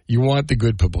back. You want the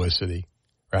good publicity,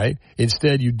 right?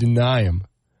 Instead, you deny him.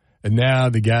 And now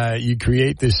you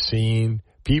create this scene.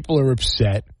 People are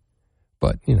upset.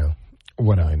 But,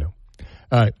 what I know.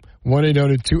 All right.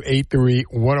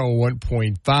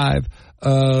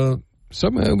 1-800-283-101.5.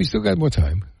 Somehow we still got more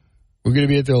time. We're going to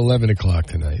be at 11 o'clock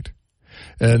tonight.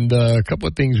 And a couple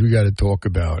of things we got to talk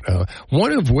about.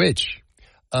 One of which,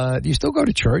 do you still go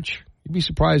to church? You'd be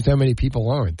surprised how many people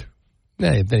aren't.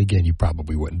 Then again, you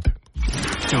probably wouldn't.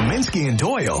 Dominski and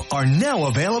Doyle are now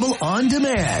available on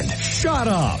demand. Shut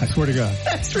up. I swear to God.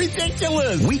 That's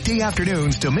ridiculous. Weekday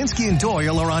afternoons, Dominski and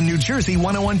Doyle are on New Jersey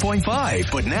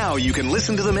 101.5. But now you can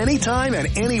listen to them anytime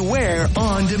and anywhere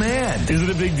on demand. Is it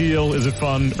a big deal? Is it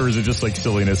fun? Or is it just like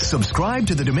silliness? Subscribe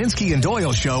to the Dominski and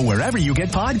Doyle Show wherever you get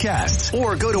podcasts.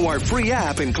 Or go to our free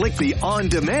app and click the On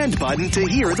Demand button to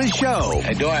hear the show.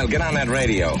 Hey, Doyle, get on that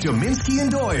radio. Dominski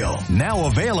and Doyle, now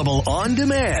available on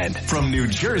demand from New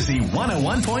Jersey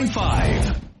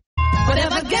 101.5.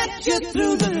 Whatever gets you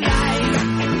through the night.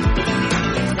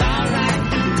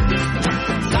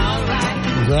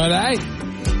 It's all right.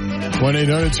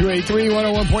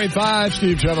 1-800-283-101.5,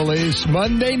 Steve Trevelise.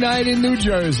 Monday night in New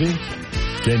Jersey.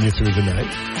 Getting you through the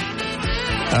night.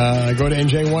 Go to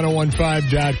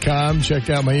NJ1015.com. Check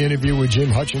out my interview with Jim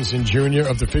Hutchinson Jr.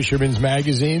 of the Fisherman's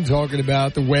Magazine, talking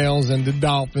about the whales and the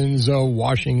dolphins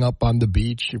washing up on the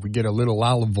beach. If we get a little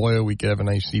olive oil, we could have a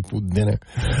nice seafood dinner.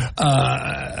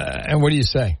 And what do you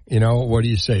say? What do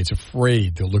you say? It's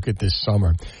afraid to look at this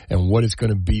summer and what it's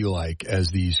going to be like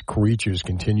as these creatures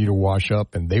continue to wash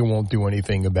up, and they won't do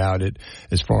anything about it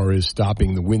as far as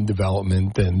stopping the wind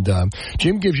development. And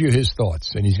Jim gives you his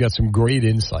thoughts, and he's got some great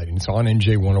insight. It's on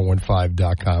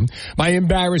NJ1015.com. My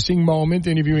embarrassing moment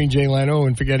interviewing Jay Leno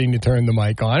and forgetting to turn the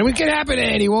mic on. It can happen to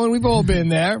anyone. We've all been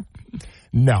there.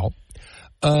 No.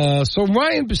 So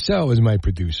Ryan Bissell is my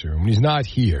producer. When he's not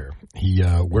here, he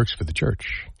works for the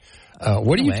church.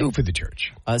 What do you do for the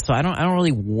church? So I don't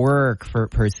really work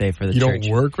per se for the church.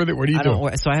 You don't work with it? What do you do?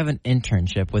 So I have an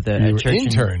internship with a church.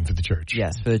 Intern for the church?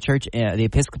 Yes, for the church, the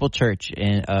Episcopal Church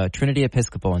in Trinity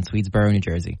Episcopal in Swedesboro, New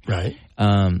Jersey. Right.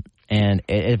 And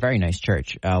a very nice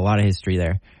church. A lot of history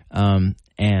there.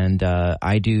 And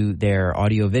I do their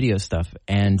audio video stuff,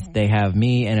 and they have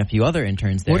me and a few other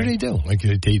interns there. What do they do? Like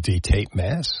they tape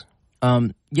mass?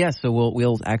 Yeah, so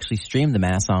we'll actually stream the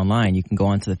mass online. You can go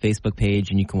onto the Facebook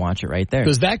page and you can watch it right there.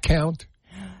 Does that count?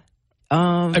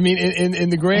 I mean, in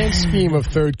the grand scheme of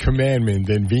third commandment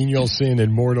and venial sin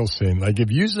and mortal sin, like if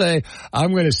you say,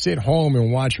 I'm going to sit home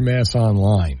and watch mass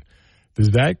online, do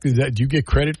you get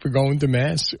credit for going to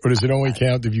mass, or does it only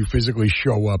count if you physically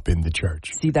show up in the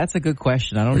church? See, that's a good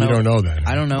question. I don't know. You don't know that.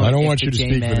 I don't know. I don't want you to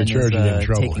speak for the church and get in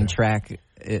trouble. Taking track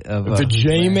of the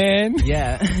J-Man?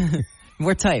 Yeah.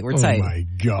 We're tight. Oh, my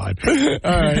God.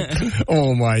 All right.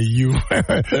 Oh, my, you.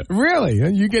 Really?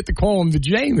 You get to call him the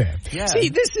J-Man. Yeah. See,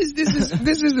 this is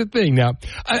the thing. Now,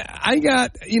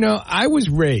 I was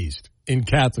raised in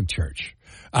Catholic Church.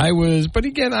 But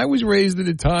again, I was raised at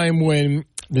a time when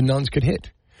the nuns could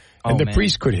hit, and the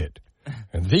priests could hit,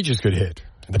 and the teachers could hit,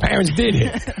 and the parents did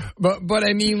hit. But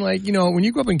I mean, when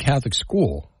you grew up in Catholic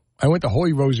school, I went to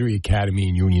Holy Rosary Academy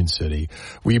in Union City.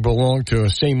 We belonged to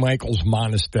St. Michael's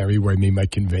Monastery, where I made my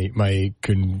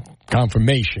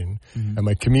confirmation and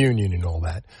my communion and all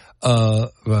that.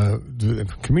 The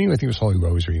communion, I think, was Holy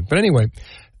Rosary. But anyway,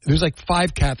 there's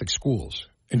 5 Catholic schools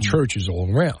and churches all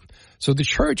around. So the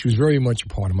church was very much a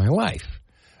part of my life.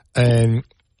 And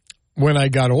when I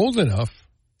got old enough,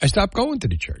 I stopped going to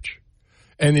the church.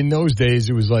 And in those days,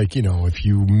 it was if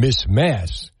you miss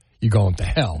Mass, you're going to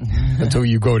hell until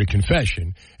you go to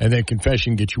confession, and then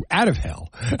confession gets you out of hell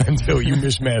until you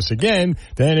miss Mass again,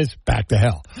 then it's back to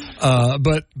hell.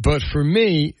 But for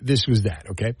me, this was that,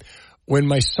 okay? When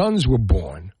my sons were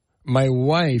born, my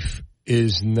wife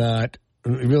is not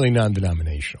really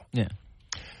non-denominational. Yeah.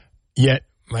 Yet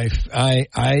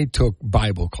I took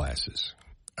Bible classes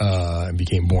and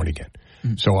became born again.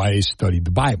 Mm-hmm. So I studied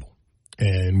the Bible.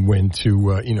 And went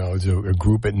to, a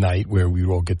group at night where we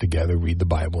would all get together, read the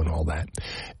Bible and all that,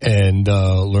 and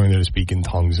learn how to speak in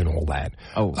tongues and all that.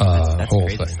 Oh, that's whole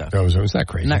crazy thing. stuff. It was not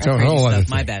crazy. It's a crazy whole stuff. other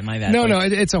My thing. bad. No,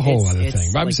 it's a whole other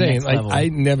thing. But I'm saying, I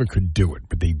never could do it,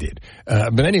 but they did.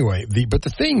 But anyway, but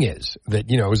the thing is that,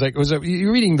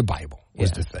 you're reading the Bible was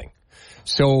the thing.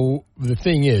 So the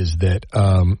thing is that,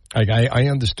 I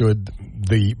understood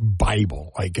the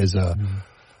Bible, as a,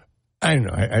 I don't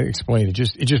know. I explained it.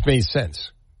 It just made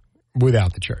sense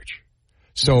without the church.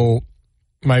 So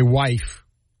my wife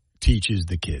teaches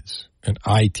the kids, and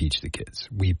I teach the kids.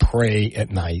 We pray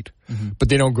at night, but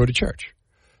they don't go to church.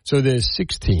 So they're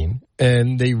 16,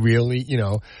 and they really,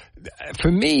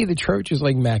 for me, the church is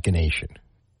like machination.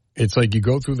 It's like you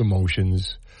go through the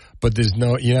motions, but there's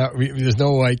no,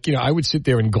 I would sit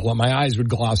there and my eyes would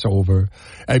gloss over.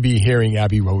 I'd be hearing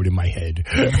Abbey Road in my head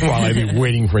while I'd be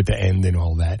waiting for it to end and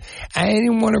all that. I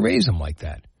didn't want to raise them like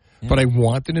that. Yeah. But I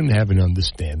wanted him to have an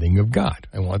understanding of God.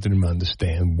 I wanted him to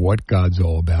understand what God's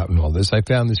all about and all this. I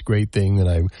found this great thing that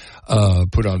I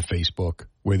put on Facebook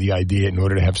where the idea, in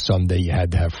order to have Sunday, you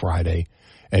had to have Friday,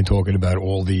 and talking about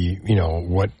all the,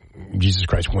 what Jesus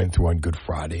Christ went through on Good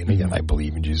Friday. And again, I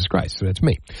believe in Jesus Christ, so that's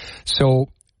me. So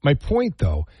my point,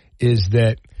 though, is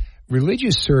that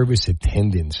religious service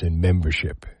attendance and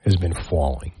membership has been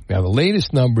falling. Now, the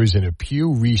latest numbers in a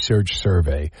Pew Research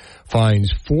survey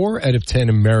finds 4 out of 10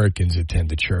 Americans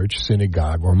attend a church,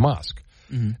 synagogue, or mosque.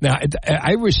 Mm-hmm. Now,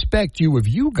 I respect you if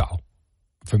you go.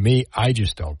 For me, I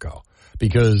just don't go.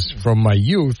 Because from my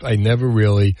youth, I never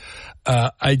really,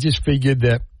 I just figured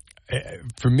that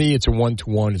for me, it's a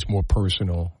one-to-one. It's more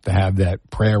personal to have that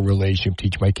prayer relationship,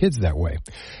 teach my kids that way.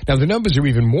 Now, the numbers are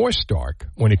even more stark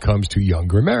when it comes to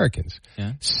younger Americans.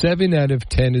 Yeah. 7 out of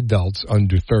 10 adults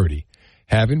under 30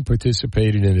 haven't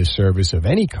participated in a service of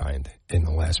any kind in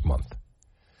the last month.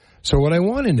 So what I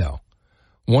want to know,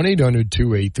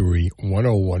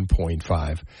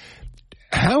 1-800-283-101.5.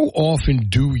 How often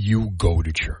do you go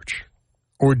to church?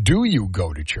 Or do you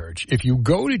go to church? If you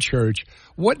go to church,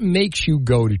 what makes you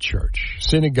go to church?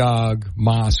 Synagogue,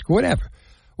 mosque, whatever.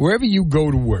 Wherever you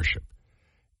go to worship.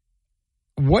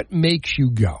 What makes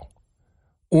you go?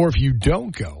 Or if you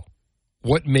don't go,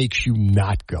 what makes you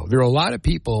not go? There are a lot of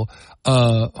people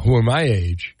who are my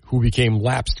age who became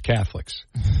lapsed Catholics.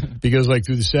 Because like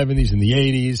through the 70s and the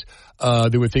 80s,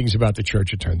 there were things about the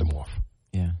church that turned them off.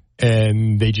 Yeah.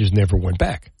 And they just never went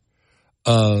back.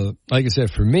 Like I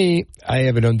said, for me, I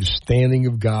have an understanding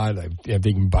of God. I've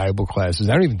taken Bible classes.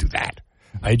 I don't even do that.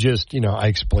 I just, I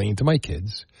explain to my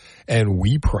kids, and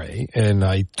we pray, and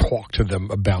I talk to them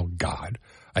about God.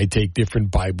 I take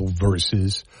different Bible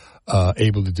verses,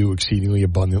 able to do exceedingly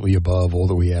abundantly above all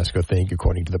that we ask or think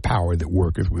according to the power that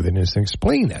worketh within us, and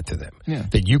explain that to them,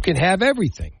 that you can have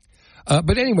everything.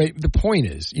 But anyway, the point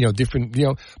is, different,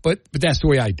 but that's the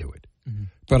way I do it. Mm-hmm.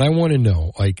 But I want to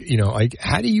know,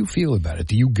 how do you feel about it?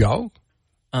 Do you go?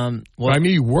 Well, I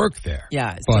mean, you work there.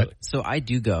 Yeah, but so I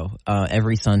do go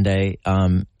every Sunday.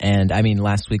 And I mean,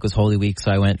 last week was Holy Week,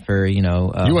 so I went for, you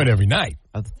went every night.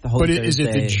 But is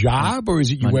it the job, or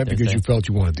is it you went because you felt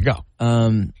you wanted to go?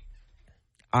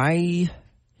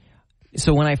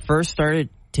 So when I first started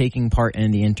taking part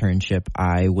in the internship,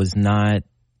 I was not,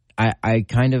 I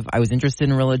was interested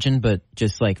in religion, but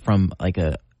just like from like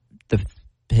the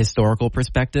historical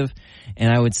perspective.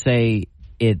 And I would say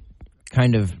it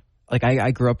kind of, like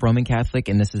I grew up Roman Catholic,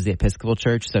 and this is the Episcopal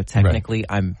Church, so technically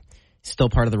I'm still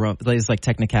part of the it's like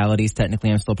technicalities.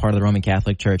 Technically, I'm still part of the Roman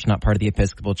Catholic Church, not part of the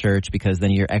Episcopal Church, because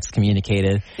then you're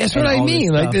excommunicated. That's what I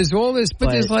mean. Like there's all this,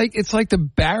 but there's like it's like the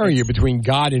barrier between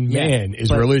God and man is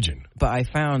religion. But I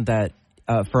found that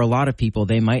for a lot of people,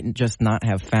 they might just not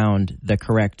have found the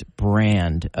correct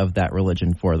brand of that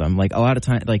religion for them. Like a lot of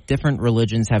times, like different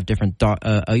religions have different,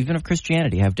 even of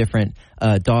Christianity, have different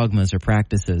dogmas or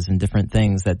practices and different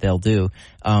things that they'll do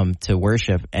to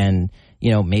worship. And,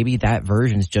 maybe that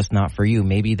version is just not for you.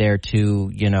 Maybe they're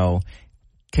too, I know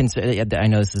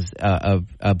this is a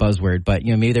buzzword, but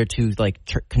maybe they're too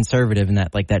conservative in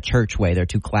that that church way. They're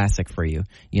too classic for you.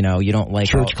 You don't like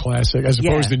church classic as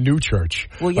opposed to new church.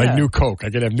 Well, like new Coke.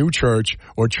 I could have new church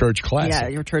or church classic. Yeah,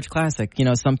 your church classic.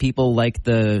 Some people like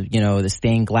the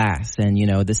stained glass and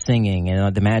the singing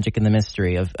and the magic and the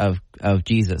mystery of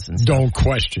Jesus and stuff. Don't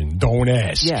question, don't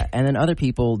ask. Yeah, and then other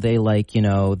people they like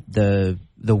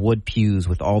the wood pews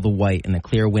with all the white and the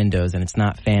clear windows, and it's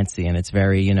not fancy, and it's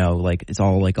very, it's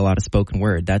all like a lot of spoken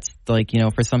word. That's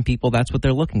for some people, that's what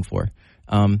they're looking for.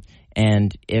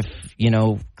 And if,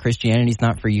 Christianity's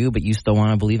not for you, but you still want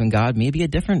to believe in God, maybe a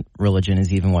different religion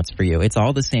is even what's for you. It's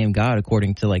all the same God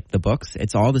according to the books.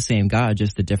 It's all the same God,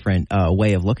 just a different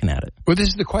way of looking at it. Well, this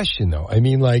is the question though. I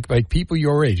mean, like people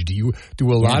your age, do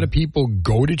a lot of people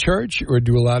go to church, or are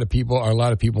a lot of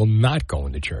people not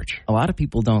going to church? A lot of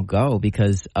people don't go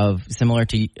because of similar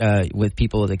to with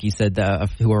people like you said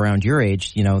who are around your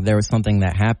age. There was something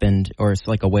that happened, or it's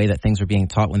like a way that things were being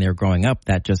taught when they were growing up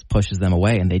that just pushes them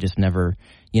away, and they just never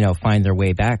find their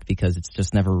way back because it's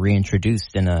just never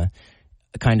reintroduced in a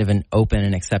kind of an open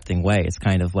and accepting way. It's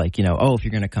kind of like, if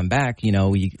you're going to come back,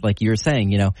 like you were saying,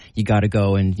 you got to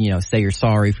go and, say you're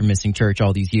sorry for missing church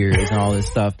all these years and all this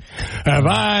stuff. Have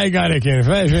I got a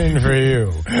confession for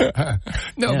you?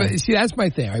 But see, that's my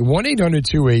thing.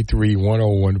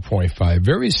 1-800-283-101.5.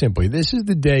 Very simply, this is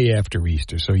the day after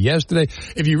Easter. So yesterday,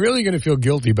 if you're really going to feel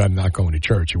guilty about not going to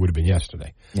church, it would have been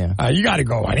yesterday. Yeah. You got to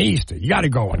go on Easter. You got to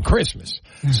go on Christmas.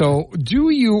 So do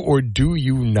you or do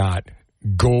you not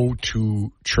go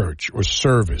to church or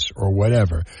service or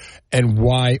whatever, and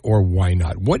why or why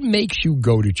not? What makes you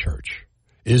go to church?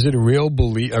 Is it a real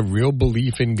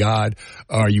belief in God?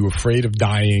 Are you afraid of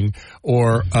dying,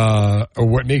 or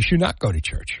what makes you not go to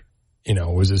church?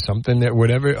 Was it something that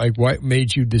whatever? Like, what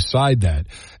made you decide that?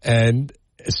 And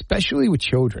especially with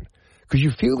children, because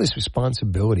you feel this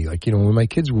responsibility. Like, when my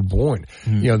kids were born,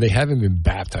 they haven't been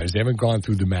baptized, they haven't gone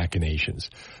through the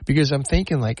machinations. Because I'm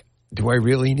thinking, like, do I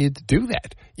really need to do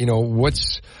that?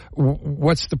 What's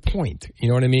the point? You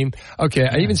know what I mean? Okay,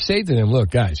 I even say to them,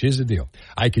 look, guys, here's the deal.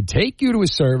 I could take you to a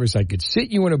service, I could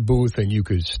sit you in a booth, and you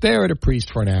could stare at a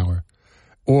priest for an hour,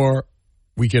 or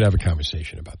we could have a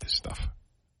conversation about this stuff.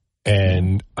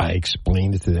 And I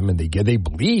explained it to them, and they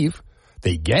believe,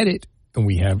 they get it. And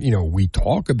we have, we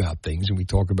talk about things, and we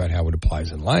talk about how it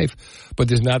applies in life, but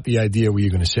there's not the idea where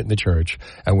you're going to sit in the church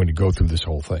and we're going to go through this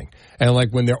whole thing. And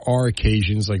like when there are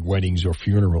occasions like weddings or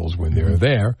funerals, when they're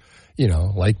there,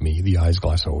 like me, the eyes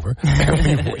gloss over,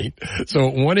 and we wait.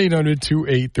 So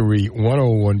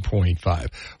 1-800-283-101.5.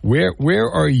 Where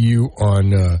are you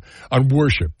on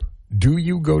worship? Do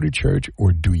you go to church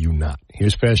or do you not?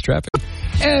 Here's Fast Traffic.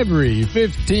 Every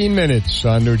 15 minutes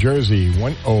on New Jersey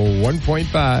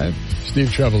 101.5. Steve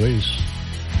Trevelise.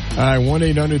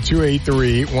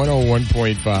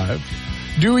 1-800-283-101.5.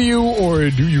 Do you or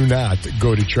do you not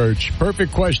go to church?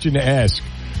 Perfect question to ask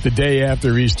the day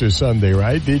after Easter Sunday,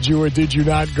 right? Did you or did you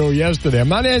not go yesterday? I'm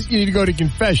not asking you to go to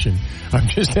confession. I'm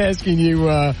just asking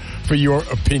you for your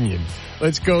opinion.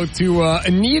 Let's go to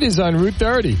Anita's on Route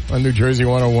 30 on New Jersey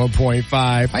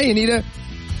 101.5. Hi, Anita.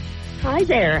 Hi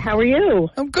there. How are you?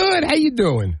 I'm good. How you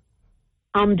doing?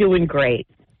 I'm doing great.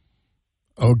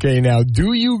 Okay, now,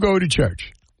 do you go to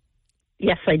church?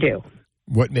 Yes, I do.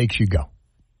 What makes you go?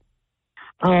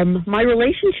 My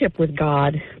relationship with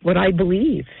God, what I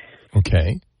believe.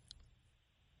 Okay.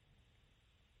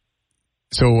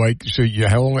 So,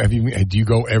 how long do you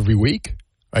go every week?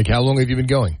 Like, how long have you been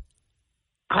going?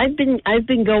 I've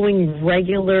been going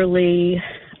regularly,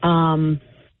 I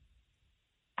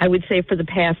would say for the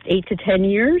past 8 to 10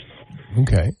 years.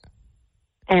 Okay.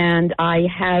 And I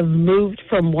have moved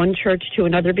from one church to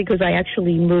another because I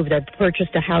actually moved. I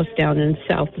purchased a house down in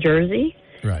South Jersey.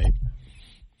 Right.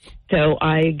 So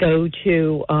I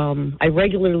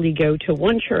regularly go to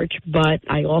one church, but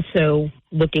I also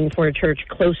looking for a church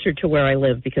closer to where I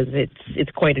live because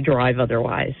it's quite a drive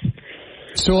otherwise.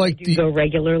 So, like, do you go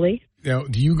regularly? Now,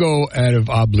 do you go out of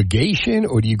obligation,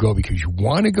 or do you go because you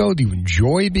want to go? Do you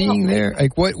enjoy being there?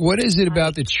 Like, what is it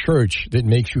about the church that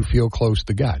makes you feel close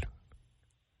to God?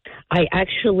 I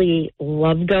actually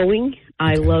love going.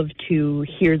 I love to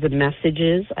hear the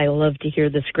messages. I love to hear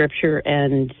the scripture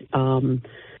and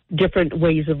different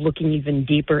ways of looking even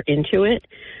deeper into it.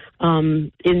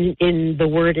 In the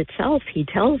word itself, he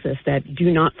tells us that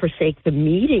do not forsake the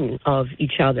meeting of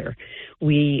each other.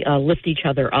 We lift each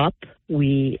other up.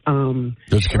 We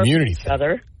there's community each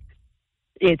other.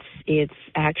 It's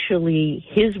actually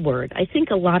his word. I think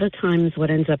a lot of times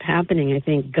what ends up happening, I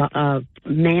think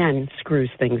man screws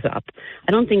things up.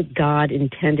 I don't think God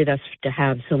intended us to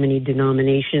have so many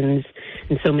denominations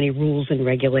and so many rules and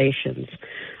regulations.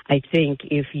 I think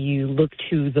if you look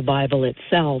to the Bible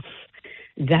itself,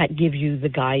 that gives you the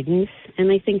guidance,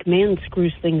 and I think man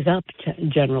screws things up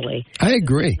generally. I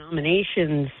agree.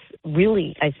 Denominations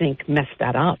really, I think, mess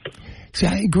that up. See,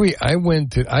 I agree. I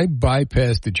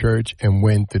bypassed the church and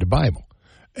went to the Bible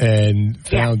and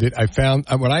found it.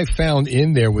 What I found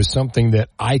in there was something that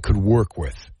I could work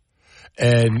with.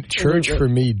 And church for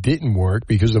me didn't work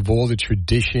because of all the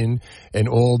tradition and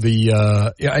all the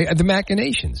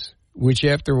machinations, which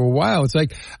after a while, it's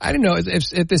like, I don't know,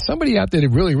 if there's somebody out there that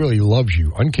really, really loves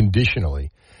you unconditionally,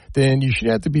 then you should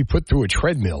have to be put through a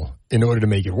treadmill in order to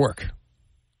make it work.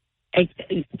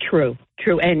 True,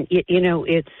 and it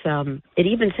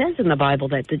even says in the Bible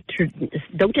that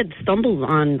don't get stumbled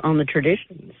on the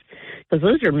traditions because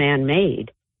those are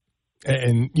man-made.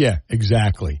 And yeah,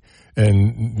 exactly.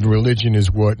 And religion is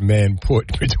what man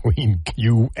put between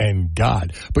you and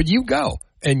God. But you go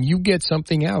and you get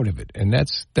something out of it, and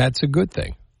that's a good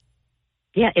thing.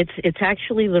 Yeah, it's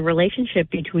actually the relationship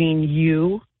between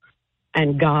you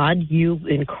and God, you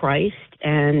in Christ,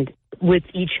 and with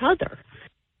each other.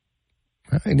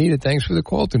 Anita, thanks for the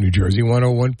call to New Jersey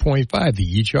 101.5. The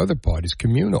each other part is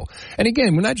communal. And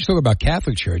again, we're not just talking about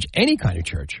Catholic church, any kind of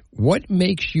church. What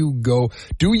makes you go?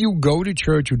 Do you go to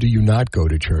church or do you not go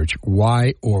to church?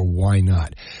 Why or why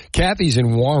not? Kathy's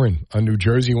in Warren on New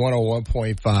Jersey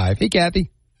 101.5. Hey, Kathy.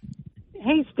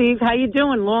 Hey, Steve. How you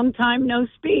doing? Long time no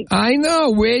speak. I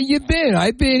know. Where you been?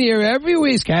 I've been here every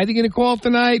week. Is Kathy going to call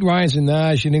tonight? Ryan said,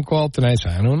 nah, she didn't call tonight. So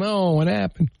I don't know what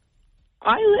happened.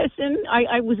 I listen.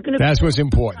 I was going to. That's what's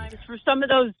important. For some of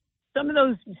those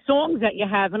songs that you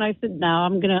have, and I said, no, I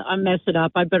mess it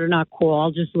up. I better not call. I'll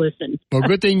just listen. Well,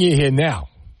 good thing you're here now.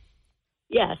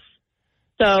 Yes.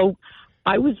 So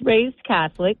I was raised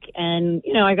Catholic, and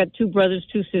I got 2 brothers,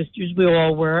 2 sisters. We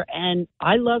all were, and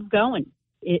I love going.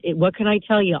 What can I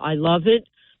tell you? I love it.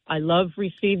 I love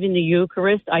receiving the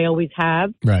Eucharist. I always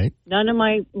have. Right. None of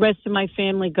my rest of my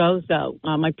family goes, though.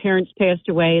 My parents passed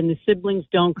away, and the siblings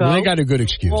don't go. Well, they got a good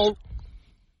excuse.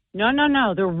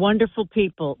 No. They're wonderful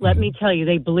people. Let me tell you,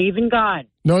 they believe in God.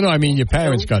 No. I mean, your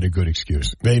parents got a good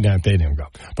excuse. They didn't go.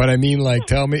 But I mean, like,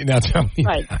 tell me.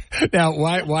 Right. Now,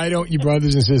 why don't your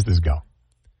brothers and sisters go?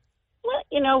 Well,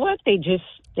 you know what? They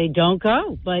don't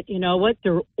go. But you know what?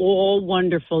 They're all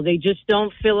wonderful. They just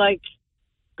don't feel like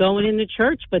going in the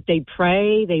church, but they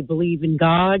pray, they believe in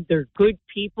God, they're good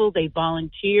people, they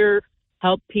volunteer,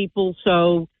 help people.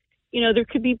 So there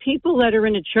could be people that are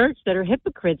in a church that are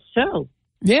hypocrites too.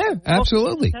 Yeah,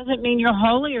 absolutely. It doesn't mean you're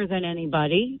holier than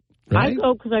anybody. Right. I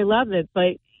go because I love it,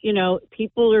 but,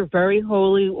 people are very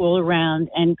holy all around,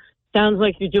 and sounds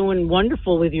like you're doing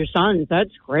wonderful with your sons. That's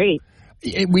great.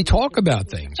 We talk about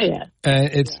things. Yeah.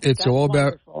 And it's all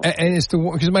about, and it's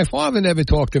because my father never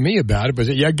talked to me about it, but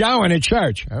said, you're going to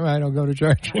church. All right, I'll go to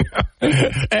church.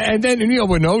 And then,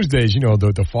 in those days,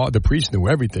 the priest knew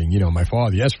everything. My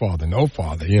father, yes, father, no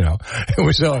father, It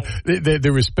was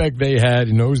the respect they had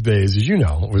in those days, as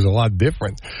was a lot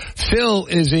different. Phil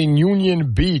is in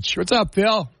Union Beach. What's up,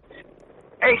 Phil?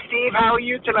 Hey, Steve, how are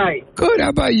you tonight? Good. How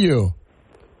about you?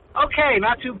 Okay,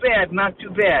 not too bad, not too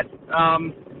bad.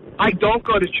 I don't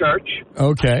go to church.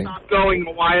 Okay. I stopped going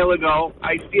a while ago.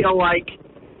 I feel like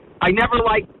I never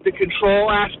liked the control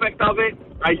aspect of it.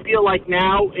 I feel like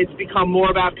now it's become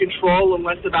more about control and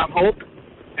less about hope.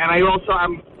 And I'm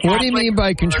Catholic. What do you mean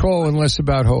by control and less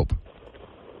about hope?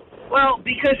 Well,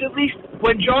 because at least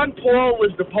when John Paul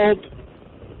was the Pope,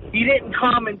 he didn't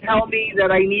come and tell me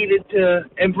that I needed to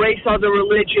embrace other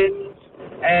religions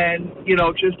and,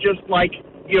 just like,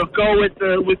 go with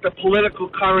the political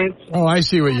currents. Oh, I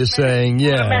see what you're saying.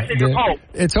 Yeah. Message of hope.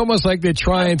 It's almost like they're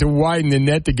trying to widen the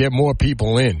net to get more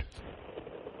people in.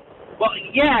 Well,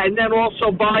 yeah, and then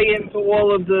also buy into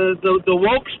all of the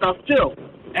woke stuff too.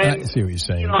 And, I see what you're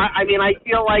saying. I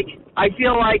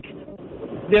feel like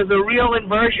there's a real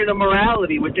inversion of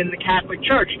morality within the Catholic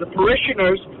Church. The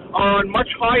parishioners are on much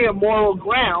higher moral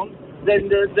ground than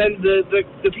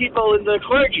the people in the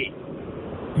clergy.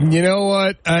 You know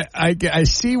what? I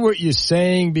see what you're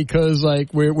saying because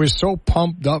we're so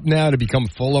pumped up now to become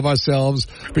full of ourselves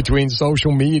between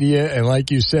social media and,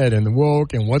 like you said, and the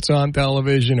woke and what's on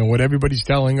television and what everybody's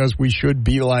telling us we should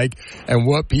be like and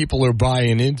what people are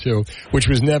buying into, which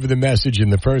was never the message in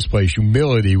the first place.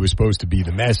 Humility was supposed to be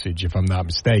the message, if I'm not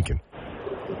mistaken.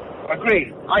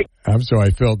 Agreed. I'm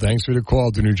sorry, Phil. Thanks for the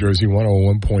call to New Jersey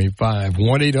 101.5.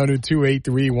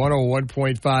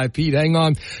 1-800-283-101.5. Pete, hang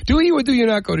on. Do you or do you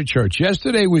not go to church?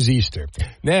 Yesterday was Easter.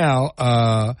 Now,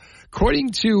 according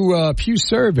to Pew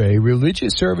Survey,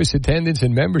 religious service attendance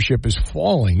and membership is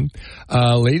falling.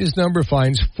 Latest number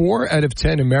finds 4 out of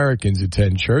 10 Americans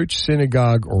attend church,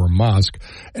 synagogue, or mosque.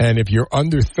 And if you're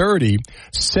under 30,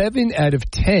 7 out of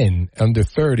 10 under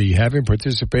 30 haven't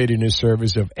participated in a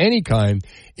service of any kind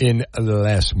in the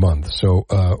last month. So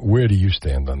where do you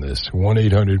stand on this?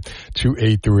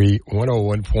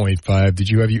 1-800-283-101.5. Did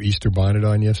you have your Easter bonnet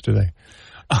on yesterday?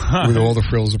 With all the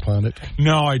frills upon it?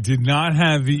 No, I did not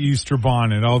have the Easter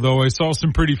bonnet, although I saw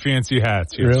some pretty fancy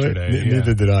hats yesterday. Really? Yeah.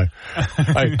 Neither did I.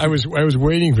 I was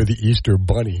waiting for the Easter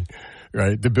bunny,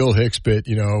 right? The Bill Hicks bit,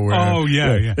 where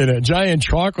and a giant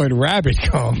chocolate rabbit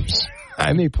comes.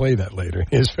 I may play that later.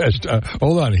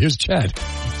 Hold on, here's Chad.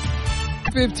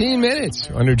 15 minutes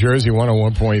on New Jersey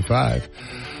 101.5.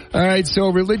 All right, so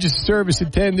religious service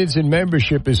attendance and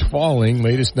membership is falling.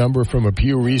 Latest number from a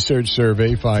Pew Research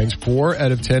survey finds 4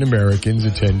 out of 10 Americans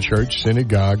attend church,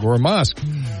 synagogue, or mosque.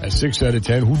 That's 6 out of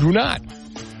 10 who do not.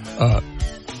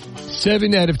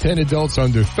 7 out of 10 adults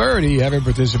under 30 haven't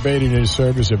participated in a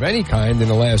service of any kind in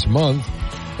the last month.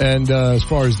 And as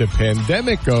far as the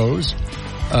pandemic goes,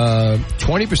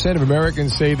 20% of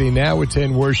Americans say they now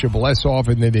attend worship less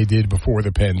often than they did before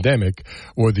the pandemic,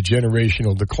 or the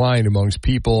generational decline amongst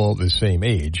people the same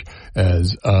age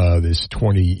as this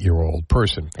 20-year-old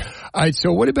person. All right,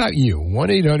 so what about you?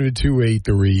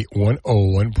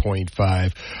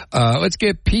 1-800-283-101.5. Let's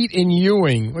get Pete in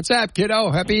Ewing. What's up,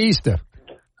 kiddo? Happy Easter.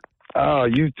 Oh,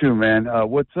 you too, man.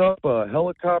 What's up?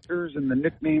 Helicopters and the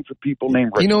nickname for people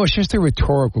named Richard. It's just a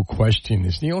rhetorical question.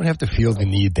 You don't have to feel the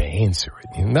need to answer it.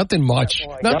 Nothing much.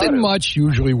 Nothing much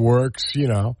usually works, Hey,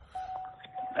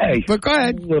 but go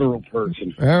ahead. Literal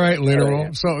person. All right,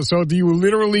 literal. So do you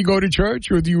literally go to church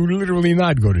or do you literally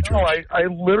not go to church? No, I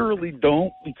literally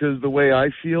don't, because the way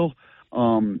I feel,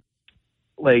 I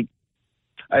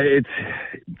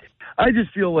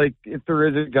just feel like if there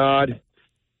is a God,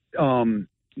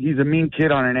 he's a mean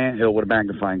kid on an anthill with a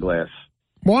magnifying glass.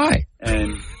 Why?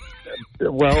 And,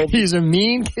 well... He's a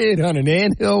mean kid on an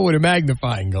anthill with a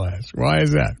magnifying glass. Why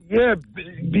is that? Yeah,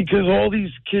 because all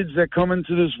these kids that come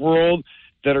into this world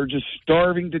that are just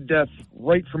starving to death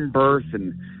right from birth,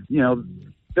 and,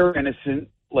 they're innocent,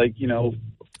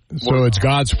 So it's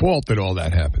God's fault that all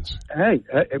that happens. Hey,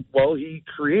 well, he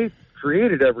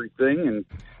created everything, and...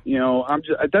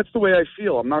 that's the way I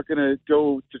feel. I'm not going to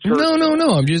go to church.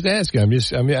 No. I'm just asking. I'm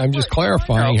just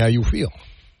clarifying how you feel.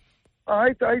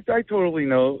 I totally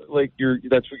know.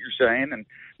 That's what you're saying, and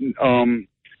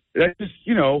that just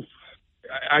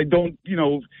I don't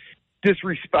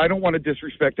I don't want to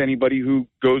disrespect anybody who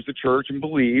goes to church and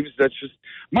believes. That's just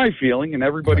my feeling, and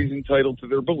everybody's entitled to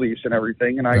their beliefs and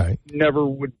everything, and I never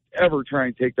would ever try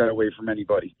and take that away from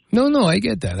anybody. No, I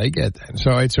get that.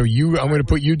 So, I'm going to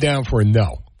put you down for a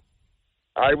no.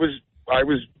 I was,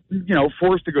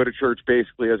 forced to go to church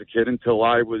basically as a kid until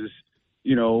I was,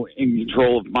 in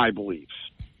control of my beliefs.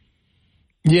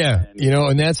 Yeah,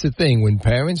 and that's the thing. When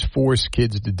parents force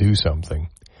kids to do something,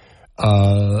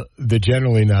 they're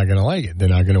generally not going to like it. They're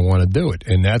not going to want to do it.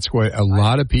 And that's what a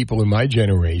lot of people in my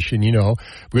generation,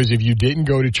 because if you didn't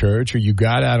go to church or you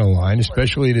got out of line,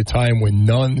 especially at a time when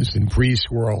nuns and priests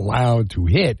were allowed to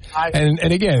hit, and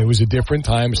again, it was a different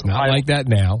time. It's not like that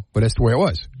now, but that's the way it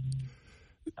was.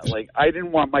 Like, I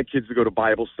didn't want my kids to go to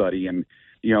Bible study, and,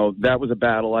 that was a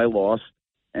battle I lost.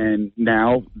 And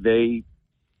now they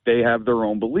have their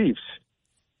own beliefs.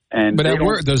 But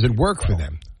does it work for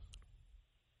them?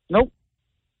 Nope.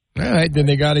 All right, then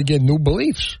they got to get new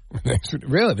beliefs.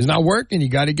 Really, if it's not working, you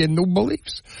got to get new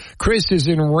beliefs. Chris is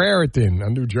in Raritan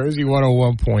on New Jersey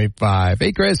 101.5.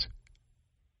 Hey, Chris.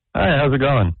 Hi, how's it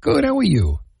going? Good, how are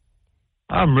you?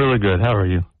 I'm really good. How are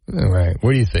you? All right, what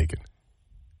are you thinking?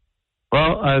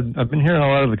 Well, I've been hearing a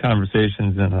lot of the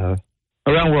conversations, and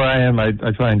around where I am, I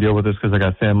try and deal with this because I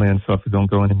got family and stuff that don't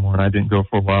go anymore, and I didn't go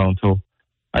for a while until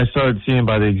I started seeing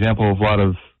by the example of a lot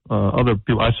of other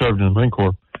people. I served in the Marine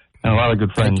Corps, and a lot of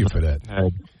good friends. Thank you for that.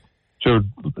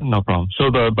 No problem.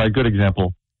 Showed by good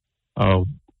example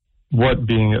what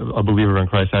being a believer in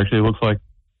Christ actually looks like.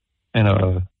 And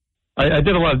I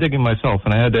did a lot of digging myself,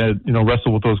 and I had to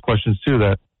wrestle with those questions too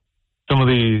that some of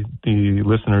the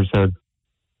listeners had,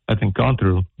 I think, gone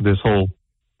through. This whole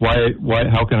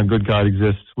how can a good God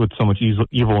exist with so much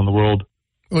evil in the world?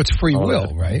 Well, it's free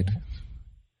will, right?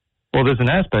 Well, there's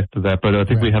an aspect to that, but I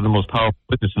think we have the most powerful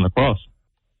witness in the cross.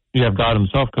 You have God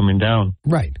himself coming down.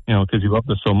 Right. Because he loved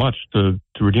us so much to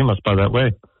redeem us by that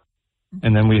way.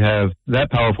 And then we have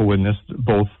that powerful witness,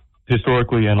 both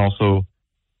historically and also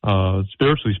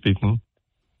spiritually speaking.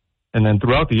 And then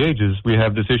throughout the ages, we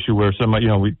have this issue where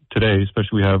today,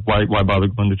 especially, we have why bother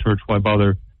going to church? Why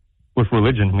bother with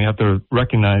religion? We have to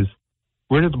recognize,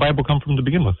 where did the Bible come from to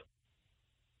begin with?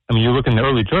 I mean, you look in the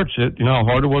early church, you know how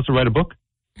hard it was to write a book?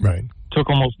 Right. It took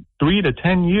almost 3 to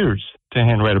 10 years to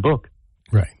handwrite a book.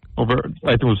 Right. Over,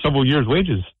 I think it was several years'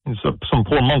 wages. And so some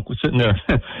poor monk was sitting there.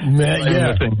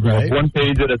 Right. One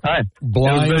page at a time.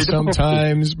 Blind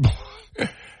sometimes.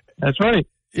 That's right.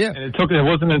 Yeah. And it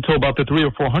wasn't until about the 300s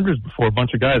or 400s before a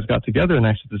bunch of guys got together and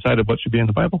actually decided what should be in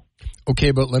the Bible.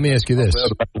 Okay, but let me ask you this.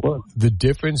 The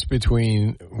difference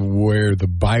between where the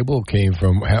Bible came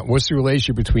from, what's the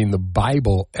relationship between the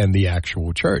Bible and the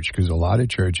actual church? Because a lot of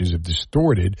churches have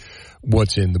distorted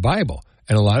what's in the Bible.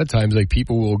 And a lot of times,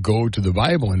 people will go to the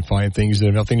Bible and find things that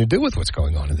have nothing to do with what's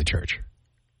going on in the church.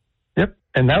 Yep.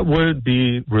 And that would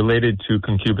be related to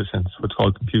concupiscence, what's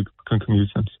called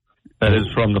concupiscence. That is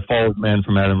from the fall of man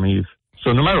from Adam and Eve.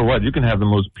 So no matter what, you can have the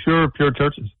most pure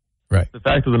churches. Right. The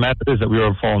fact of the matter is that we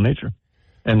are a fallen nature.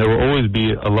 And there will always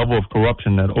be a level of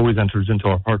corruption that always enters into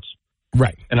our hearts.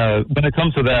 Right. And when it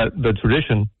comes to that, the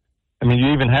tradition, I mean,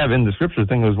 you even have in the scripture, I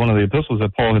think it was one of the epistles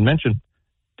that Paul had mentioned,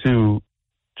 to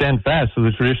stand fast to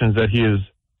the traditions that he has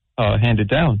handed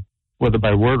down, whether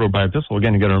by word or by epistle.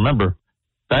 Again, you got to remember,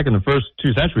 back in the first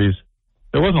 2 centuries,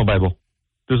 there was no Bible.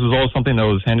 This was all something that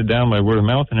was handed down by word of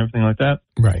mouth and everything like that.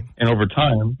 Right. And over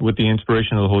time, with the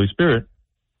inspiration of the Holy Spirit,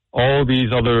 all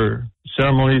these other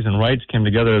ceremonies and rites came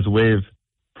together as a way of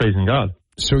praising God.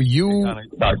 So you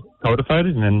got codified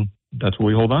it, and then that's what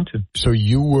we hold on to. So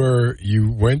you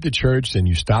went to church, then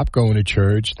you stopped going to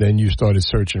church, then you started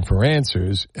searching for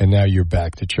answers, and now you're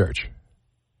back to church.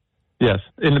 Yes.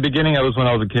 In the beginning, I was when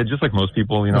I was a kid, just like most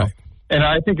people, Right. And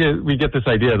I think we get this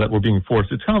idea that we're being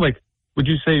forced. It's kind of like, would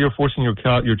you say you're forcing your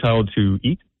child to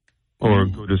eat or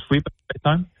go to sleep at the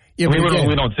time? Yeah, we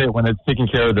don't say it when it's taking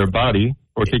care of their body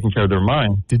or taking care of their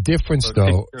mind. The difference,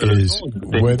 though, is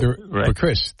whether, but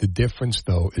Chris, the difference,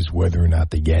 though, is whether or not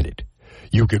they get it.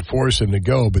 You could force them to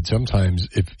go, but sometimes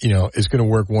it's going to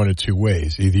work one of two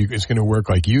ways. Either it's going to work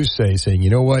like you say, saying, you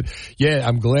know what? Yeah,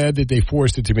 I'm glad that they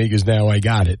forced it to me because now I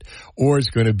got it. Or it's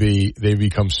going to be they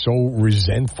become so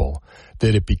resentful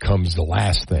that it becomes the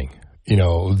last thing. They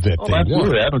absolutely.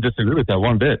 want. I don't disagree with that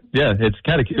one bit. Yeah,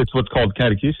 it's what's called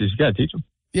catechesis. You got to teach them.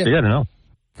 Yeah. You got to know.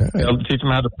 Right. Teach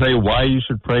them how to pray, why you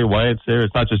should pray, why it's there.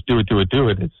 It's not just do it.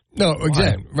 It's no,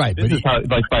 exactly right. This is how,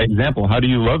 by example, how do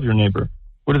you love your neighbor?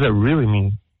 What does that really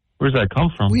mean? Where does that come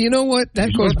from? Well, you know what?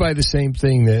 That goes by the same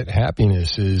thing that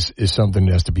happiness is something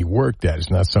that has to be worked at. It's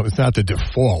not the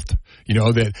default. You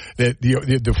know,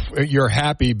 that you're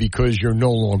happy because you're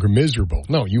no longer miserable.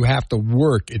 No, you have to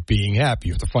work at being happy.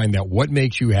 You have to find out what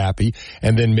makes you happy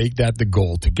and then make that the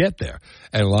goal to get there.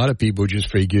 And a lot of people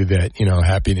just figure that, you know,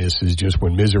 happiness is just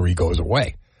when misery goes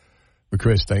away. But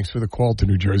Chris, thanks for the call to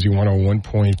New Jersey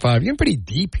 101.5. You're getting pretty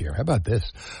deep here. How about this?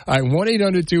 All right,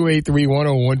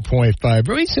 1-800-283-101.5.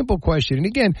 Very simple question. And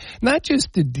again, not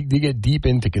just to get deep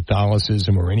into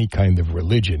Catholicism or any kind of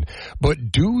religion,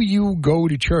 but do you go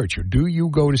to church, or do you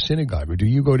go to synagogue, or do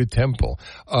you go to temple,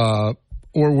 or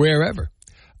wherever?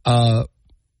 And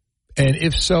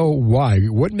if so, why?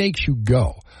 What makes you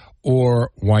go,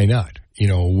 or why not? You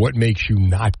know, what makes you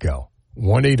not go?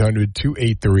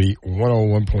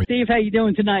 1-800-283-101. Steve, how you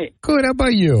doing tonight? Good. How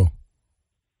about you?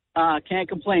 Can't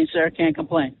complain, sir. Can't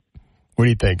complain. What are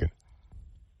you thinking?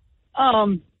 I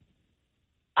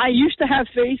used to have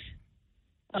faith.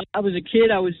 I was a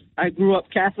kid. I grew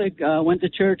up Catholic. Went to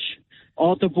church,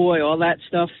 altar boy, all that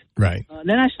stuff. Right.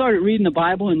 Then I started reading the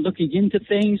Bible and looking into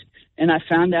things, and I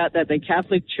found out that the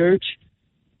Catholic Church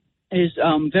is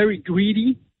very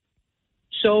greedy.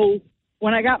 So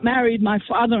when I got married, my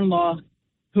father-in-law,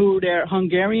 who they're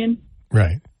Hungarian,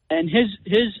 right, and his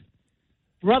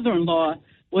brother-in-law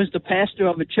was the pastor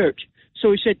of a church.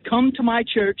 So he said, come to my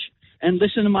church and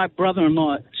listen to my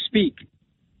brother-in-law speak.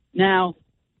 Now,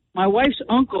 my wife's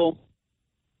uncle,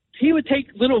 he would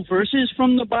take little verses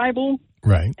from the Bible,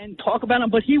 right, and talk about them,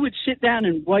 but he would sit down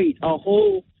and write a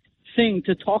whole thing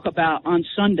to talk about on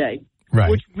Sunday, right,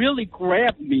 which really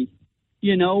grabbed me.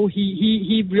 You know,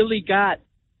 he really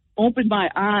opened my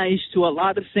eyes to a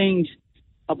lot of things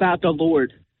about the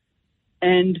Lord.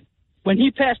 And when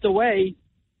he passed away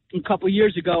a couple of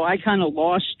years ago, I kind of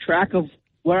lost track of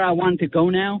where I wanted to go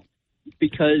now,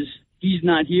 because he's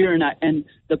not here, and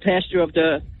the pastor of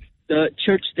the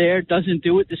church there doesn't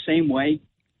do it the same way.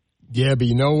 Yeah, but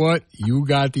you know what? You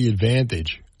got the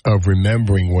advantage of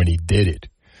remembering when he did it.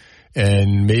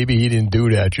 And maybe he didn't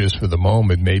do that just for the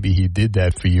moment. Maybe he did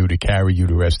that for you to carry you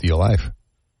the rest of your life.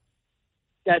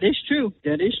 That is true.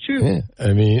 That is true. Yeah.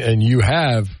 I mean, and you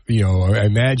have, you know, I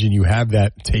imagine you have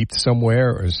that taped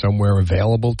somewhere or somewhere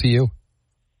available to you.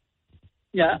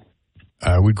 Yeah.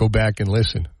 I would go back and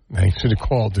listen. Thanks for the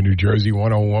call to New Jersey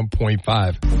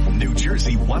 101.5. New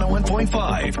Jersey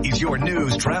 101.5 is your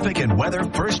news, traffic, and weather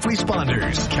first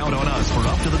responders. Count on us for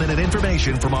up-to-the-minute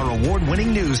information from our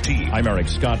award-winning news team. I'm Eric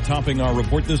Scott, topping our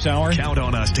report this hour. Count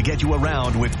on us to get you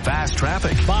around with fast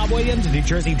traffic. Bob Williams, New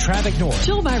Jersey Traffic North.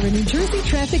 Jill Byron, New Jersey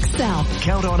Traffic South.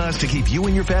 Count on us to keep you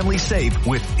and your family safe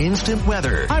with instant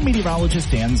weather. I'm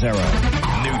meteorologist Dan Zero.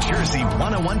 New Jersey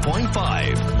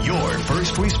 101.5, your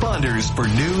first responders for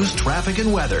news, traffic,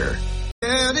 and weather.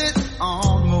 Get it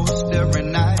almost every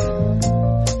night.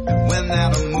 And when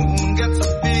that moon gets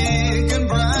big and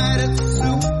bright, it's a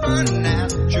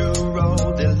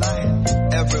supernatural delight.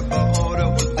 Everybody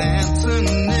was dancing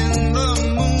in the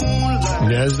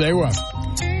moonlight. Yes, they were.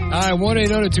 All right,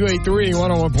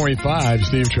 1-800-283-101.5,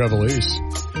 Steve Trevelise.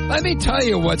 Let me tell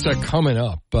you what's coming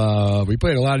up. We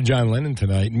played a lot of John Lennon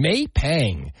tonight. May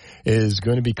Pang is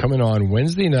going to be coming on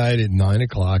Wednesday night at 9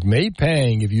 o'clock. May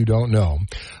Pang, if you don't know,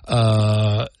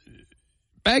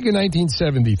 back in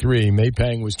 1973, May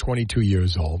Pang was 22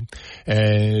 years old,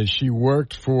 and she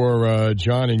worked for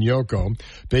John and Yoko,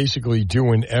 basically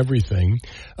doing everything.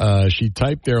 She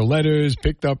typed their letters,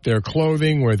 picked up their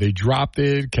clothing where they dropped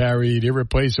it, carried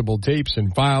irreplaceable tapes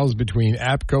and files between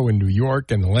APCO in New York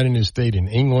and the Lennon estate in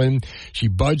England. She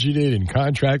budgeted and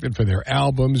contracted for their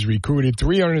albums, recruited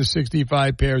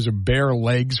 365 pairs of bare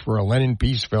legs for a Lennon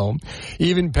peace film,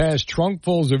 even passed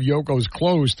trunkfuls of Yoko's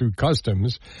clothes through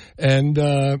customs, and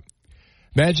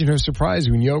imagine her surprise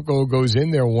when Yoko goes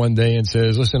in there one day and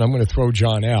says, listen, I'm going to throw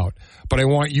John out, but I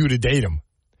want you to date him.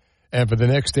 And for the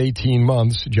next 18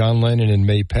 months, John Lennon and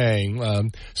May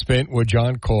Pang spent what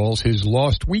John calls his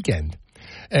lost weekend.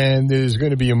 And there's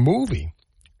going to be a movie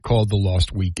called The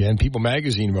Lost Weekend. People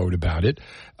Magazine wrote about it.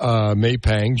 May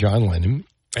Pang, John Lennon.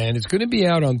 And it's going to be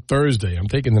out on Thursday. I'm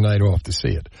taking the night off to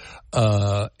see it.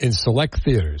 In select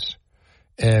theaters.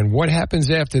 And what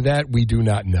happens after that, we do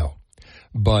not know.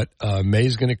 But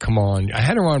May's going to come on. I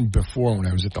had her on before when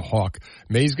I was at the Hawk.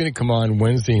 May's going to come on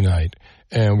Wednesday night,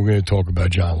 and we're going to talk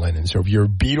about John Lennon. So if you're a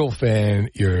Beatle fan,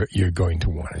 you're going to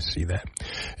want to see that.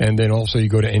 And then also you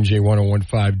go to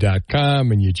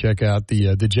NJ1015.com and you check out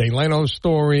the Jay Leno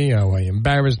story, how I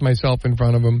embarrassed myself in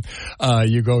front of him.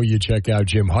 You check out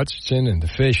Jim Hutchinson and the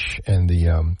fish and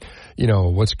the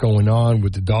what's going on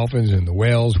with the dolphins and the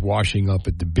whales washing up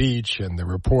at the beach, and the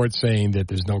report saying that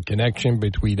there's no connection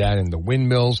between that and the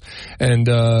windmills, and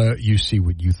you see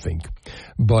what you think.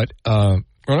 But what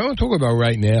I want to talk about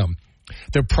right now,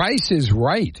 The Price is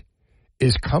Right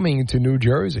is coming to New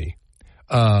Jersey.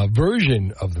 A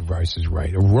version of The Price is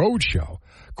Right, a road show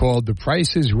called The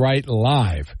Price is Right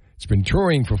Live. It's been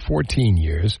touring for 14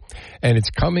 years, and it's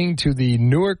coming to the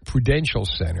Newark Prudential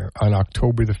Center on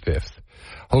October the 5th.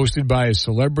 Hosted by a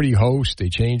celebrity host. They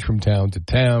change from town to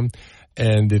town,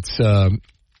 and it's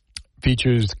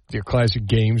features the classic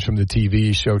games from the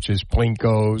TV show, such as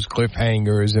Plinkos,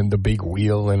 Cliffhangers, and The Big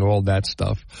Wheel, and all that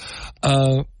stuff.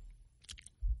 I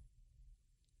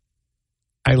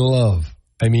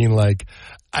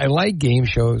like game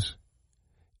shows,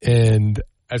 and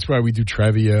that's why we do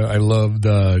trivia. I love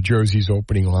Jersey's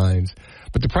opening lines.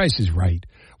 But The Price is Right.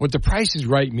 What The Price is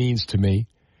Right means to me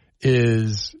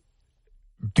is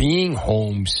being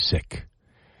homesick,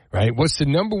 right? What's the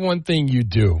number one thing you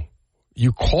do?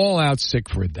 You call out sick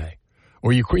for a day.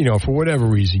 Or, for whatever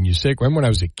reason, you're sick. Remember when I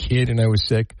was a kid and I was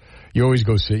sick? You always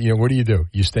go sick. What do?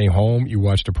 You stay home, you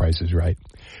watch The Price is Right.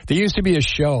 There used to be a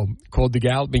show called The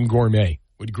Galloping Gourmet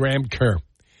with Graham Kerr.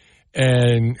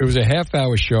 And it was a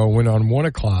half-hour show, went on 1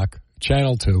 o'clock,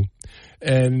 Channel 2,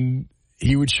 and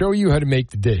he would show you how to make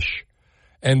the dish.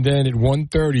 And then at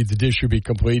 1:30, the dish would be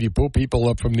complete. He pulled people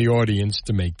up from the audience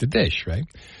to make the dish, right?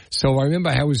 So I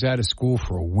remember I was out of school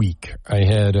for a week. I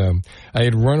had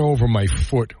run over my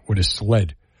foot with a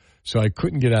sled, so I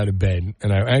couldn't get out of bed.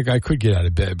 And I could get out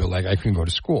of bed, but I couldn't go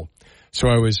to school. So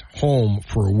I was home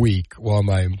for a week while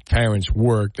my parents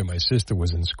worked and my sister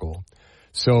was in school.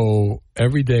 So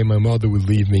every day my mother would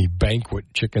leave me banquet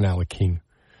chicken a la king.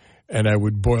 And I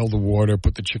would boil the water,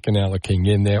 put the chicken a la king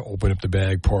in there, open up the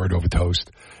bag, pour it over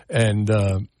toast. And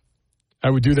I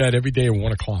would do that every day at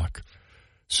 1 o'clock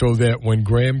so that when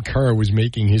Graham Kerr was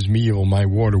making his meal, my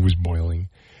water was boiling.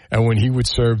 And when he would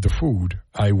serve the food,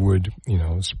 I would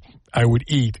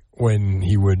eat when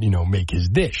he would, make his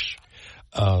dish.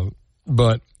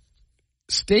 But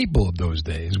staple of those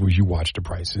days was you watch The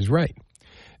Price is Right.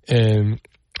 And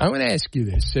I'm going to ask you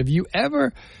this. Have you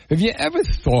ever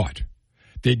thought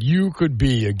that you could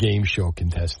be a game show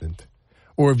contestant?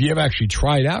 Or have you ever actually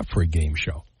tried out for a game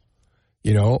show?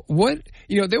 There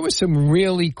were some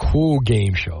really cool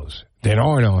game shows that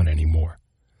aren't on anymore.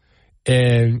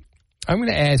 And I'm going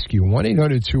to ask you,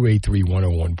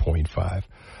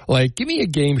 1-800-283-101.5. Give me a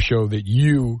game show that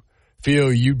you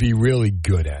feel you'd be really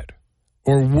good at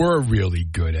or were really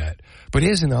good at. But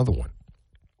here's another one.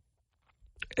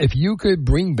 If you could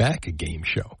bring back a game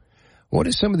show, what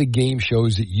are some of the game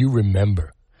shows that you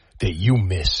remember that you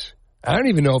miss? I don't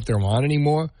even know if they're on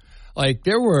anymore.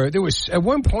 There was at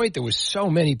one point there was so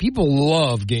many people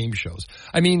love game shows.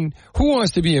 I mean, Who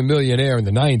Wants to Be a Millionaire in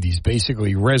the 90s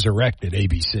basically resurrected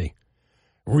ABC.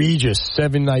 Regis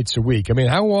 7 nights a week. I mean,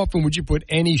 how often would you put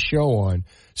any show on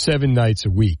 7 nights a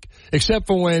week? Except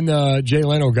for when Jay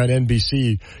Leno got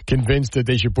NBC convinced that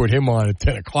they should put him on at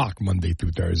 10 o'clock Monday through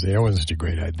Thursday. That wasn't such a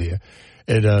great idea.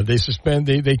 And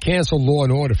they canceled Law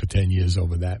and Order for 10 years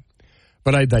over that.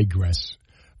 But I digress.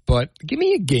 But give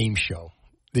me a game show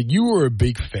that you were a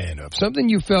big fan of, something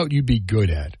you felt you'd be good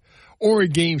at, or a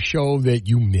game show that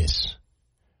you miss.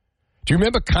 Do you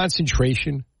remember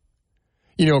Concentration?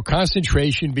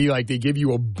 Concentration be like they give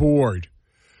you a board,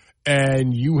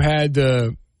 and you had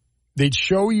they'd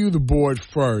show you the board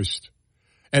first,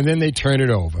 and then they turn it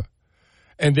over.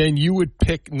 And then you would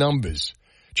pick numbers,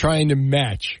 trying to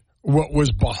match what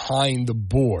was behind the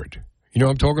board. You know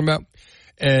what I'm talking about?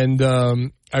 And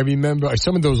I remember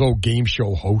some of those old game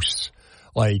show hosts,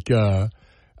 like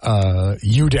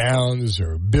Hugh Downs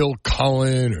or Bill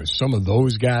Cullen or some of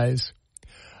those guys.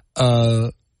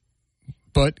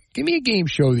 But give me a game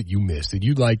show that you missed that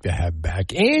you'd like to have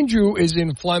back. Andrew is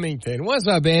in Flemington. What's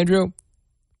up, Andrew?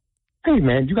 Hey,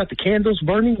 man, you got the candles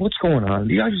burning? What's going on?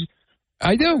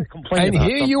 I do. And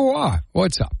here you are.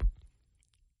 What's up?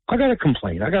 I got to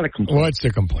complain. What's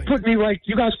the complaint?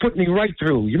 You guys put me right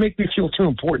through. You make me feel too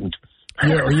important.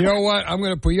 Yeah, you know what? I'm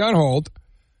going to put you on hold.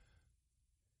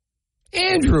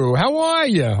 Andrew, how are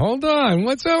you? Hold on.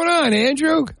 What's going on,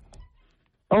 Andrew?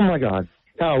 Oh, my God.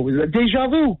 Oh, deja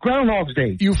vu, Groundhog's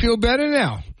Day. You feel better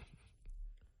now?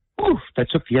 Oof, that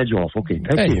took the edge off. Okay,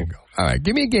 thank you. There you go. All right,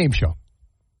 give me a game show.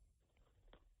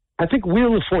 I think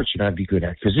Wheel of Fortune I'd be good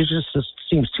at because it just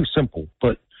seems too simple.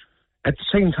 But at the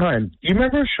same time, do you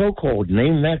remember a show called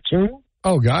Name That Tune?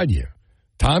 Oh, God, yeah.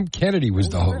 Tom Kennedy was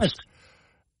the host.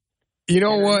 You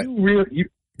know what?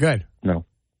 Good. No.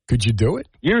 Could you do it?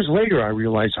 Years later, I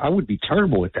realized I would be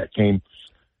terrible at that game.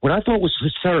 What I thought was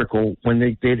hysterical when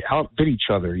they'd outbid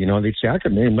each other, they'd say, I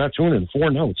can name that tune in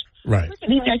 4 notes. Right. I can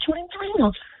name that tune in 3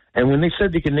 notes. And when they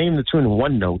said they could name the tune in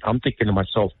 1 note, I'm thinking to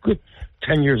myself, good,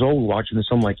 10 years old watching this,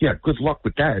 I'm like, yeah, good luck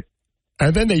with that.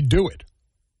 And then they do it.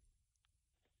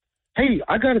 hey,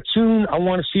 I got a tune. I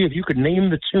want to see if you could name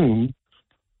the tune.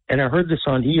 And I heard this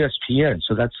on ESPN,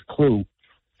 so that's a clue.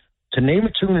 To name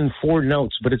a tune in 4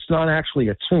 notes, but it's not actually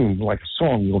a tune, like a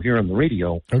song you'll hear on the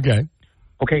radio. Okay.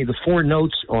 Okay, the 4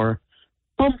 notes are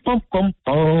bum, bum, bum,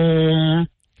 bum.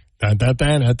 Da, da,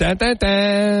 da, da, da, da,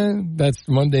 da. That's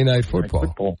Monday Night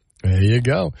Football. There you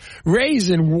go. Ray's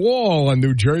in Wall on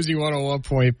New Jersey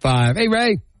 101.5. Hey,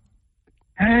 Ray.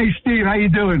 Hey, Steve. How you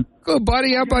doing? Good,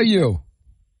 buddy. How about you?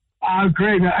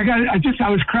 Great, man. I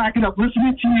was cracking up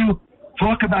listening to you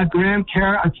talk about Graham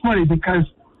Kerr. It's funny because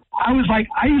I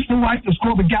used to watch this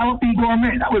called the Galloping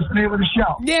Gourmet. That was the name of the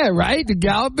show. Yeah, right? The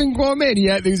Galloping Gourmet.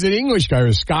 Yeah, there's an English guy or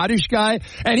a Scottish guy,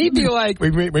 and he'd be like,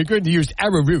 we're going to use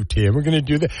arrowroot here. We're going to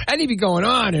do that. And he'd be going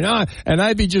on, and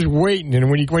I'd be just waiting. And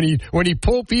when he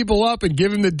pulled people up and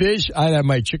give them the dish, I'd have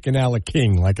my chicken a la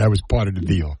king, like I was part of the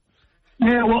deal.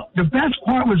 Yeah, well, the best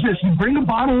part was this. You bring a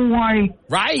bottle of wine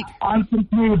on the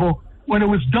table when it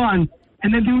was done,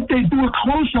 and then they do a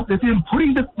close-up of him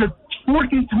putting the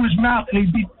fork into his mouth,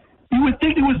 and you would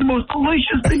think it was the most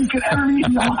delicious thing you could ever eat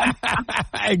in your life.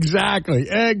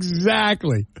 Exactly. I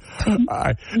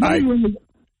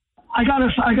got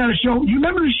a show. You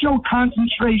remember the show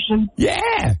Concentration?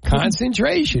 Yeah,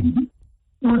 Concentration.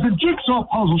 It was a jigsaw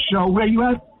puzzle show where you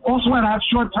also had to have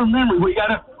short-term memory, where you got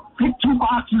to pick 2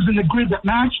 boxes in the grid that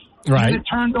matched, right? And it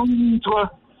turned over into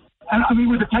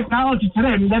with the technology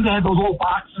today, then they had those old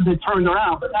boxes they turned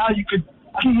around, but now you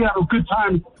have a good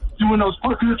time doing those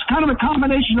puzzles. It's kind of a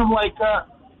combination of like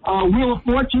Wheel of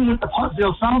Fortune with the puzzle.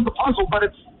 They'll solve the puzzle, but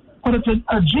it's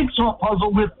a jigsaw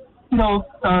puzzle with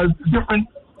different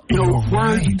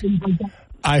words and things like that.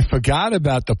 I forgot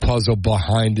about the puzzle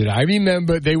behind it. I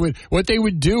remember what they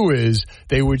would do is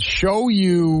they would show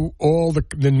you all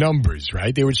the numbers,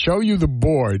 right? They would show you the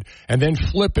board and then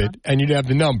flip it and you'd have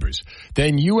the numbers.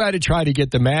 Then you had to try to get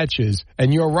the matches,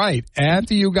 and you're right.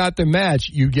 After you got the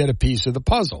match, you get a piece of the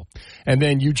puzzle. And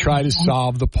then you try to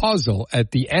solve the puzzle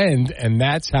at the end, and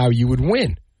that's how you would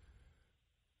win.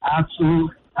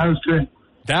 Absolutely. That was good.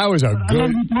 That was a good...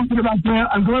 I'm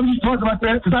glad you talked about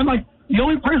that, because I'm like, the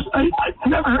only person, I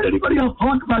never heard anybody else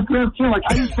talk about Graham Kerr. Like,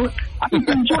 I used to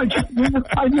enjoy just the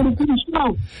 5 minutes of the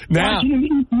show. Now, watching him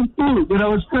eat the food, it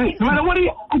was great. No matter what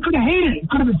I could have hated it. It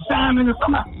could have been salmon or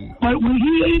something. But when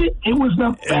he ate it, it was the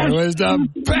best. It was the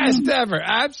best ever.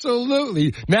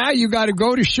 Absolutely. Now you got to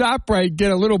go to ShopRite,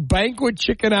 get a little banquet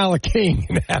chicken a la king,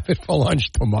 and have it for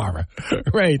lunch tomorrow.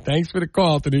 Ray, thanks for the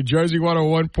call to New Jersey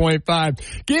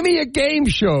 101.5. Give me a game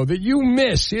show that you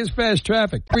miss. Here's Fast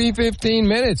Traffic. 3:15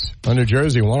 minutes on New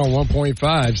Jersey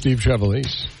 101.5. Steve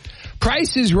Trevelise.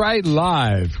 Price is Right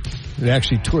Live. They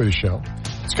actually tour the show.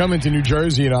 It's coming to New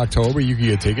Jersey in October. You can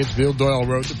get tickets. Bill Doyle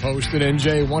wrote the post at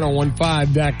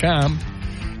NJ1015.com.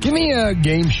 Give me a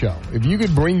game show. If you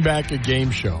could bring back a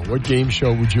game show, what game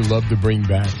show would you love to bring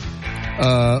back?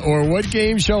 Or what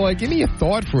game show? Give me a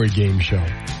thought for a game show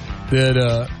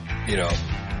that,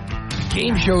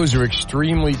 game shows are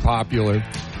extremely popular.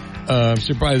 I'm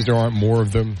surprised there aren't more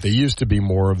of them. There used to be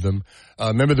more of them.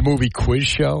 Remember the movie Quiz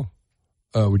Show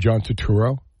with John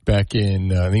Turturro back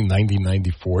in, I think,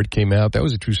 1994 it came out. That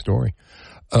was a true story.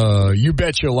 You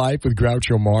Bet Your Life with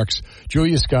Groucho Marx.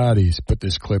 Julia Scotti's put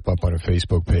this clip up on her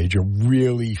Facebook page. A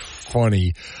really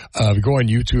funny. If you go on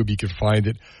YouTube, you can find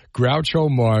it. Groucho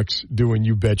Marx doing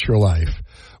You Bet Your Life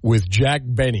with Jack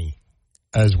Benny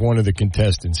as one of the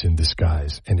contestants in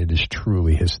disguise, and it is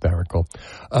truly hysterical.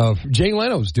 Jay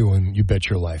Leno's doing You Bet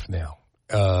Your Life now.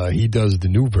 He does the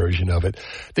new version of it.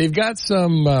 They've got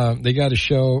they got a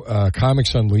show,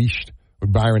 Comics Unleashed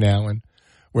with Byron Allen,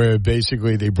 where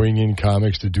basically they bring in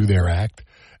comics to do their act.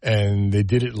 And they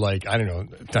did it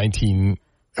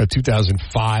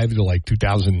 2005 to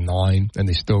 2009, and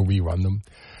they still rerun them.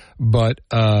 But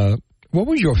what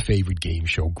was your favorite game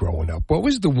show growing up? What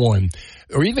was the one,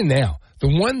 or even now, the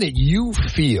one that you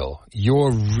feel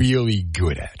you're really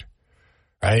good at,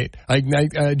 right?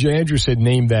 Jay Andrew said,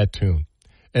 name that tune.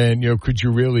 And, could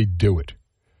you really do it?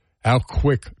 How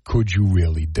quick could you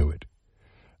really do it?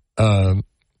 I'm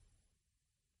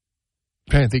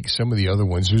trying to think of some of the other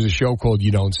ones. There was a show called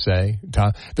You Don't Say.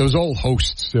 Those old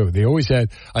hosts, too. They always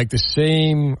had, the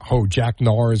same host. Jack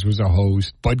Norris was a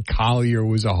host. Bud Collier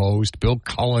was a host. Bill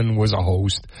Cullen was a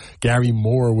host. Gary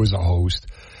Moore was a host.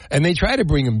 And they try to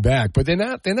bring them back, but they're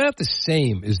not the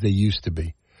same as they used to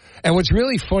be. And what's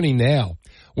really funny now,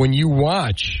 when you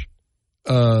watch,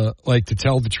 To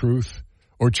Tell the Truth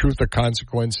or Truth or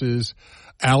Consequences,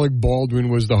 Alec Baldwin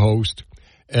was the host,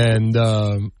 and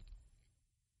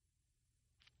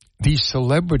these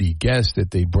celebrity guests that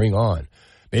they bring on.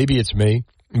 Maybe it's me.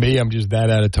 Maybe I'm just that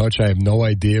out of touch. I have no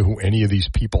idea who any of these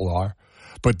people are,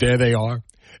 but there they are.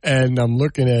 And I'm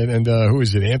looking at, who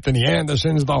is it? Anthony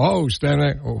Anderson's the host.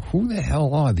 And who the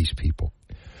hell are these people?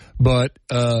 But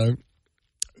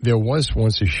there was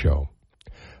once a show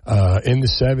in the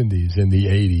 70s and the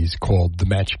 80s called The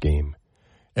Match Game.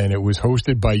 And it was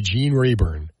hosted by Gene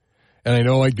Rayburn. And I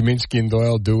know like Dominsky and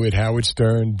Doyle do it, Howard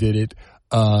Stern did it.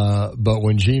 But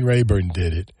when Gene Rayburn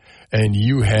did it, and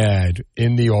you had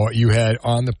on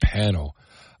the panel,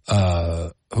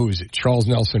 who is it? Charles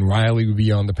Nelson Riley would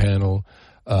be on the panel.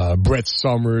 Brett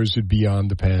Summers would be on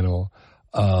the panel.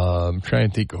 I'm trying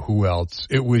to think of who else.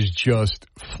 It was just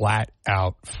flat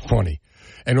out funny.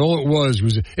 And all it was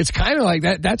it's kind of like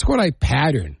that. That's what I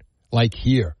pattern like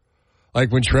here.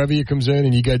 Like when Trevia comes in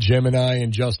and you got Gemini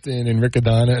and Justin and Rick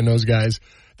Adana and those guys,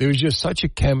 there was just such a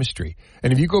chemistry.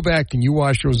 And if you go back and you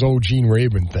watch those old Gene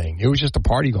Rayburn thing, it was just a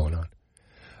party going on.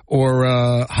 Or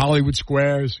Hollywood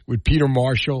Squares with Peter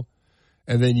Marshall.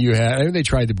 And then they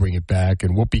tried to bring it back,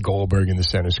 and Whoopi Goldberg in the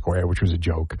center square, which was a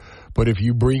joke. But if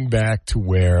you bring back to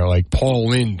where, like, Paul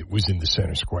Lynde was in the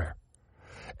center square.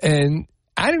 And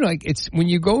I don't know, like, it's when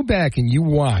you go back and you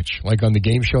watch, like on the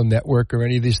Game Show Network or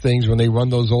any of these things, when they run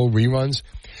those old reruns,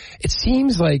 it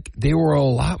seems like they were a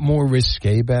lot more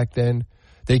risque back then.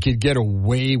 They could get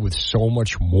away with so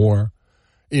much more.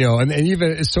 You know, and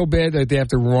even it's so bad that they have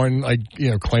to run, like,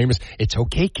 you know, claimers. It's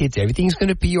okay, kids. Everything's going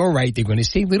to be all right. They're going to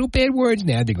say little bad words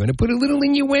now. They're going to put a little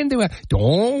innuendo.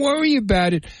 Don't worry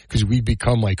about it, because we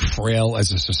become, like, frail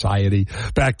as a society.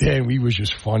 Back then, we was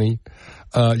just funny.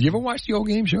 You ever watch the old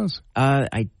game shows?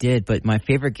 I did, but my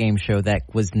favorite game show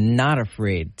that was not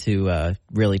afraid to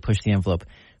really push the envelope,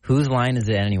 Whose Line Is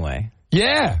It Anyway?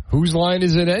 Yeah, Whose Line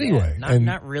Is It Anyway? Yeah,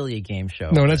 not really a game show.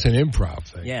 No, that's an improv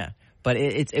thing. Yeah. But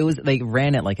it was, they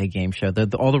ran it like a game show.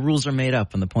 All the rules are made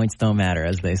up and the points don't matter,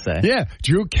 as they say. Yeah.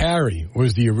 Drew Carey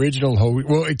was the original host.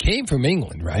 Well, it came from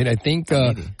England, right? I think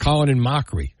Colin and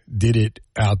Mockery did it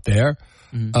out there.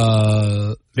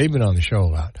 Mm-hmm. They've been on the show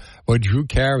a lot. But Drew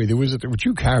Carey,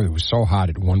 Drew Carey was so hot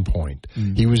at one point.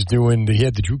 Mm-hmm. He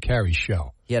had the Drew Carey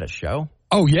show. He had a show?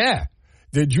 Oh, yeah.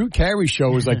 The Drew Carey show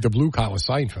was like the blue collar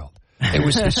Seinfeld. It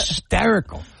was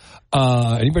hysterical.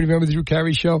 Anybody remember the Drew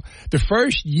Carey show? The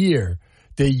first year,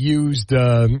 they used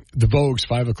the Vogue's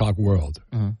 5 O'Clock World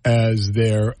as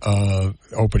their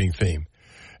opening theme.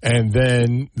 And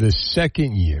then the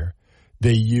second year,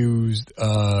 they used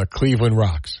Cleveland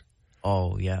Rocks.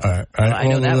 Oh, yeah. I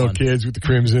know all the little kids with the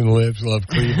crimson lips love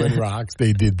Cleveland Rocks.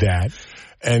 They did that.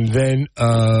 And then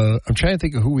I'm trying to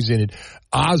think of who was in it.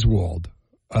 Oswald,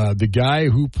 the guy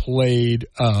who played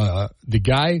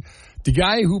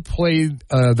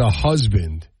the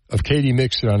husband of Katie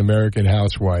Mixon on American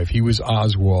Housewife. He was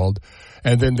Oswald.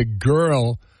 And then the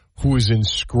girl who was in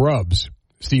Scrubs,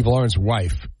 Steve Lawrence's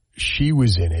wife, she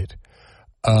was in it.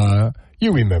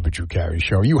 You remember Drew Carey's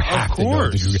show. You have to know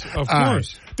the Drew Carey. Of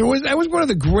course. That was one of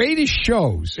the greatest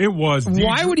shows. It was.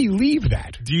 Why would he leave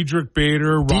that? Diedrich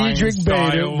Bader, Ryan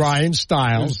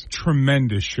Stiles. It was a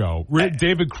tremendous show.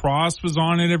 David Cross was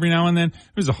on it every now and then.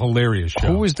 It was a hilarious show.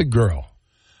 Who was the girl?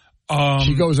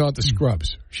 She goes on to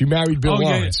Scrubs. She married Bill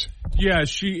Lawrence. Yeah,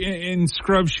 she in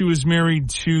Scrubs she was married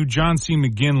to John C.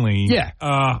 McGinley. Yeah,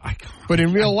 but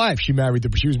in real life she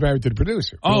was married to the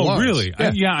producer. Bill Lawrence. Really?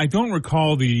 Yeah. I don't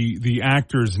recall the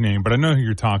actor's name, but I know who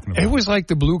you're talking about. It was like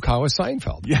the blue collar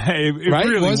Seinfeld. Yeah, it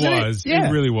really was. Yeah.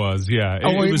 It really was. Yeah,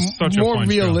 it was such a more fun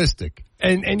realistic. Show.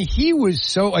 And he was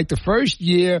so like the first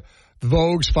year.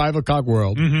 Vogue's 5 O'Clock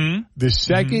World. Mm-hmm. The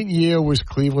second year was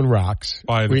Cleveland Rocks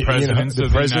by the presidents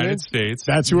of the United States.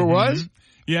 That's who it was.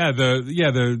 Yeah,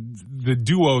 the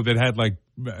duo that had like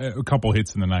a couple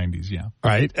hits in the 90s. Yeah,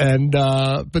 right. And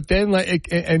but then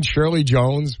and Shirley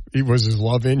Jones, he was his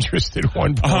love interest at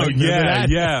one point. Oh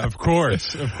yeah, of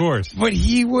course. But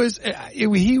he was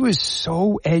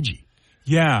so edgy.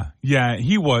 Yeah,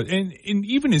 he was, and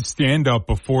even his stand up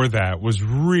before that was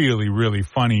really, really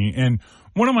funny. And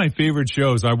one of my favorite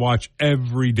shows I watch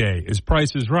every day is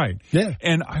Price is Right. Yeah.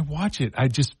 And I watch it.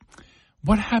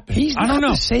 What happened? He's not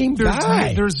the same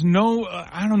guy. There's no,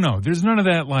 I don't know. There's none of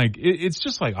that, like, it's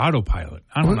just like autopilot.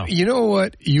 I don't know. You know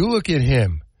what? You look at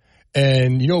him,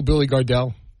 and you know Billy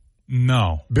Gardell?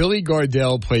 No. Billy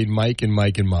Gardell played Mike and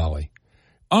Molly.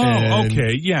 Oh,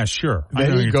 okay. Yeah, sure.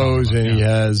 Then he goes and he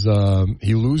has,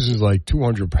 he loses like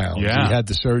 200 pounds. Yeah. He had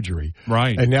the surgery.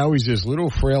 Right. And now he's this little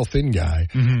frail thin guy,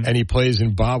 and he plays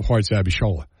in Bob Hart's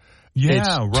Abishola. Yeah,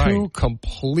 it's right. Two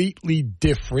completely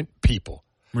different people.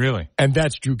 Really? And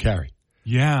that's Drew Carey.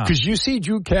 Yeah. Because you see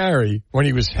Drew Carey when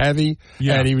he was heavy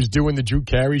and he was doing the Drew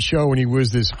Carey show and he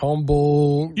was this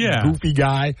humble, goofy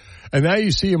guy. And now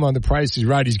you see him on The Price is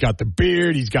Right. He's got the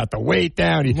beard. He's got the weight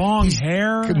down. Long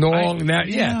hair.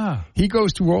 He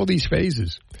goes through all these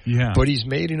phases. Yeah. But he's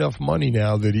made enough money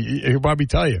now that he'll probably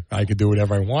tell you, I can do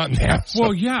whatever I want now. So.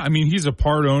 Well, yeah. I mean, he's a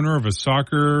part owner of a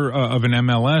soccer, of an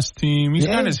MLS team. He's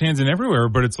got his hands in everywhere,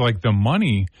 but it's like the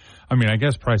money. I mean, I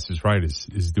guess Price is Right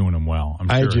is doing him well. I'm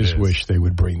sure I just wish they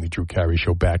would bring the Drew Carey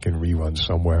show back in reruns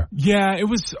somewhere. Yeah, it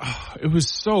was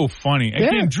so funny.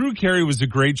 Again, Drew Carey was a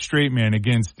great straight man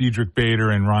against Diedrich Bader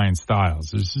and Ryan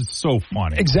Stiles. It's just so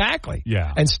funny. Exactly.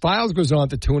 Yeah. And Stiles goes on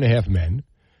to 2.5 Men.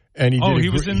 And he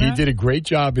did a great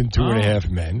job in 2.5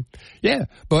 Men. Yeah.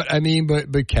 But I mean,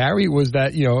 but Carey was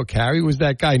that, Carey was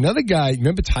that guy. Another guy,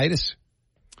 remember Titus?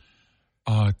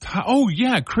 Was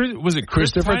it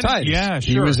Christopher Titus? Yeah,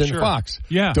 sure. He was in Fox.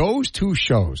 Yeah. Those two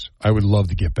shows I would love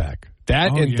to get back.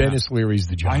 That and Dennis Leary's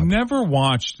The Job. I never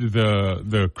watched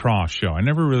the Cross show. I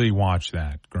never really watched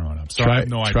that growing up. So I have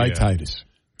no idea. Try Titus.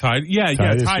 Titus,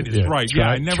 right.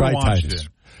 I never watched it.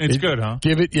 It's good, huh?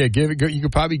 Give it. You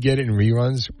could probably get it in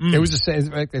reruns. It was the same.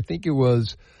 In fact, I think they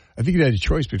had a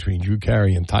choice between Drew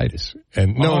Carey and Titus.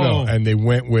 And no. And they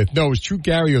went with, it was Drew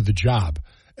Carey or The Job.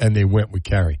 And they went with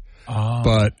Carey. Oh.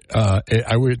 But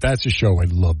that's a show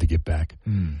I'd love to get back.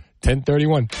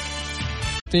 10:31.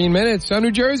 15 minutes on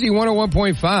New Jersey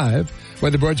 101.5.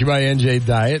 Weather brought to you by NJ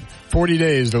Diet. 40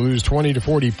 days to lose 20 to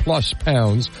 40 plus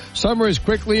pounds. Summer is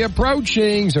quickly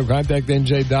approaching, so contact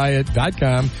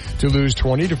njdiet.com to lose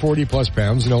 20 to 40 plus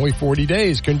pounds in only 40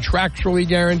 days. Contractually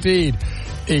guaranteed.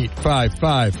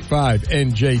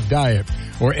 8555-NJ-DIET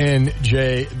or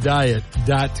njdiet.com.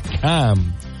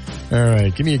 All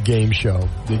right, give me a game show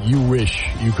that you wish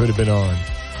you could have been on,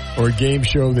 or a game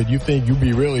show that you think you'd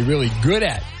be really, really good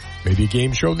at. Maybe a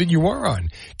game show that you were on.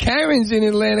 Karen's in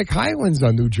Atlantic Highlands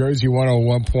on New Jersey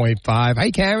 101.5.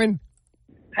 Hi, Karen.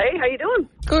 Hey, how you doing?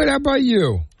 Good. How about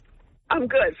you? I'm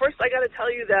good. First, I got to tell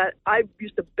you that I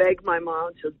used to beg my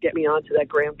mom to get me onto that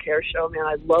Graham Kerr show. Man,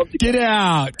 I love to get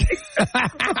out.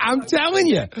 I'm telling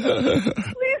you.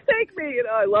 Please take me.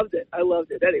 I loved it.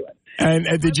 Anyway. And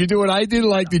did you do what I did?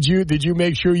 Like, did you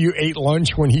make sure you ate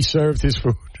lunch when he served his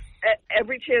food?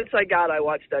 Every chance I got, I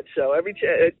watched that show. Every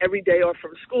day off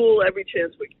from school, every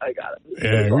chance I got it.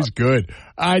 It was good.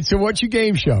 All right, so what's your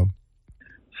game show?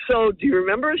 So do you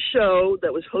remember a show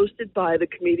that was hosted by the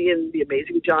comedian The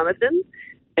Amazing Jonathan,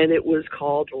 and it was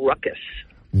called Ruckus?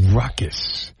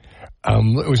 Ruckus.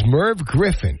 It was Merv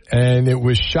Griffin, and it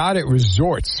was shot at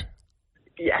resorts.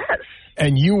 Yes.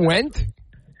 And you went?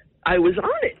 I was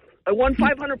on it. I won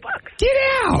 $500. Get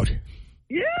out.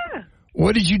 Yeah.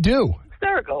 What did you do?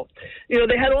 Hysterical.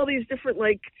 They had all these different,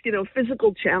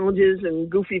 physical challenges and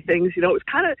goofy things. It was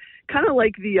kind of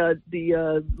like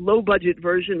the low budget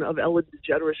version of Ellen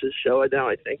DeGeneres' show now,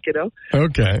 I think,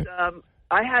 Okay. And,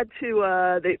 I had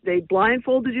to, they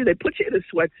blindfolded you. They put you in a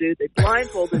sweatsuit. They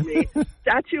blindfolded me,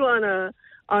 sat you on a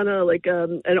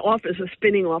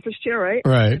spinning office chair, right?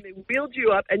 Right. And they wheeled you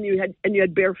up, and you had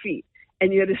bare feet.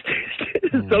 And you had to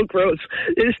it's so gross.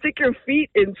 You had to stick your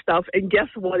feet in stuff and guess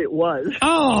what it was.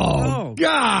 Oh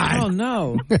God! Oh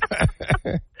no! It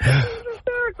was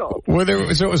hysterical.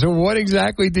 So what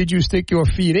exactly did you stick your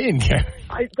feet in, Karen?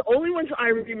 The only ones I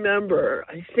remember,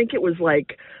 I think it was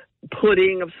like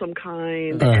pudding of some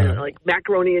kind, and like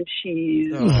macaroni and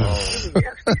cheese.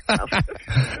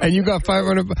 And you got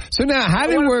 $500. So now, how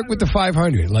did it work with the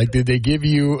 $500? Like, did they give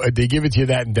it to you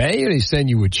that day, or they send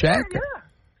you a check? Yeah.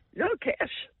 No,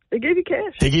 cash. They gave you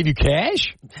cash. They gave you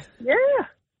cash? Yeah.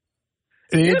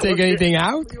 They didn't take anything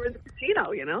out? You were in the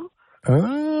casino,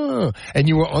 Oh. And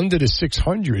you were under the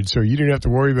 600, so you didn't have to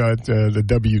worry about the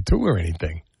W-2 or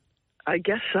anything. I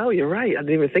guess so. You're right. I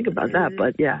didn't even think about that,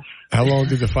 but yes. How long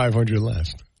did the 500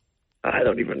 last? I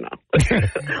don't even know.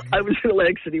 I was in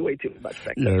Atlantic City way too much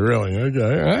back then. Yeah, really?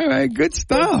 Okay. All right. Good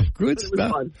stuff. Good stuff.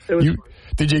 Was fun. It was fun.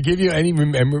 Did they give you any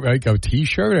a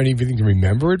T-shirt or anything to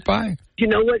remember it by? You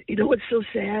know what? You know what's so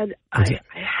sad? I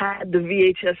had the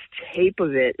VHS tape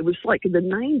of it. It was like in the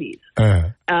 90s.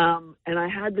 And I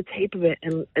had the tape of it,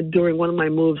 and during one of my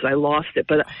moves, I lost it.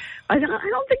 But I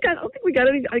don't think we got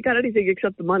any. I got anything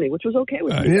except the money, which was okay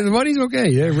with me. Yeah, the money's okay.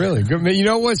 Yeah, really. Good. You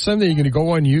know what? Someday you're going to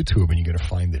go on YouTube and you're going to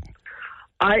find it.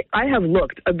 I have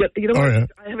looked, but what? Yeah.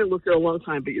 I haven't looked in a long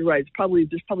time. But you're right.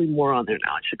 There's probably more on there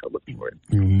now. I should go look for it.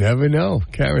 You never know,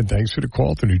 Karen. Thanks for the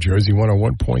call to New Jersey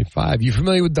 101.5. You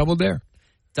familiar with Double Dare?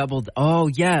 Oh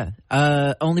yeah.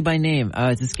 Only by name.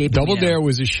 It's escaping Double me now. Dare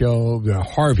was a show.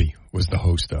 Harvey was the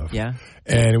host of. Yeah.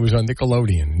 And it was on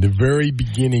Nickelodeon, the very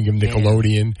beginning of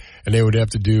Nickelodeon. And they would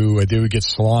have to do, they would get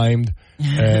slimed.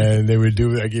 And they would do,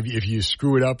 like, if you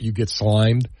screw it up, you get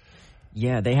slimed.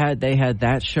 Yeah, they had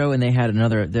that show, and they had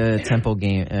the Temple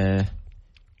game,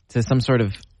 to some sort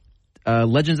of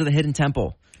Legends of the Hidden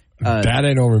Temple. That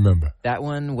I don't remember. That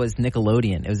one was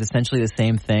Nickelodeon. It was essentially the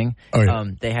same thing. Oh, yeah.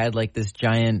 They had like this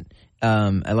giant,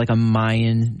 like a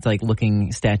Mayan like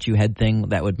looking statue head thing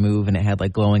that would move, and it had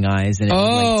like glowing eyes, and it would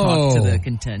like talk to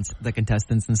the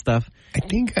contestants and stuff. I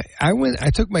think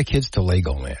I took my kids to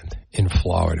Legoland in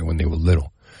Florida when they were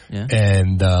little. Yeah.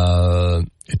 And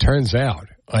it turns out,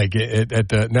 like at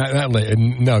the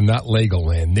not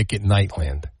Legoland, Nick at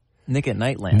Nightland. Nick at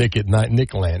Nightland.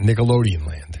 Nickelodeon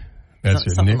Land. That's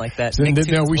it. Something like that.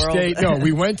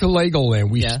 We went to Legoland.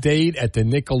 We stayed at the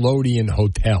Nickelodeon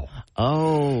Hotel.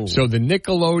 Oh. So the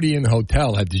Nickelodeon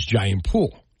Hotel had this giant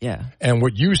pool. Yeah. And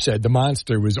what you said, the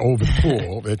monster was over the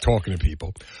pool. They're talking to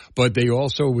people. But they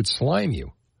also would slime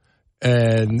you.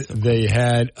 And they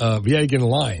had, we had to get in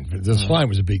line. The slime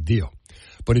was a big deal.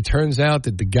 But it turns out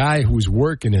that the guy who was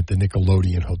working at the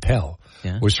Nickelodeon Hotel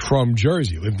was from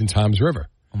Jersey, lived in Toms River.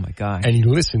 Oh, my God. And he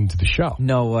listened to the show.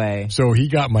 No way. So he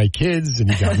got my kids and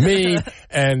he got me.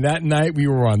 And that night we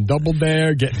were on Double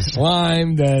Dare getting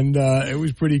slimed, and it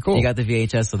was pretty cool. You got the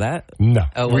VHS of that? No.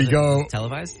 Oh, was it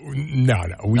televised? No.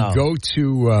 We go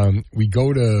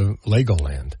to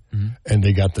Legoland, and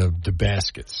they got the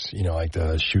baskets, like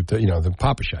the shoot the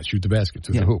Papa Shot, shoot the basket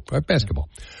to the hoop, basketball.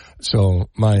 So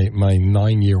my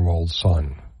 9-year-old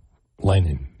son,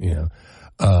 Lennon,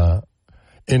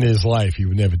 in his life, he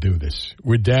would never do this.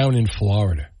 We're down in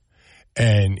Florida,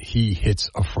 and he hits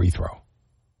a free throw.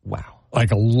 Wow.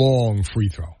 Like a long free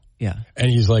throw. Yeah. And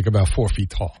he's like about 4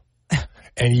 feet tall.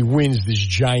 And he wins this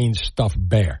giant stuffed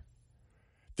bear.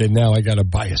 Then now I got to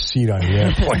buy a seat on the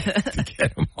airplane to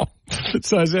get him home.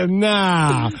 So I said,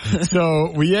 nah.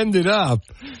 So I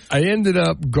ended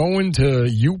up going to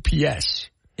UPS.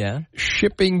 Yeah.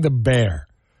 Shipping the bear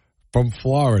from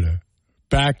Florida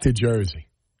back to Jersey.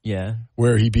 Yeah.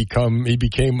 Where he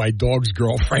became my dog's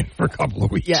girlfriend for a couple of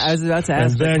weeks. Yeah, I was about to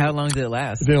ask, how long did it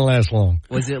last? It didn't last long.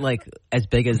 Was it like as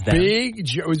big as that?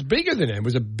 It was bigger than it. It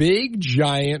was a big,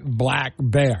 giant black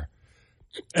bear.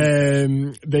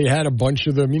 And they had a bunch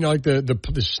of them, like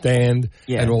the stand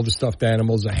and all the stuffed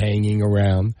animals are hanging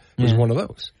around. It was one of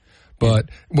those. But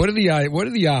what are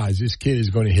the odds this kid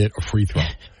is going to hit a free throw?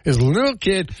 This little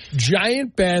kid,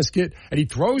 giant basket, and he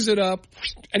throws it up,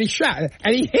 and he shot,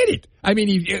 and he hit it. I mean,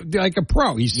 he like a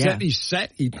pro. He set,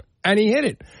 and he hit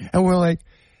it. And we're like,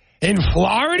 in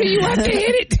Florida, you have to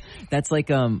hit it. That's like,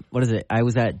 what is it? I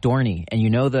was at Dorney,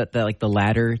 and that like the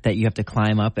ladder that you have to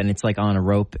climb up, and it's like on a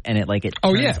rope, and it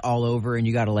turns all over, and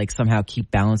you got to like somehow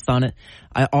keep balanced on it.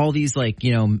 All these like,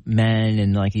 men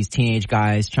and like these teenage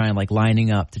guys trying like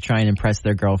lining up to try and impress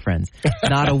their girlfriends.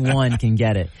 Not a one can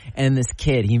get it. And this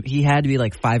kid, he had to be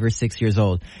like 5 or 6 years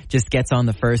old, just gets on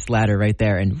the first ladder right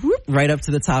there and whoop, right up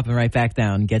to the top and right back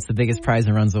down, gets the biggest prize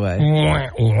and runs away.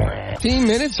 15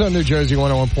 minutes on New Jersey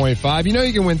 101.5.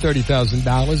 You can win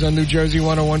 $30,000 on New Jersey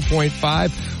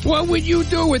 101.5. What would you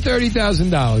do with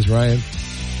 $30,000, Ryan?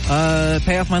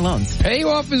 Pay off my loans. Pay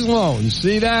off his loans.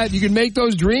 See that? You can make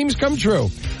those dreams come true.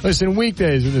 Listen,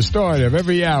 weekdays at the start of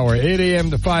every hour, 8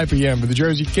 a.m. to 5 p.m. for the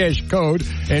Jersey Cash code.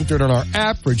 Enter it on our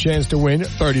app for a chance to win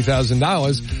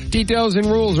 $30,000. Details and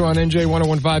rules are on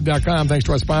NJ1015.com. Thanks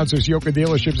to our sponsors, Yoka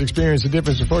Dealerships. Experience the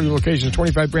difference in 40 locations,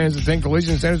 25 brands, and 10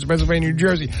 collision centers in Pennsylvania, New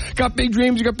Jersey. Got big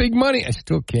dreams, you got big money. I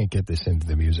still can't get this into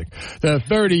the music. The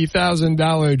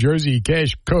 $30,000 Jersey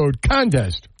Cash code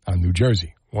contest on New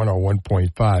Jersey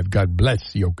 101.5. God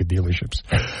bless Yoka Dealerships.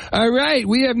 All right,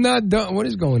 we have not done. What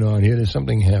is going on here? There's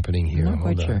something happening here. I'm not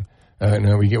quite sure.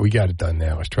 No, we got it done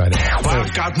now. Let's try that.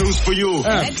 I've got news for you.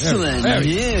 Excellent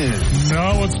news.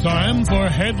 Now it's time for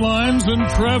headlines and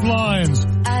Trevlines.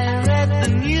 I read the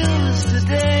news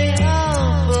today.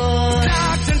 Oh, boy.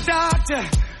 Doctor,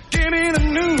 give me the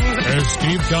news. As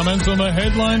Steve comments on the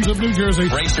headlines of New Jersey.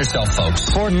 Brace yourself, folks,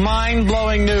 for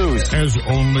mind-blowing news. As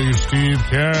only Steve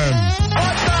can.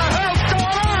 What the hell's going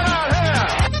on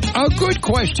out here? A good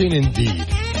question indeed.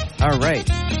 All right.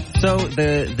 So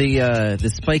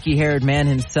the spiky-haired man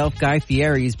himself, Guy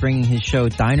Fieri, is bringing his show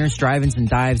Diners, Drive-Ins, and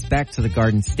Dives back to the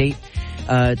Garden State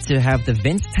to have the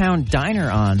Vincetown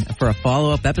Diner on for a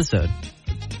follow-up episode.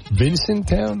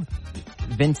 Vincetown?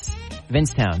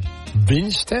 Vincetown.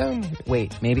 Vincetown?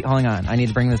 Wait, maybe. Hold on. I need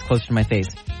to bring this closer to my face.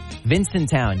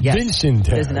 Vincenttown, yes.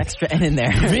 Vincenttown. There's an extra N in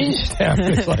there. Vincenttown.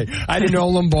 It's like, I didn't know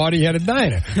Lombardi had a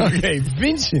diner. Okay,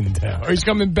 Vincenttown. He's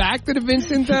coming back to the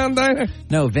Vincenttown diner?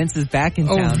 No, Vince is back in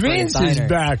town. Oh, Vince is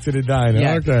back to the diner.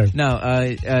 Yeah. Okay.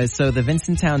 No, so the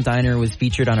Vincenttown diner was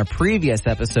featured on a previous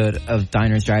episode of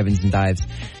Diners, Drive-Ins, and Dives.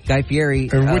 Guy Fieri.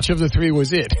 And which of the three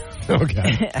was it?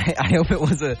 Okay. I hope it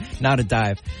was not a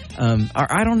dive. Or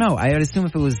I don't know. I would assume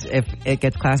if it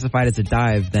gets classified as a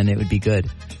dive, then it would be good.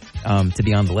 To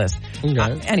be on the list.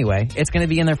 Okay. Anyway, it's going to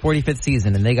be in their 45th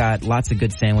season, and they got lots of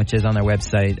good sandwiches on their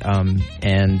website,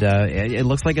 and it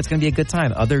looks like it's going to be a good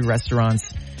time. Other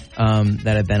restaurants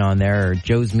that have been on there are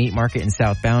Joe's Meat Market in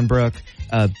South Bound Brook,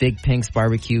 Big Pink's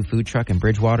Barbecue Food Truck in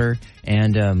Bridgewater,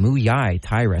 and Moo Yai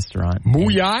Thai Restaurant. Moo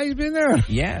Yai's been there?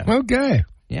 Yeah. Okay.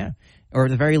 Yeah. Or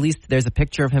at the very least, there's a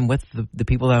picture of him with the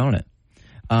people that own it.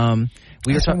 I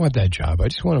just don't want that job. I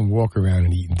just want to walk around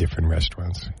and eat in different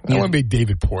restaurants. I want to be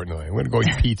David Portnoy. I want to go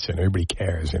eat pizza and everybody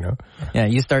cares, you know? Yeah,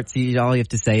 all you have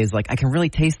to say is like, I can really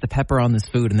taste the pepper on this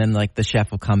food, and then like the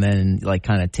chef will come in and like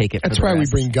kind of take it. That's why we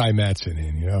bring Guy Mattson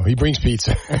in, you know? He brings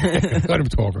pizza. Let him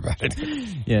talk about it.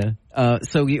 Yeah.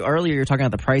 So earlier you were talking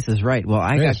about The Price is Right. Well,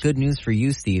 I got good news for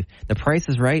you, Steve. The Price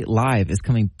is Right Live is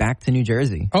coming back to New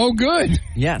Jersey. Oh, good.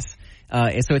 Yes.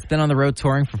 So it's been on the road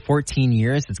touring for 14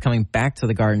 years. It's coming back to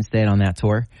the Garden State on that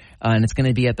tour. And it's going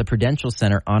to be at the Prudential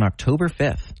Center on October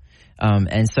 5th.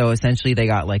 And so essentially they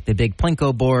got like the big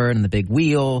Plinko board and the big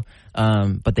wheel.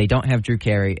 But they don't have Drew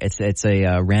Carey. It's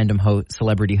a random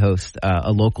celebrity host,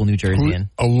 a local New Jerseyan.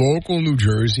 A local New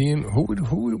Jerseyan?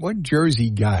 What Jersey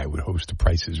guy would host The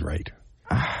Price is Right?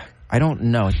 I don't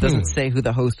know. It doesn't say who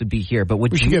the host would be here, but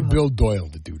we should get Bill Doyle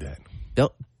to do that.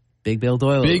 Big Bill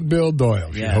Doyle. Big Bill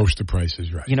Doyle should host The Price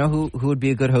is Right. You know who would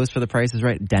be a good host for The Price is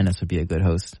Right? Dennis would be a good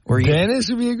host. Dennis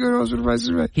would be a good host for The Price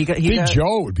is Right? Big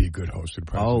Joe would be a good host for The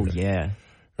Price is Right. Oh, yeah.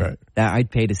 Right.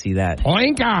 I'd pay to see that.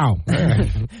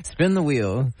 Oingo! Spin the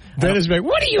wheel. Dennis would be like,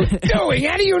 what are you doing?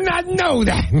 How do you not know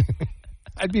that?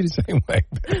 I'd be the same way.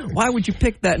 Why would you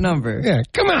pick that number? Yeah,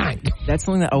 come on. That's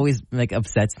something that always like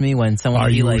upsets me when someone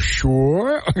will be like,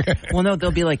 sure? Well, no,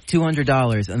 they'll be like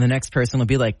 $200, and the next person will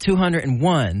be like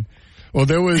 $201. Well,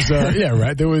 there was,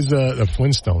 there was, the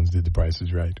Flintstones did The Price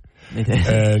is Right. They did.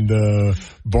 And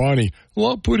Barney, well,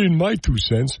 I'll put in my 2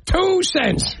 cents. 2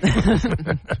 cents!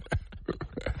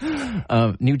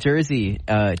 New Jersey,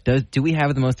 do we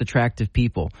have the most attractive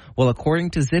people? Well, according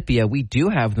to Zippia, we do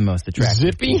have the most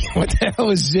attractive Zippy? people. What the hell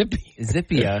is Zippy?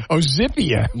 Zippia. Oh,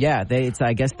 Zippia. Yeah,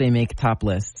 I guess they make top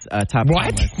lists. Top what?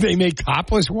 10 lists. They make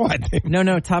top lists? What?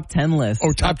 No, top 10 lists.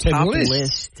 Oh, top 10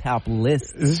 lists? Top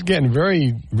lists. This is getting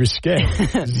very risque.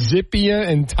 Zippia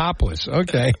and topless.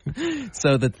 Okay.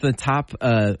 So the top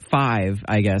 5,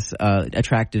 I guess,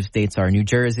 attractive states are New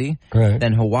Jersey,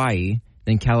 then Hawaii,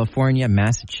 then California,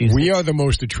 Massachusetts. We are the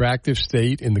most attractive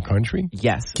state in the country?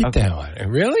 Yes. Get the hell out of it.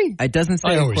 Really? It doesn't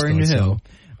say according to who.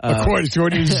 According to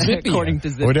Zippia. According to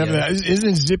Zippia. Whatever that is.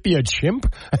 Isn't Zippia a chimp?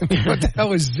 I mean, what the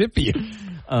hell is Zippia?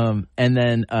 And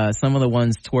then some of the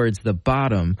ones towards the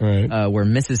bottom were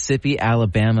Mississippi,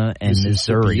 Alabama, and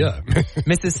Missouri.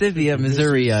 Mississippi,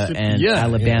 Missouri, and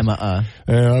Alabama.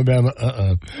 Alabama,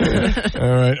 All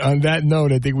right. On that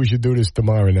note, I think we should do this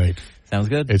tomorrow night. Sounds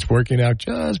good. It's working out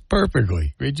just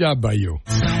perfectly. Great job by you.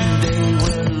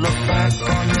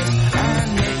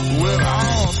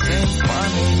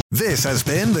 This has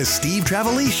been the Steve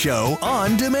Trevelise Show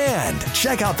on demand.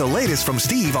 Check out the latest from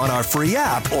Steve on our free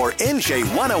app or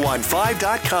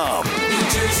NJ1015.com. New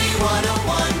Jersey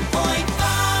 101.